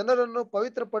ತನ್ನ ಜನರನ್ನು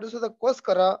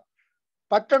ಪವಿತ್ರಪಡಿಸುವುದಕ್ಕೋಸ್ಕರ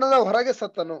ಪಟ್ಟಣದ ಹೊರಗೆ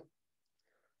ಸತ್ತನು.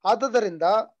 ಆದುದರಿಂದ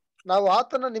ನಾವು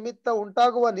ಆತನ ನಿಮಿತ್ತ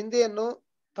ಉಂಟಾಗುವ ನಿಂದೆಯನ್ನು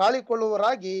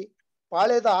ತಾಳಿಕೊಳ್ಳುವರಾಗಿ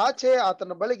ಪಾಳೆಯದ ಆಚೆ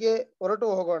ಆತನ ಬಳಿಗೆ ಹೊರಟು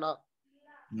ಹೋಗೋಣ.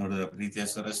 ನೋಡಿದ ಪ್ರೀತಿಯ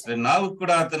ಸರಸ್ರೆ, ನಾವು ಕೂಡ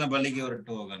ಆತನ ಬಳಿಗೆ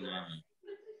ಹೊರಟು ಹೋಗೋಣ,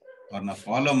 ಅವ್ರನ್ನ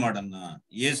ಫಾಲೋ ಮಾಡೋಣ.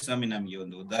 ಯೇಸು ಸ್ವಾಮಿ ನಮ್ಗೆ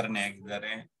ಒಂದು ಉದಾಹರಣೆ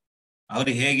ಆಗಿದ್ದಾರೆ.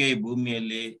 ಅವ್ರು ಹೇಗೆ ಈ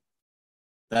ಭೂಮಿಯಲ್ಲಿ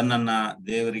ತನ್ನನ್ನ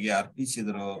ದೇವರಿಗೆ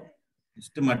ಅರ್ಪಿಸಿದ್ರು,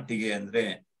 ಇಷ್ಟು ಮಟ್ಟಿಗೆ ಅಂದ್ರೆ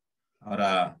ಅವರ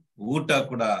ಊಟ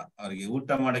ಕೂಡ, ಅವ್ರಿಗೆ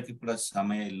ಊಟ ಮಾಡಕ್ಕೆ ಕೂಡ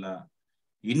ಸಮಯ ಇಲ್ಲ.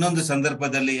 ಇನ್ನೊಂದು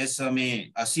ಸಂದರ್ಭದಲ್ಲಿ ಯೇಸು ಸ್ವಾಮಿ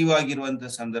ಹಸಿವಾಗಿರುವಂತ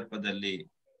ಸಂದರ್ಭದಲ್ಲಿ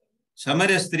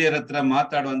ಸಮರ್ಯ ಸ್ತ್ರೀಯರ ಹತ್ರ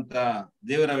ಮಾತಾಡುವಂತ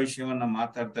ದೇವರ ವಿಷಯವನ್ನ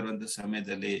ಮಾತಾಡ್ತಾ ಇರುವಂತ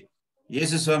ಸಮಯದಲ್ಲಿ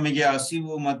ಯೇಸು ಸ್ವಾಮಿಗೆ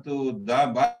ಹಸಿವು ಮತ್ತು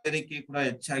ಬಾಯಾರಿಕೆ ಕೂಡ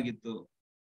ಹೆಚ್ಚಾಗಿತ್ತು.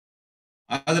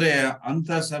 ಆದ್ರೆ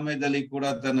ಅಂತ ಸಮಯದಲ್ಲಿ ಕೂಡ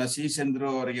ತನ್ನ ಶಿಷ್ಯಂದ್ರು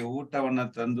ಅವರಿಗೆ ಊಟವನ್ನ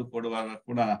ತಂದು ಕೊಡುವಾಗ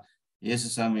ಕೂಡ ಯೇಸು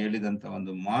ಸ್ವಾಮಿ ಹೇಳಿದಂತ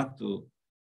ಒಂದು ಮಾತು,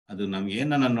 ಅದು ನಮ್ಗೆ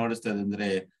ಏನನ್ನ ನೋಡಿಸ್ತದೆ ಅಂದ್ರೆ,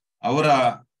 ಅವರ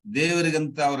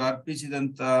ದೇವರಿಗಂತ ಅವ್ರು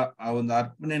ಅರ್ಪಿಸಿದಂತ ಆ ಒಂದು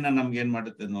ಅರ್ಪಣೆನ ನಮ್ಗೆ ಏನ್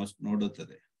ಮಾಡುತ್ತೆ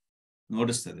ನೋಡಿಸ್ತದೆ.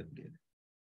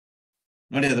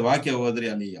 ನೋಡಿ, ಅದು ವಾಕ್ಯ ಓದ್ರಿ,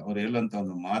 ಅಲ್ಲಿ ಅವ್ರು ಹೇಳುವಂತ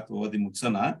ಒಂದು ಮಾತು ಓದಿ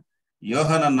ಮುಗಿಸೋಣ.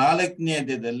 ಯೋಹನ 4ನೇ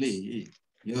ಅಧ್ಯಾಯದಲ್ಲಿ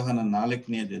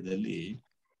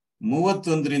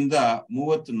 31ರಿಂದ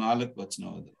 34 ವಚನ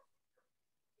ಓದ್ರಿ.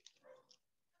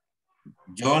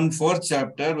 John 4th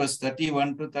chapter verse 31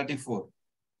 to 34.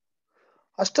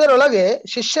 ಅಷ್ಟರೊಳಗೆ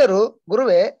ಶಿಷ್ಯರು,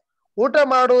 ಗುರುವೇ ಊಟ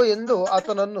ಮಾಡು ಎಂದು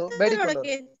ಆತನನ್ನು ಬೇಡಿಕೊಂಡರು.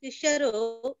 ಶಿಷ್ಯರು,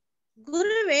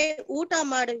 ಗುರುವೇ ಊಟ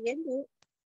ಮಾಡು ಎಂದು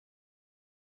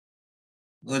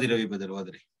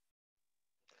ಓದಿರಿ.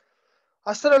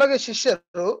 ಅಷ್ಟರೊಳಗೆ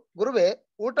ಶಿಷ್ಯರು, ಗುರುವೇ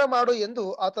ಊಟ ಮಾಡು ಎಂದು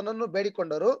ಆತನನ್ನು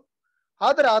ಬೇಡಿಕೊಂಡರು.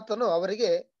 ಆದರೆ ಆತನು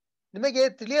ಅವರಿಗೆ, ನಿಮಗೆ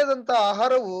ತಿಳಿಯದಂತ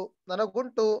ಆಹಾರವು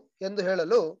ನನಗುಂಟು ಎಂದು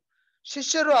ಹೇಳಲು,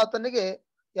 ಶಿಷ್ಯರು ಆತನಿಗೆ,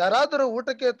 ಯಾರಾದರೂ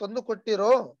ಊಟಕ್ಕೆ ತಂದು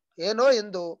ಕೊಟ್ಟಿರೋ ಏನೋ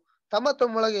ಎಂದು ತಮ್ಮ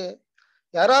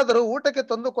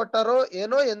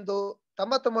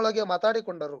ತಮ್ಮೊಳಗೆ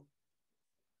ಮಾತಾಡಿಕೊಂಡರು.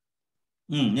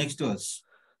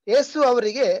 ಯೇಸು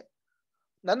ಅವರಿಗೆ,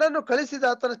 ನನ್ನನ್ನು ಕಳಿಸಿದ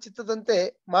ಆತನ ಚಿತ್ತದಂತೆ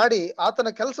ಮಾಡಿ ಆತನ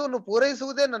ಕೆಲಸವನ್ನು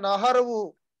ಪೂರೈಸುವುದೇ ನನ್ನ ಆಹಾರವು.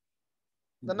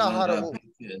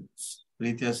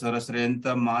 ಪ್ರೀತಿಯ ಸರಸ್ರೆ, ಎಂತ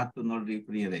ಮಾತು ನೋಡ್ರಿ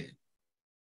ಪ್ರಿಯರೇ.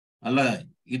 ಅಲ್ಲ,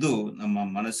 ಇದು ನಮ್ಮ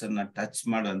ಮನಸ್ಸನ್ನ ಟಚ್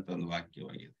ಮಾಡುವಂತ ಒಂದು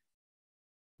ವಾಕ್ಯವಾಗಿದೆ.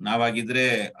 ನಾವಾಗಿದ್ರೆ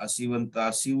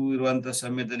ಹಸಿವು ಇರುವಂತ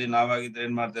ಸಮಯದಲ್ಲಿ ನಾವಾಗಿದ್ರೆ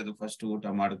ಏನ್ ಮಾಡ್ತಾ ಇದ್ವಿ, ಫಸ್ಟ್ ಊಟ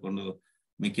ಮಾಡ್ಕೊಂಡು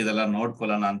ಮಿಕ್ಕಿದೆಲ್ಲ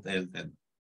ನೋಡ್ಕೊಳ್ಳೋಣ ಅಂತ ಹೇಳ್ತಾ ಇದ್ವಿ.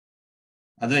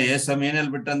 ಆದ್ರೆ ಯೇಸು ಸ್ವಾಮಿ ಏನ್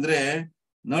ಹೇಳ್ಬಿಟ್ಟಂದ್ರೆ,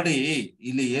 ನೋಡಿ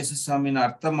ಇಲ್ಲಿ ಯೇಸು ಸ್ವಾಮಿನ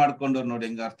ಅರ್ಥ ಮಾಡ್ಕೊಂಡ್ರು, ನೋಡಿ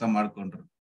ಹೆಂಗ ಅರ್ಥ ಮಾಡ್ಕೊಂಡ್ರು.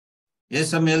 ಯೇಸು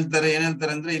ಸ್ವಾಮಿ ಏನ್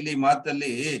ಹೇಳ್ತಾರೆ ಅಂದ್ರೆ, ಇಲ್ಲಿ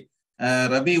ಮಾತಲ್ಲಿ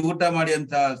ರಬಿ ಊಟ ಮಾಡಿ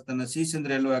ಅಂತ ತನ್ನ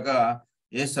ಶಿಷ್ಯಂದ್ರು ಹೇಳುವಾಗ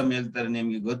ಯೇಸು ಸ್ವಾಮಿ ಹೇಳ್ತಾರೆ,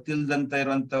 ನಿಮ್ಗೆ ಗೊತ್ತಿಲ್ದಂತ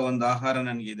ಇರುವಂತ ಒಂದು ಆಹಾರ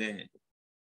ನನ್ಗಿದೆ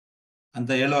ಅಂತ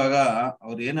ಹೇಳುವಾಗ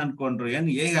ಅವ್ರು ಏನ್ ಅನ್ಕೊಂಡ್ರು,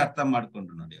 ಹೇಗೆ ಅರ್ಥ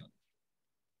ಮಾಡ್ಕೊಂಡ್ರು ನೋಡಿ. ಅವ್ರು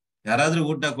ಯಾರಾದ್ರೂ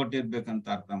ಊಟ ಕೊಟ್ಟಿರ್ಬೇಕಂತ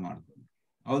ಅರ್ಥ ಮಾಡ್ಕೊಂಡ್ರು.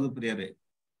 ಹೌದು ಪ್ರಿಯರೇ,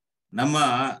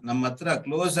 ನಮ್ಮ ಹತ್ರ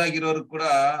ಕ್ಲೋಸ್ ಆಗಿರೋರು ಕೂಡ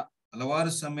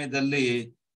ಹಲವಾರು ಸಮಯದಲ್ಲಿ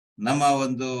ನಮ್ಮ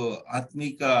ಒಂದು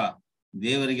ಆತ್ಮಿಕ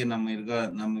ದೇವರಿಗೆ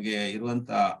ನಮಗೆ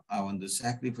ಇರುವಂತ ಆ ಒಂದು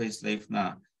ಸ್ಯಾಕ್ರಿಫೈಸ್ ಲೈಫ್ ನ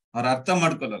ಅವ್ರು ಅರ್ಥ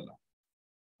ಮಾಡ್ಕೊಳ್ಳಲ್ಲ.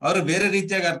 ಅವರು ಬೇರೆ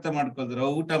ರೀತಿಯಾಗಿ ಅರ್ಥ ಮಾಡ್ಕೊಳ್ತಾರೆ,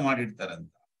 ಊಟ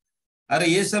ಮಾಡಿರ್ತಾರಂತ. ಆದ್ರೆ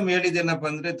ಯೇಸು ಹೇಳಿದೇನಪ್ಪ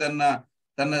ಅಂದ್ರೆ,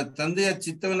 ತನ್ನ ತಂದೆಯ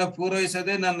ಚಿತ್ತವನ್ನ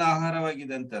ಪೂರೈಸೋದೇ ನನ್ನ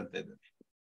ಆಹಾರವಾಗಿದೆ ಅಂತ ಇದ್ದಾರೆ.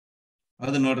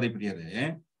 ಹೌದು ನೋಡ್ರಿ ಪ್ರಿಯರೇ,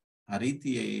 ಆ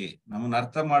ರೀತಿ ನಮ್ಮನ್ನ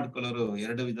ಅರ್ಥ ಮಾಡ್ಕೊಳ್ಳೋರು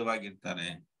ಎರಡು ವಿಧವಾಗಿರ್ತಾರೆ.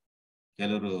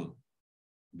 ಕೆಲವರು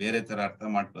ಬೇರೆ ತರ ಅರ್ಥ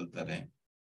ಮಾಡ್ಕೊಳ್ತಾರೆ.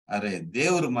 ಆದ್ರೆ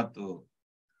ದೇವರು ಮತ್ತು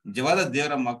ನಿಜವಾದ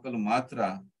ದೇವರ ಮಕ್ಕಳು ಮಾತ್ರ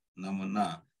ನಮ್ಮನ್ನ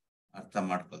ಅರ್ಥ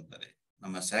ಮಾಡ್ಕೊಳ್ತಾರೆ.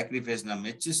 ನಮ್ಮ ಸ್ಯಾಕ್ರಿಫೈಸ್ ನ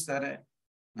ಮೆಚ್ಚಿಸ್ತಾರೆ,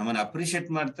 ನಮ್ಮನ್ನ ಅಪ್ರಿಶಿಯೇಟ್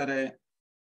ಮಾಡ್ತಾರೆ.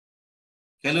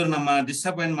 ಕೆಲವರು ನಮ್ಮ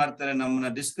ಡಿಸಪಾಯಿಂಟ್ ಮಾಡ್ತಾರೆ, ನಮ್ಮನ್ನ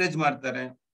ಡಿಸ್ಕರೇಜ್ ಮಾಡ್ತಾರೆ.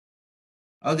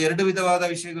 ಹೌದು, ಎರಡು ವಿಧವಾದ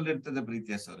ವಿಷಯಗಳು ಇರ್ತದೆ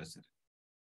ಪ್ರೀತಿಯ ಸಹೋದರರೇ.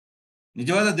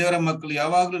 ನಿಜವಾದ ದೇವರ ಮಕ್ಕಳು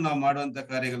ಯಾವಾಗ್ಲೂ ನಾವು ಮಾಡುವಂತ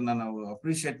ಕಾರ್ಯಗಳನ್ನ ನಾವು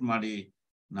ಅಪ್ರಿಶಿಯೇಟ್ ಮಾಡಿ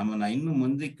ನಮ್ಮನ್ನ ಇನ್ನು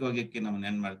ಮುಂದಕ್ಕೆ ಹೋಗಕ್ಕೆ ನಮ್ಮನ್ನ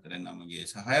ಏನ್ ಮಾಡ್ತಾರೆ, ನಮಗೆ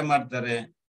ಸಹಾಯ ಮಾಡ್ತಾರೆ.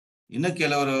 ಇನ್ನು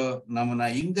ಕೆಲವರು ನಮ್ಮನ್ನ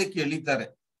ಹಿಂದಕ್ಕೆ ಎಳಿತಾರೆ.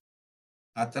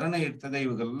 ಆ ತರನೇ ಇರ್ತದೆ.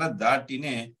 ಇವಾಗೆಲ್ಲ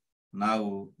ದಾಟಿನೇ ನಾವು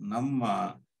ನಮ್ಮ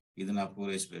ಇದನ್ನ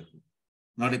ಪೂರೈಸ್ಬೇಕು.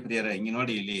 ನೋಡಿ ಪ್ರಿಯರ, ಹಿಂಗೆ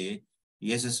ನೋಡಿ ಇಲ್ಲಿ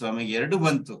ಯೇಸು ಸ್ವಾಮಿಗೆ 2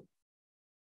 ಬಂತು.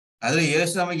 ಆದ್ರೆ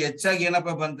ಯೇಸು ಸ್ವಾಮಿಗೆ ಹೆಚ್ಚಾಗಿ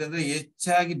ಏನಪ್ಪಾ ಬಂತಂದ್ರೆ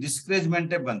ಹೆಚ್ಚಾಗಿ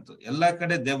ಡಿಸ್ಕರೇಜ್ಮೆಂಟೇ ಬಂತು. ಎಲ್ಲಾ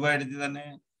ಕಡೆ ದೆವ್ವ ಹಿಡಿದಿದ್ದಾನೆ,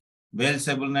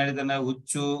 ಬೇಲ್ಸೆಬುಲ್ನ ಹಿಡಿದಾನೆ,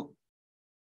 ಹುಚ್ಚು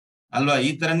ಅಲ್ವಾ, ಈ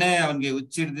ತರನೇ ಅವ್ನಿಗೆ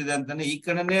ಹುಚ್ಚು ಹಿಡಿದಿದೆ ಅಂತಾನೆ ಈ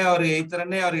ಕಡೆನೆ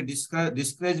ಅವ್ರಿಗೆ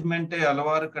ಡಿಸ್ಕರೇಜ್ಮೆಂಟ್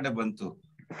ಹಲವಾರು ಕಡೆ ಬಂತು.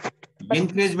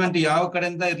 ಎನ್ಕರೇಜ್ಮೆಂಟ್ ಯಾವ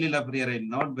ಕಡೆಯಿಂದ ಇರ್ಲಿಲ್ಲ ಪ್ರಿಯರೇ.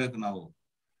 ಇಲ್ಲಿ ನೋಡ್ಬೇಕು ನಾವು,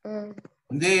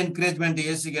 ಒಂದೇ ಎನ್ಕರೇಜ್ಮೆಂಟ್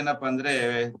ಯೇಸುಗೆ ಏನಪ್ಪಾ ಅಂದ್ರೆ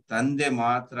ತಂದೆ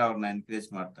ಮಾತ್ರ ಅವ್ರನ್ನ ಎನ್ಕರೇಜ್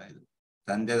ಮಾಡ್ತಾ ಇದ್ರು.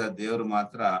 ತಂದೆದ ದೇವ್ರು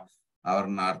ಮಾತ್ರ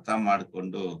ಅವ್ರನ್ನ ಅರ್ಥ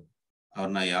ಮಾಡ್ಕೊಂಡು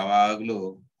ಅವ್ರನ್ನ ಯಾವಾಗ್ಲೂ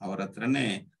ಅವ್ರ ಹತ್ರನೇ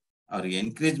ಅವ್ರಿಗೆ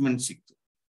ಎನ್ಕರೇಜ್ಮೆಂಟ್ ಸಿಕ್ತು.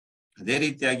 ಅದೇ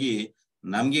ರೀತಿಯಾಗಿ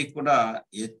ನಮ್ಗೆ ಕೂಡ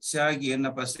ಹೆಚ್ಚಾಗಿ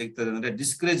ಏನಪ್ಪಾ ಸಿಗ್ತದೆ ಅಂದ್ರೆ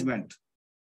ಡಿಸ್ಕರೇಜ್ಮೆಂಟ್.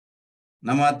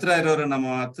 ನಮ್ಮ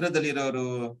ಹತ್ರದಲ್ಲಿರೋರು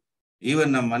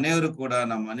ಈವನ್ ನಮ್ಮ ಮನೆಯವರು ಕೂಡ,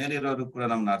 ನಮ್ಮ ಮನೆಯಲ್ಲಿರೋರು ಕೂಡ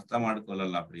ನಮ್ಮನ್ನ ಅರ್ಥ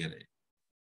ಮಾಡ್ಕೊಳ್ಳಲ್ಲ ಪ್ರಿಯರೇ.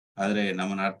 ಆದ್ರೆ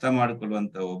ನಮ್ಮನ್ನ ಅರ್ಥ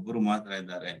ಮಾಡ್ಕೊಳ್ಳುವಂತ ಒಬ್ಬರು ಮಾತ್ರ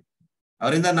ಇದ್ದಾರೆ.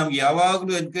 ಅವರಿಂದ ನಮ್ಗೆ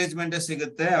ಯಾವಾಗ್ಲೂ ಎನ್ಕರೇಜ್ಮೆಂಟ್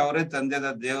ಸಿಗುತ್ತೆ. ಅವರೇ ತಂದೆದ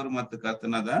ದೇವರು ಮತ್ತು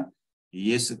ಕರ್ತನಾದ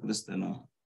ಯೇಸು ಕ್ರಿಸ್ತನು.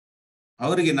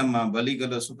 ಅವರಿಗೆ ನಮ್ಮ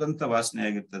ಬಲಿಗಳು ಸುಗಂಧ ವಾಸನೆ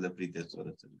ಆಗಿರ್ತದೆ ಪ್ರೀತಿಯ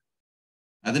ಸಹೋದರರೇ.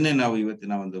 ಅದನ್ನೇ ನಾವು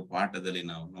ಇವತ್ತಿನ ಒಂದು ಪಾಠದಲ್ಲಿ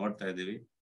ನಾವು ನೋಡ್ತಾ ಇದ್ದೀವಿ.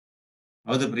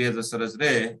 ಹೌದು ಪ್ರಿಯ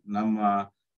ಸಹೋದರರೇ, ನಮ್ಮ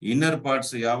ಇನ್ನರ್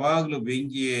ಪಾರ್ಟ್ಸ್ ಯಾವಾಗ್ಲೂ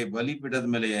ಬೆಂಕಿಯೇ ಬಲಿಪೀಠದ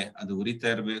ಮೇಲೆ ಅದು ಉರಿತಾ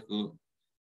ಇರಬೇಕು.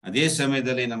 ಅದೇ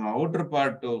ಸಮಯದಲ್ಲಿ ನಮ್ಮ ಔಟರ್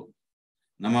ಪಾರ್ಟ್,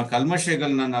 ನಮ್ಮ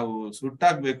ಕಲ್ಮಶಗಳನ್ನ ನಾವು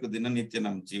ಸುಟ್ಟಾಕ್ಬೇಕು ದಿನನಿತ್ಯ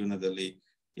ನಮ್ಮ ಜೀವನದಲ್ಲಿ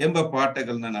ಎಂಬ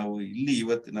ಪಾಠಗಳನ್ನ ನಾವು ಇಲ್ಲಿ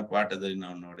ಇವತ್ತಿನ ಪಾಠದಲ್ಲಿ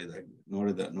ನಾವು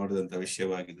ನೋಡಿದಂತ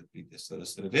ವಿಷಯವಾಗಿದೆ ಪ್ರೀತಿಯ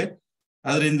ಸಹೋದರರೇ.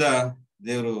 ಅದರಿಂದ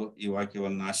ದೇವರು ಈ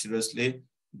ವಾಕ್ಯವನ್ನು ಆಶೀರ್ವದಿಸಲಿ.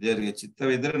 ದೇವರಿಗೆ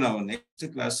ಚಿತ್ತವಿದ್ರೆ ನಾವು ನೆಕ್ಸ್ಟ್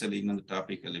ಕ್ಲಾಸ್ ಅಲ್ಲಿ ಇನ್ನೊಂದು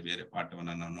ಟಾಪಿಕ್ ಅಲ್ಲಿ ಬೇರೆ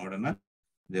ಪಾಠವನ್ನ ನಾವು ನೋಡೋಣ.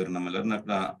 ದೇವರು ನಮ್ಮೆಲ್ಲರನ್ನ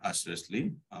ಕೂಡ ಆಶೀರ್ವದಿಸಲಿ.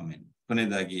 ಆಮೇಲೆ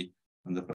ಕೊನೆಯದಾಗಿ ಒಂದು